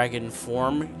in dragon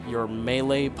form, your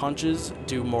melee punches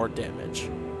do more damage.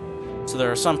 So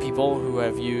there are some people who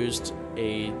have used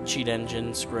a cheat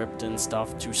engine script and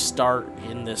stuff to start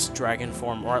in this dragon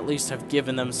form, or at least have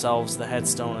given themselves the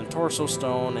headstone and torso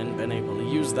stone and been able to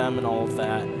use them and all of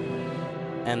that.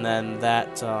 And then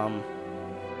that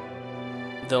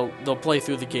they'll play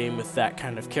through the game with that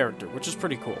kind of character, which is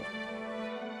pretty cool.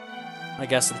 I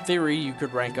guess in theory you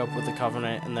could rank up with the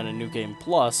Covenant and then a New Game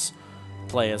Plus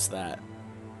play as that.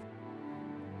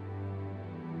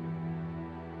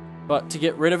 But to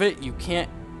get rid of it, you can't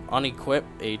unequip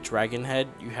a dragon head,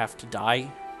 you have to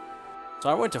die. So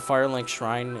I went to Firelink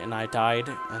Shrine and I died,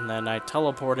 and then I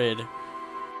teleported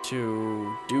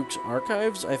to Duke's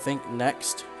Archives, I think,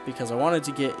 next, because I wanted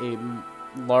to get a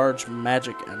large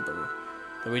magic ember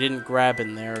that we didn't grab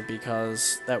in there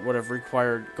because that would have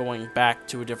required going back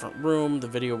to a different room. The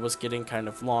video was getting kind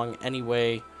of long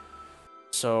anyway,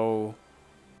 so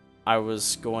I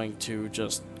was going to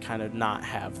just kind of not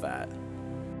have that.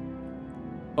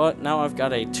 But now I've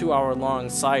got a 2-hour-long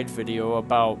side video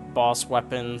about boss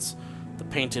weapons, the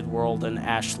Painted World, and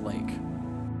Ash Lake.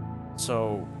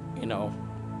 So, you know,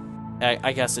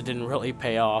 I guess it didn't really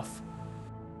pay off.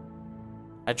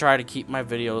 I try to keep my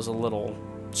videos a little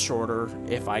shorter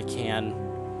if I can,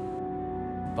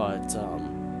 but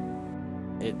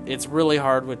it's really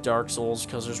hard with Dark Souls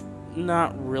because there's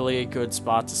not really a good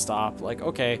spot to stop. Like,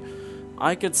 okay,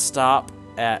 I could stop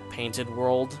at Painted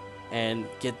World and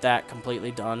get that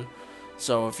completely done.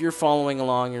 So if you're following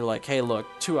along, you're like, hey, look,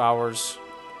 2 hours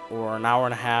or an hour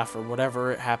and a half or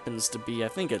whatever it happens to be, I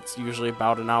think it's usually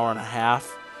about an hour and a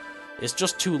half, it's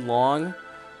just too long.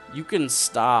 You can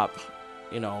stop,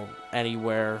 you know,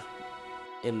 anywhere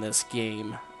in this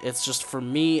game. It's just, for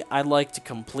me, I like to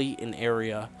complete an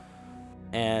area,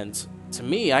 and to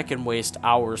me, I can waste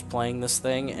hours playing this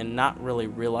thing and not really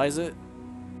realize it,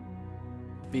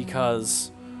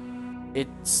 because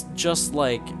it's just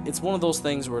like, it's one of those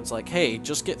things where it's like, hey,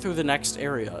 just get through the next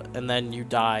area, and then you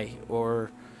die,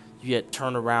 or you get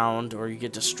turned around, or you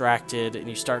get distracted, and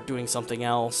you start doing something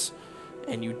else,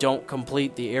 and you don't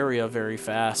complete the area very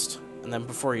fast, and then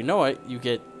before you know it, you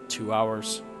get 2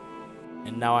 hours.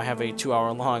 And now I have a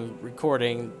 2-hour-long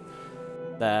recording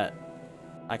that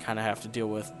I kind of have to deal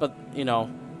with. But, you know,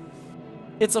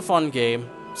 it's a fun game,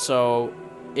 so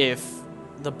if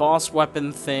the boss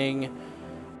weapon thing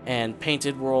and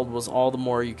Painted World was all the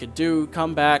more you could do,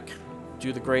 come back,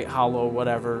 do the Great Hollow,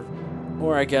 whatever.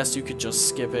 Or I guess you could just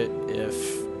skip it if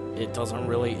it doesn't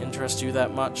really interest you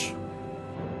that much.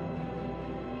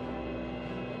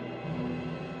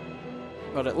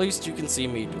 But at least you can see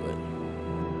me do it.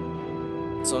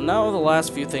 So now the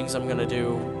last few things I'm going to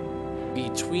do,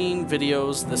 between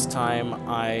videos this time,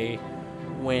 I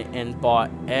went and bought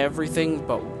everything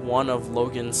but one of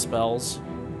Logan's spells.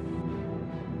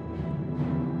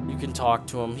 You can talk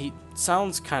to him. He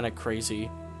sounds kind of crazy,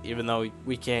 even though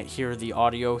we can't hear the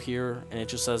audio here, and it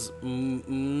just says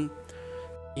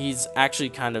He's actually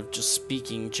kind of just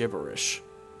speaking gibberish.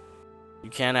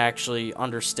 You can't actually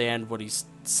understand what he's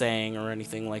saying or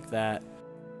anything like that.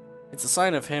 It's a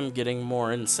sign of him getting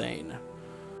more insane.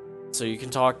 So you can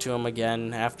talk to him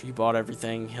again after you bought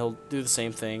everything. He'll do the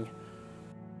same thing.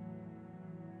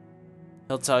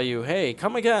 He'll tell you, hey,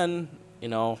 come again. You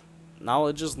know,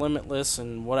 knowledge is limitless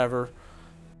and whatever.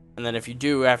 And then if you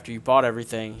do after you bought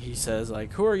everything, he says,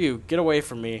 like, who are you? Get away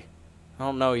from me. I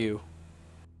don't know you.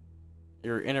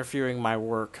 You're interfering my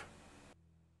work.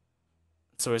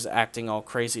 So he's acting all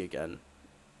crazy again.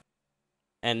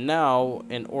 And now,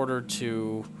 in order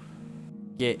to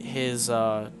get his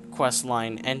quest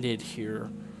line ended here,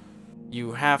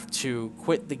 you have to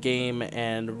quit the game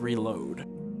and reload.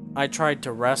 I tried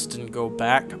to rest and go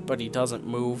back, but he doesn't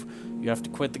move. You have to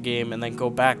quit the game and then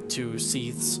go back to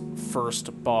Scythe's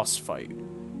first boss fight.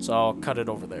 So I'll cut it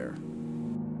over there.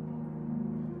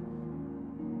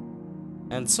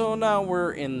 And so now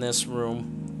we're in this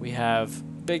room. We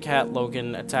have Big Hat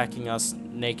Logan attacking us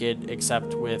naked,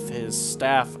 except with his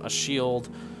staff, a shield.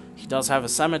 He does have a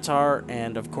scimitar,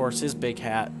 and of course his big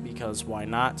hat, because why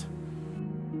not?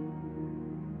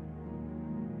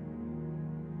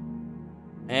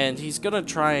 And he's gonna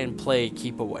try and play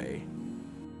keep away.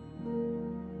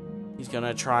 He's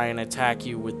gonna try and attack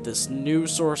you with this new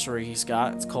sorcery he's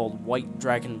got. It's called White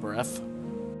Dragon Breath.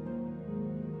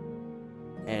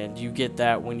 And you get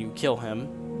that when you kill him.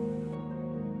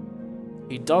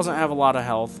 He doesn't have a lot of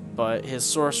health, but his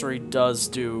sorcery does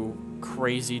do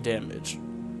crazy damage.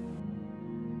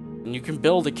 And you can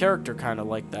build a character kind of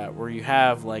like that, where you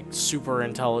have like super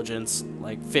intelligence,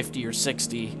 like 50 or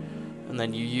 60, and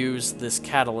then you use this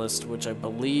catalyst, which I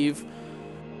believe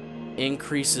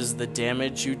increases the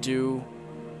damage you do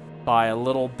by a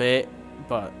little bit,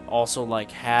 but also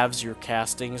like halves your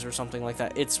castings or something like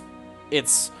that.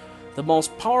 It's the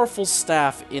most powerful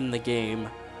staff in the game,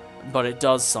 but it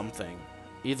does something.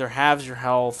 Either halves your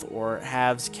health or it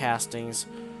halves castings.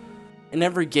 In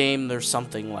every game there's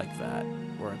something like that,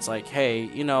 where it's like, hey,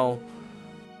 you know,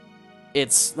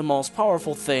 it's the most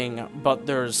powerful thing, but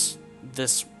there's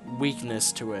this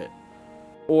weakness to it.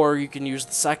 Or you can use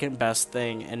the second best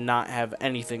thing and not have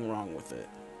anything wrong with it.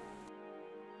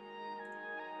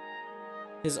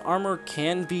 His armor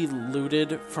can be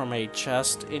looted from a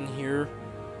chest in here.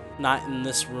 Not in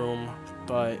this room,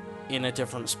 but in a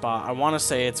different spot. I want to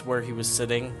say it's where he was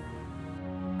sitting.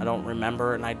 I don't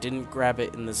remember, and I didn't grab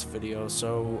it in this video,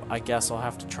 so I guess I'll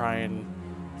have to try and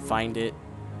find it.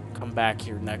 Come back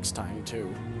here next time,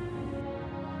 too.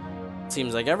 It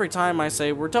seems like every time I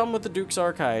say we're done with the Duke's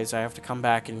Archives, I have to come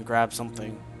back and grab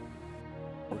something.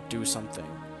 Or do something.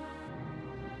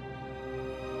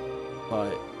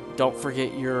 But don't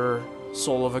forget your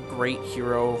Soul of a Great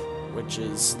Hero, which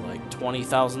is like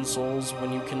 20,000 souls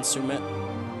when you consume it.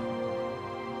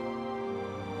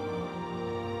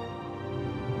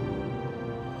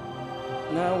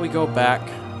 Now we go back.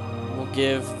 We'll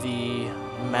give the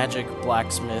magic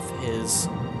blacksmith his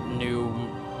new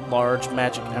large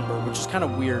magic ember, which is kind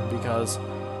of weird because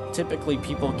typically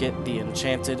people get the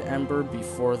enchanted ember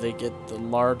before they get the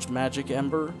large magic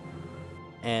ember.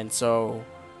 And so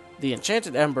the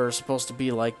enchanted ember is supposed to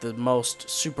be like the most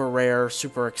super rare,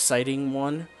 super exciting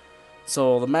one.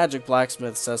 So the magic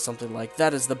blacksmith says something like,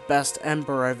 "That is the best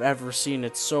ember I've ever seen.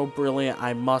 It's so brilliant.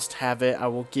 I must have it. I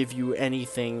will give you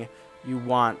anything you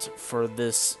want for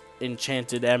this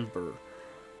enchanted ember."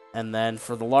 And then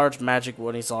for the large magic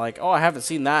one, he's like, "Oh, I haven't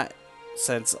seen that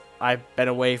since I've been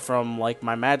away from like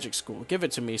my magic school. Give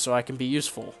it to me so I can be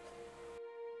useful."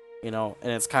 You know,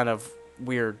 and it's kind of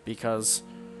weird because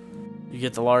you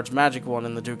get the large magic one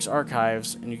in the Duke's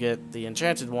Archives, and you get the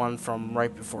enchanted one from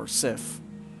right before Sif.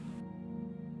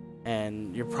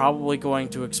 And you're probably going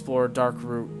to explore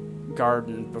Darkroot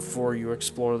Garden before you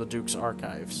explore the Duke's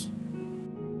Archives.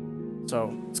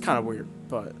 So, it's kind of weird,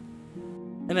 but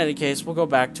in any case, we'll go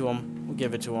back to him, we'll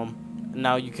give it to him, and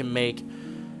now you can make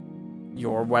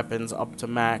your weapons up to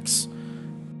max.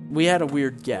 We had a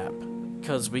weird gap,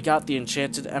 because we got the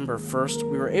enchanted ember first.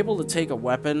 We were able to take a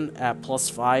weapon at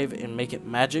 +5 and make it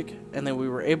magic, and then we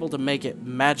were able to make it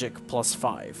magic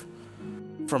 +5.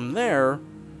 From there,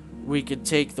 we could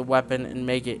take the weapon and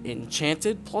make it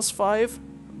enchanted +5,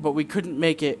 but we couldn't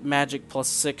make it magic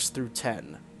 +6 through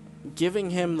 10. Giving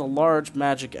him the large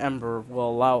magic ember will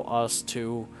allow us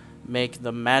to make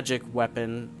the magic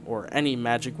weapon, or any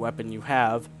magic weapon you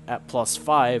have, at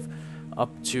 +5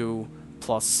 up to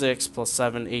 +6,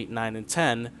 +7, 8, 9, and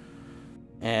 10.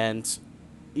 And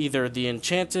either the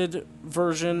enchanted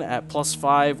version at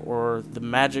 +5 or the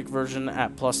magic version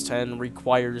at +10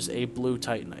 requires a blue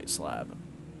Titanite slab.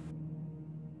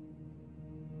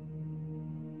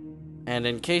 And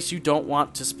in case you don't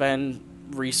want to spend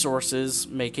resources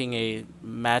making a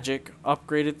magic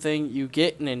upgraded thing, you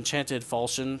get an enchanted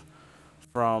falchion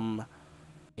from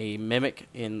a mimic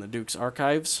in the Duke's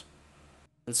Archives.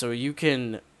 And so you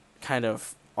can kind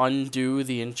of undo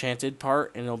the enchanted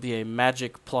part, and it'll be a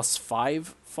magic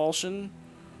 +5 falchion.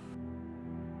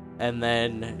 And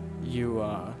then you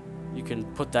can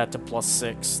put that to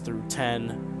 +6 through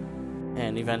 10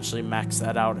 and eventually max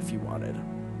that out if you wanted.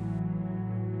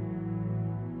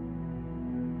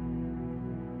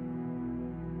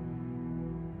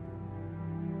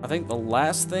 I think the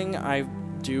last thing I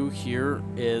do here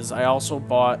is I also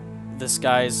bought this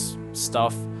guy's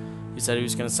stuff. He said he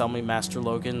was going to sell me Master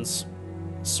Logan's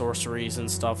sorceries and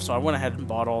stuff, so I went ahead and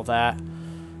bought all that.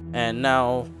 And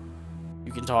now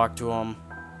you can talk to him,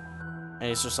 and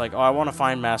he's just like, "Oh, I want to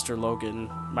find Master Logan.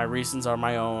 My reasons are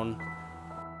my own."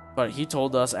 But he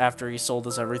told us after he sold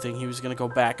us everything, he was going to go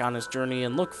back on his journey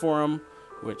and look for him,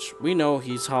 which we know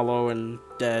he's hollow and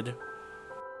dead.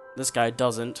 This guy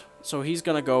doesn't. So he's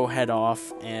going to go head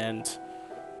off and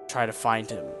try to find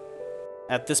him.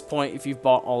 At this point, if you've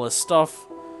bought all his stuff,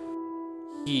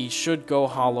 he should go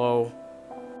hollow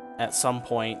at some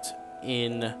point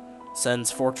in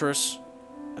Sen's Fortress.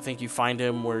 I think you find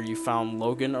him where you found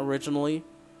Logan originally.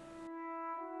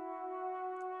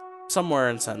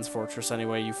 Somewhere in Sen's Fortress,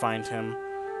 anyway, you find him.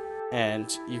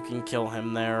 And you can kill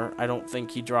him there. I don't think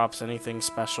he drops anything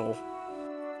special.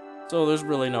 So there's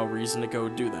really no reason to go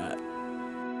do that.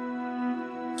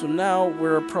 So now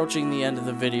we're approaching the end of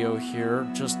the video here.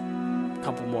 Just a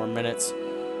couple more minutes.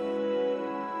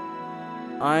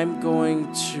 I'm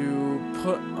going to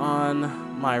put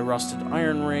on my rusted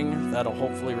iron ring. That'll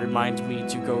hopefully remind me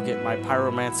to go get my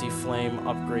pyromancy flame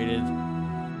upgraded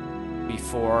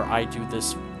before I do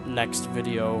this next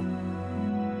video.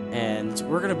 And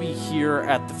we're gonna be here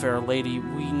at the Fair Lady.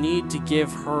 We need to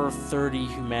give her 30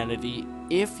 humanity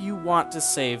if you want to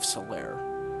save Solaire.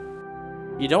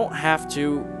 You don't have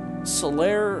to.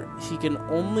 Solaire, he can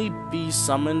only be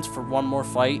summoned for one more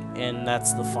fight, and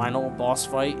that's the final boss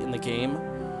fight in the game.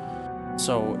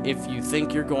 So if you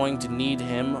think you're going to need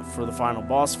him for the final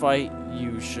boss fight,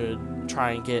 you should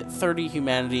try and get 30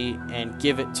 humanity and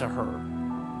give it to her.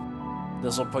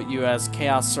 This will put you as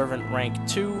Chaos Servant rank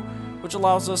 2, which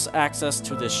allows us access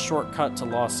to this shortcut to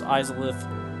Lost Izalith.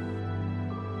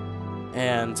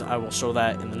 And I will show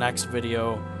that in the next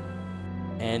video.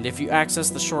 And if you access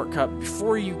the shortcut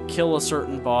before you kill a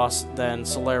certain boss, then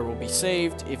Solaire will be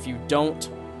saved. If you don't,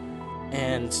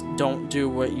 and don't do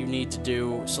what you need to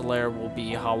do, Solaire will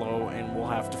be hollow and we'll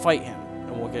have to fight him,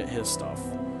 and we'll get his stuff.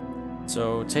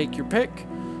 So take your pick,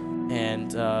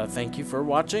 and thank you for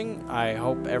watching. I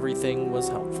hope everything was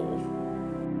helpful.